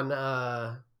moments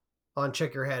on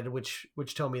Check Your Head which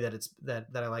tell me that it's that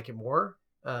I like it more.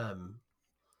 But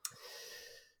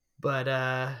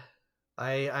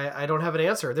I don't have an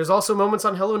answer. There's also moments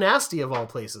on Hello Nasty of all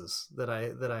places that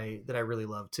I really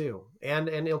love too, and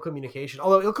Ill Communication.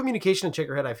 Although Ill Communication and Check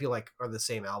Your Head I feel like are the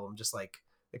same album, just like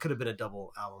it could have been a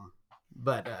double album.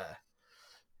 But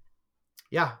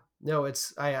yeah, no,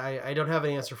 it's I don't have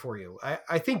an answer for you.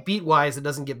 I think beat wise it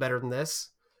doesn't get better than this,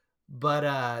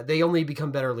 but they only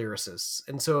become better lyricists.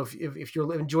 And so if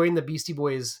you're enjoying the Beastie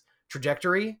Boys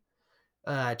trajectory,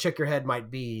 Check Your Head might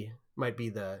be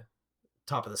the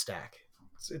top of the stack.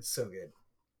 It's so good.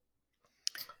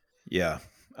 Yeah.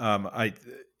 I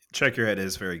Check Your Head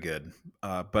is very good.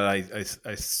 But I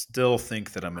still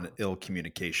think that I'm an Ill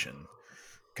Communication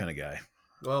kind of guy.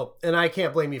 Well, and I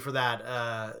can't blame you for that.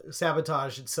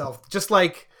 Sabotage itself, just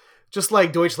like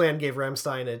Deutschland gave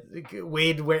Rammstein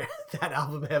weighed that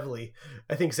album heavily.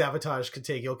 I think Sabotage could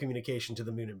take Ill Communication to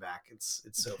the moon and back. It's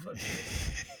so fun.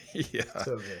 Yeah.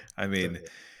 So good. I mean, so good.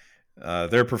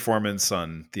 Their performance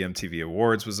on the MTV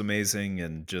Awards was amazing,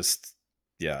 and just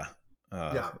yeah.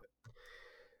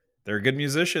 They're good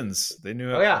musicians. They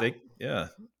knew they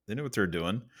knew what they're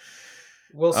doing.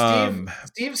 Well,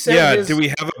 Steve said, "Yeah, do we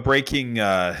have a breaking? We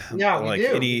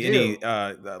do. Any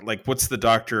like what's the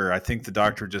doctor? I think the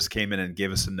doctor just came in and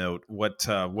gave us a note. What's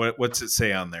it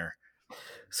say on there?"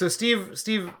 So Steve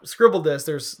scribbled this.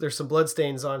 There's some blood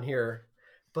stains on here,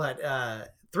 but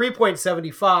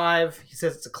 3.75. He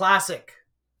says it's a classic,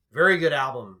 very good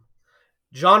album,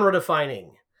 genre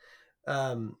defining,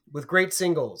 with great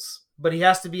singles. But he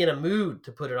has to be in a mood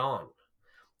to put it on.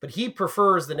 But he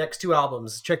prefers the next two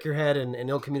albums, Check Your Head and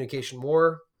Ill Communication,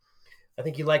 more. I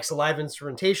think he likes the live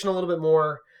instrumentation a little bit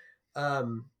more.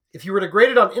 If you were to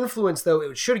grade it on influence, though,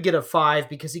 it should get a 5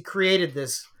 because he created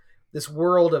this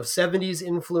world of 70s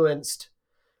influenced,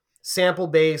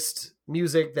 sample-based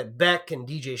music that Beck and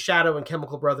DJ Shadow and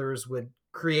Chemical Brothers would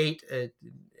create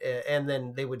and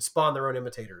then they would spawn their own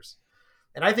imitators.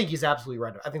 And I think he's absolutely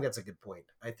right. I think that's a good point.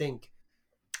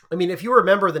 I mean, if you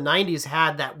remember, the 90s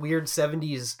had that weird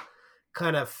 70s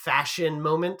kind of fashion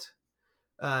moment,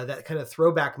 that kind of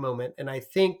throwback moment. And I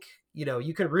think,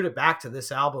 you can root it back to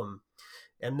this album,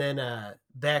 and then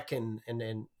Beck and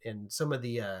some of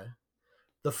the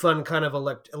fun kind of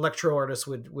electro artists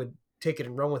would take it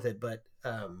and run with it. But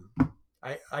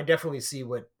I definitely see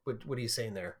what he's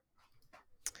saying there.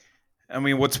 I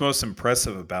mean, what's most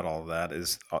impressive about all of that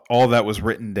is all that was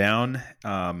written down.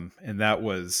 And that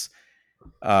was,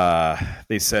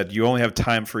 they said you only have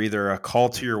time for either a call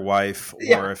to your wife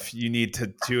or if you need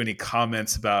to do any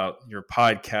comments about your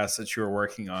podcast that you're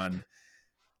working on.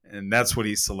 And that's what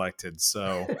he selected.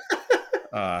 So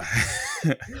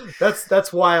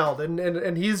that's wild.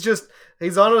 And he's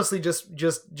honestly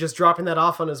just dropping that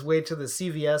off on his way to the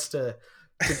CVS to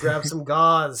grab some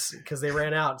gauze because they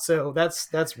ran out. So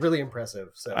that's really impressive.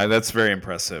 So that's very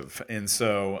impressive. And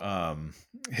so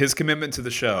his commitment to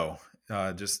the show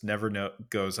just never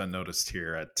goes unnoticed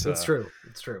here at it's true.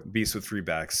 It's true. Beast with Three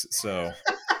Backs. So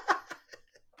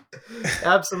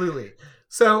absolutely.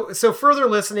 So further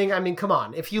listening, I mean, come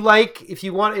on. If you like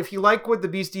what the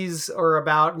Beasties are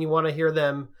about and you want to hear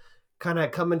them kind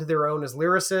of come into their own as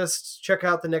lyricists, check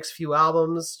out the next few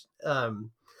albums.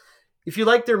 If you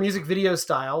like their music video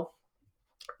style,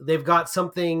 they've got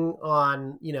something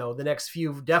on, the next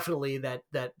few definitely that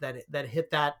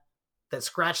hit that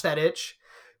scratch that itch.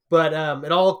 But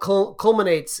it all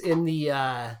culminates in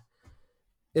the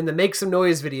Make Some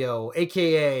Noise video,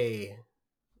 aka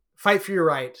Fight for Your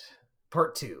Right,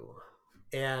 Part 2.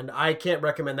 And I can't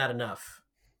recommend that enough.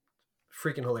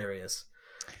 Freaking hilarious.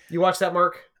 You watched that,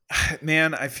 Mark?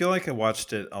 Man, I feel like I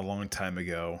watched it a long time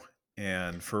ago.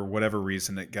 And for whatever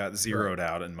reason, it got zeroed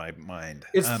out in my mind.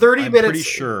 It's 30 minutes. Pretty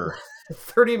sure.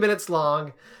 30 minutes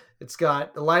long. It's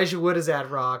got Elijah Wood as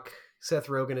Ad Rock, Seth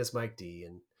Rogen as Mike D,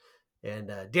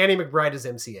 and Danny McBride as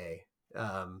MCA.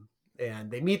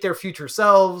 And they meet their future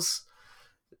selves.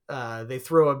 They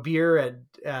throw a beer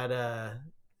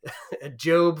at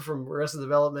Job from Arrested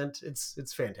Development.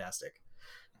 It's fantastic.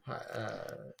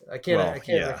 I can't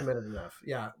recommend it enough.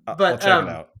 Yeah, but I'll check it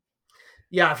out.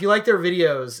 Yeah, if you like their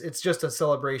videos, it's just a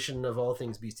celebration of all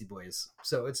things Beastie Boys.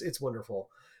 So it's wonderful.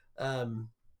 And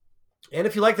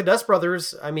if you like the Dust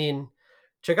Brothers, I mean,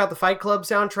 check out the Fight Club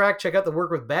soundtrack, check out the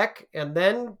work with Beck, and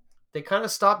then they kind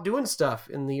of stopped doing stuff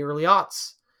in the early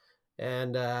aughts.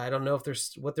 And I don't know if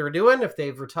there's what they're doing, if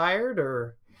they've retired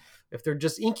or if they're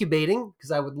just incubating,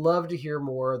 because I would love to hear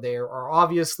more. There are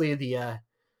obviously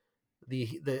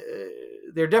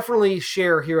they're definitely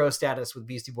share hero status with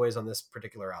Beastie Boys on this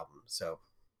particular album. So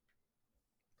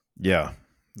yeah,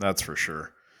 that's for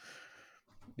sure.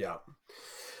 Yeah.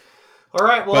 All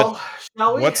right. Well,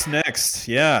 shall we? What's next?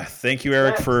 Yeah. Thank you,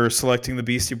 Eric, for selecting the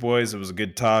Beastie Boys. It was a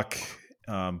good talk.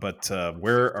 But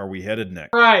where are we headed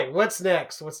next? All right. What's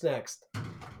next?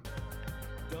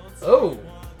 Oh,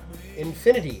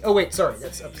 Infinity. Oh, wait. Sorry.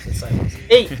 That's up to the silence.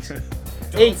 8.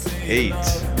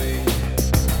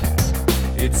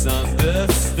 It's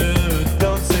understood.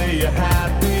 Don't say you're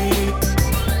happy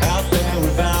out there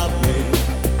without me.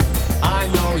 I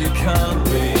know you can't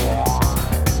be,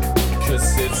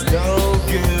 'cause it's no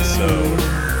good. So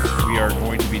we are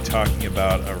going to be talking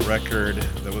about a record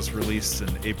that was released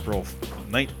in April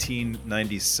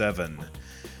 1997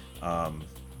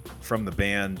 from the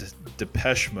band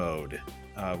Depeche Mode.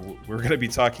 We're going to be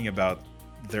talking about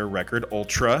their record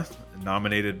Ultra,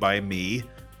 nominated by me,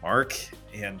 Mark.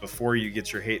 And before you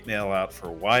get your hate mail out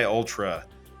for why Ultra,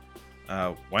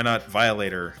 why not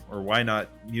Violator, or why not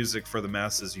Music for the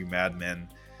Masses, you madmen,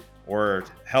 or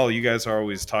hell, you guys are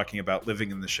always talking about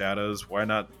Living in the Shadows, why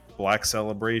not Black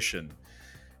Celebration?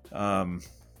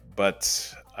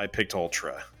 But I picked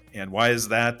Ultra. And why is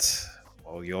that?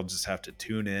 Well, you'll just have to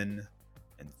tune in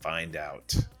and find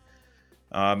out.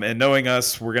 And knowing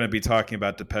us, we're going to be talking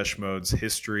about Depeche Mode's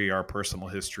history, our personal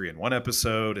history in one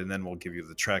episode, and then we'll give you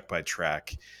the track by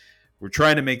track. We're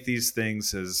trying to make these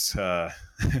things as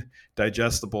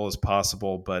digestible as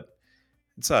possible, but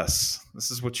it's us.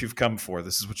 This is what you've come for.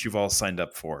 This is what you've all signed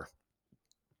up for.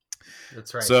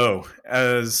 That's right. So,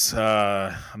 as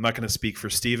I'm not going to speak for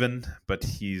Steven, but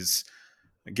he's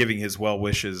giving his well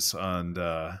wishes, and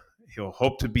he'll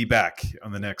hope to be back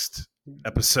on the next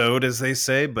episode, as they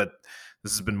say, but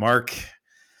this has been Mark.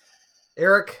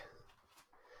 Eric.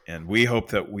 And we hope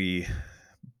that we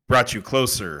brought you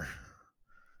closer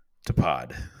to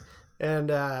Pod.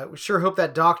 And we sure hope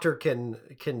that doctor can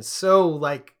sew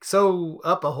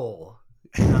up a hole.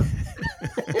 Which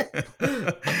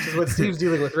is what Steve's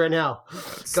dealing with right now.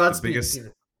 That's Godspeed, the biggest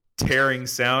Steven. Tearing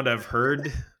sound I've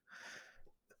heard.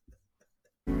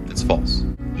 It's false.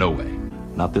 No way.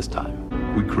 Not this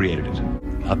time. We created it.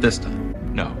 Not this time.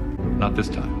 No, not this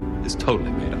time. It's totally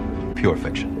made up. Pure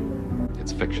fiction.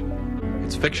 It's fiction.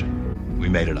 It's fiction. We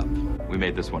made it up. We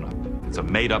made this one up. It's a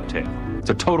made-up tale.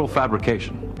 It's a total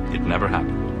fabrication. It never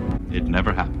happened. It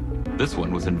never happened. This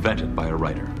one was invented by a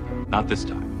writer. Not this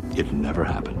time. It never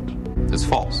happened. It's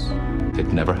false. It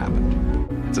never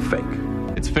happened. It's a fake.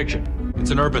 It's fiction.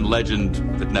 It's an urban legend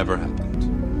that never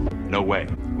happened. No way.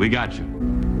 We got you.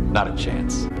 Not a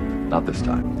chance. Not this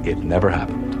time. It never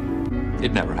happened.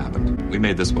 It never happened. We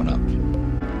made this one up.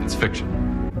 It's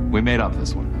fiction. We made up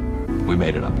this one. We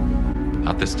made it up.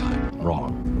 Not this time.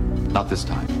 Wrong. Not this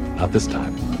time. Not this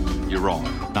time. You're wrong.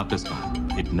 Not this time.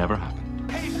 It never happened.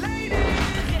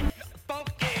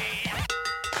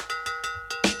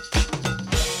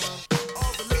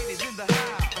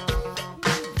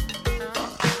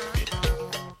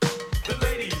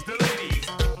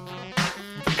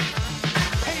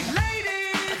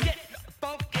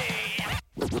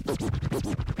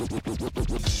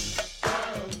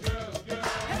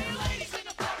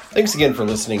 Thanks again for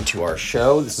listening to our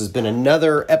show. This has been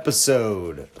another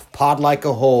episode of Pod Like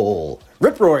a Hole.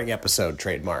 Rip-roaring episode,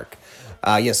 trademark.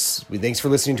 Thanks for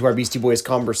listening to our Beastie Boys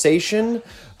conversation.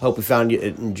 Hope we found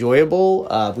it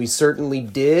enjoyable. We certainly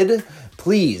did.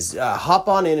 Please hop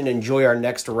on in and enjoy our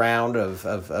next round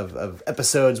of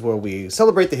episodes where we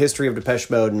celebrate the history of Depeche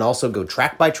Mode and also go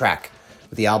track by track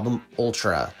with the album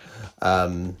Ultra.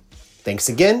 Thanks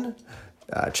again.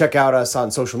 Check out us on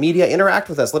social media. Interact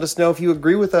with us. Let us know if you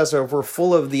agree with us or if we're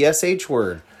full of the SH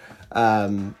word.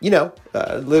 Leave us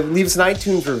an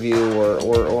iTunes review or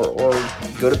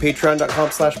go to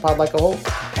patreon.com/podlikeahole.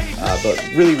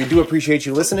 But really, we do appreciate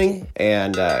you listening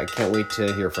and can't wait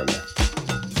to hear from you.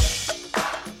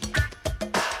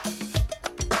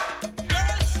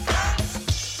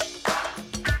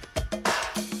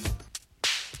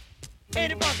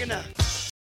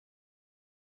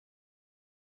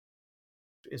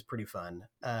 Is pretty fun.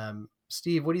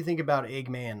 Steve, what do you think about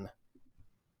Eggman?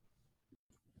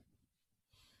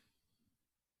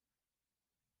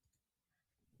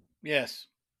 Yes.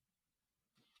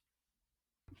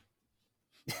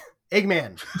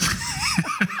 Eggman.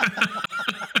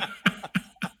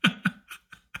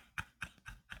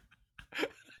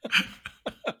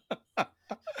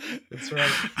 That's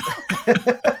right.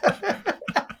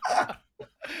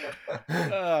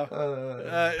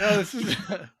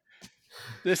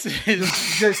 This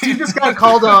is Steve just got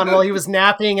called on while he was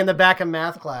napping in the back of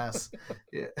math class.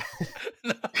 Yeah.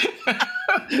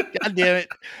 God damn it.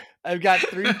 I've got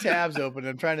 3 tabs open.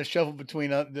 I'm trying to shuffle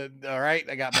between all right.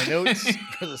 I got my notes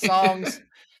for the songs.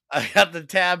 I got the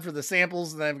tab for the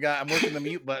samples, and I'm working the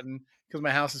mute button because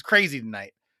my house is crazy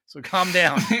tonight. So calm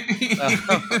down.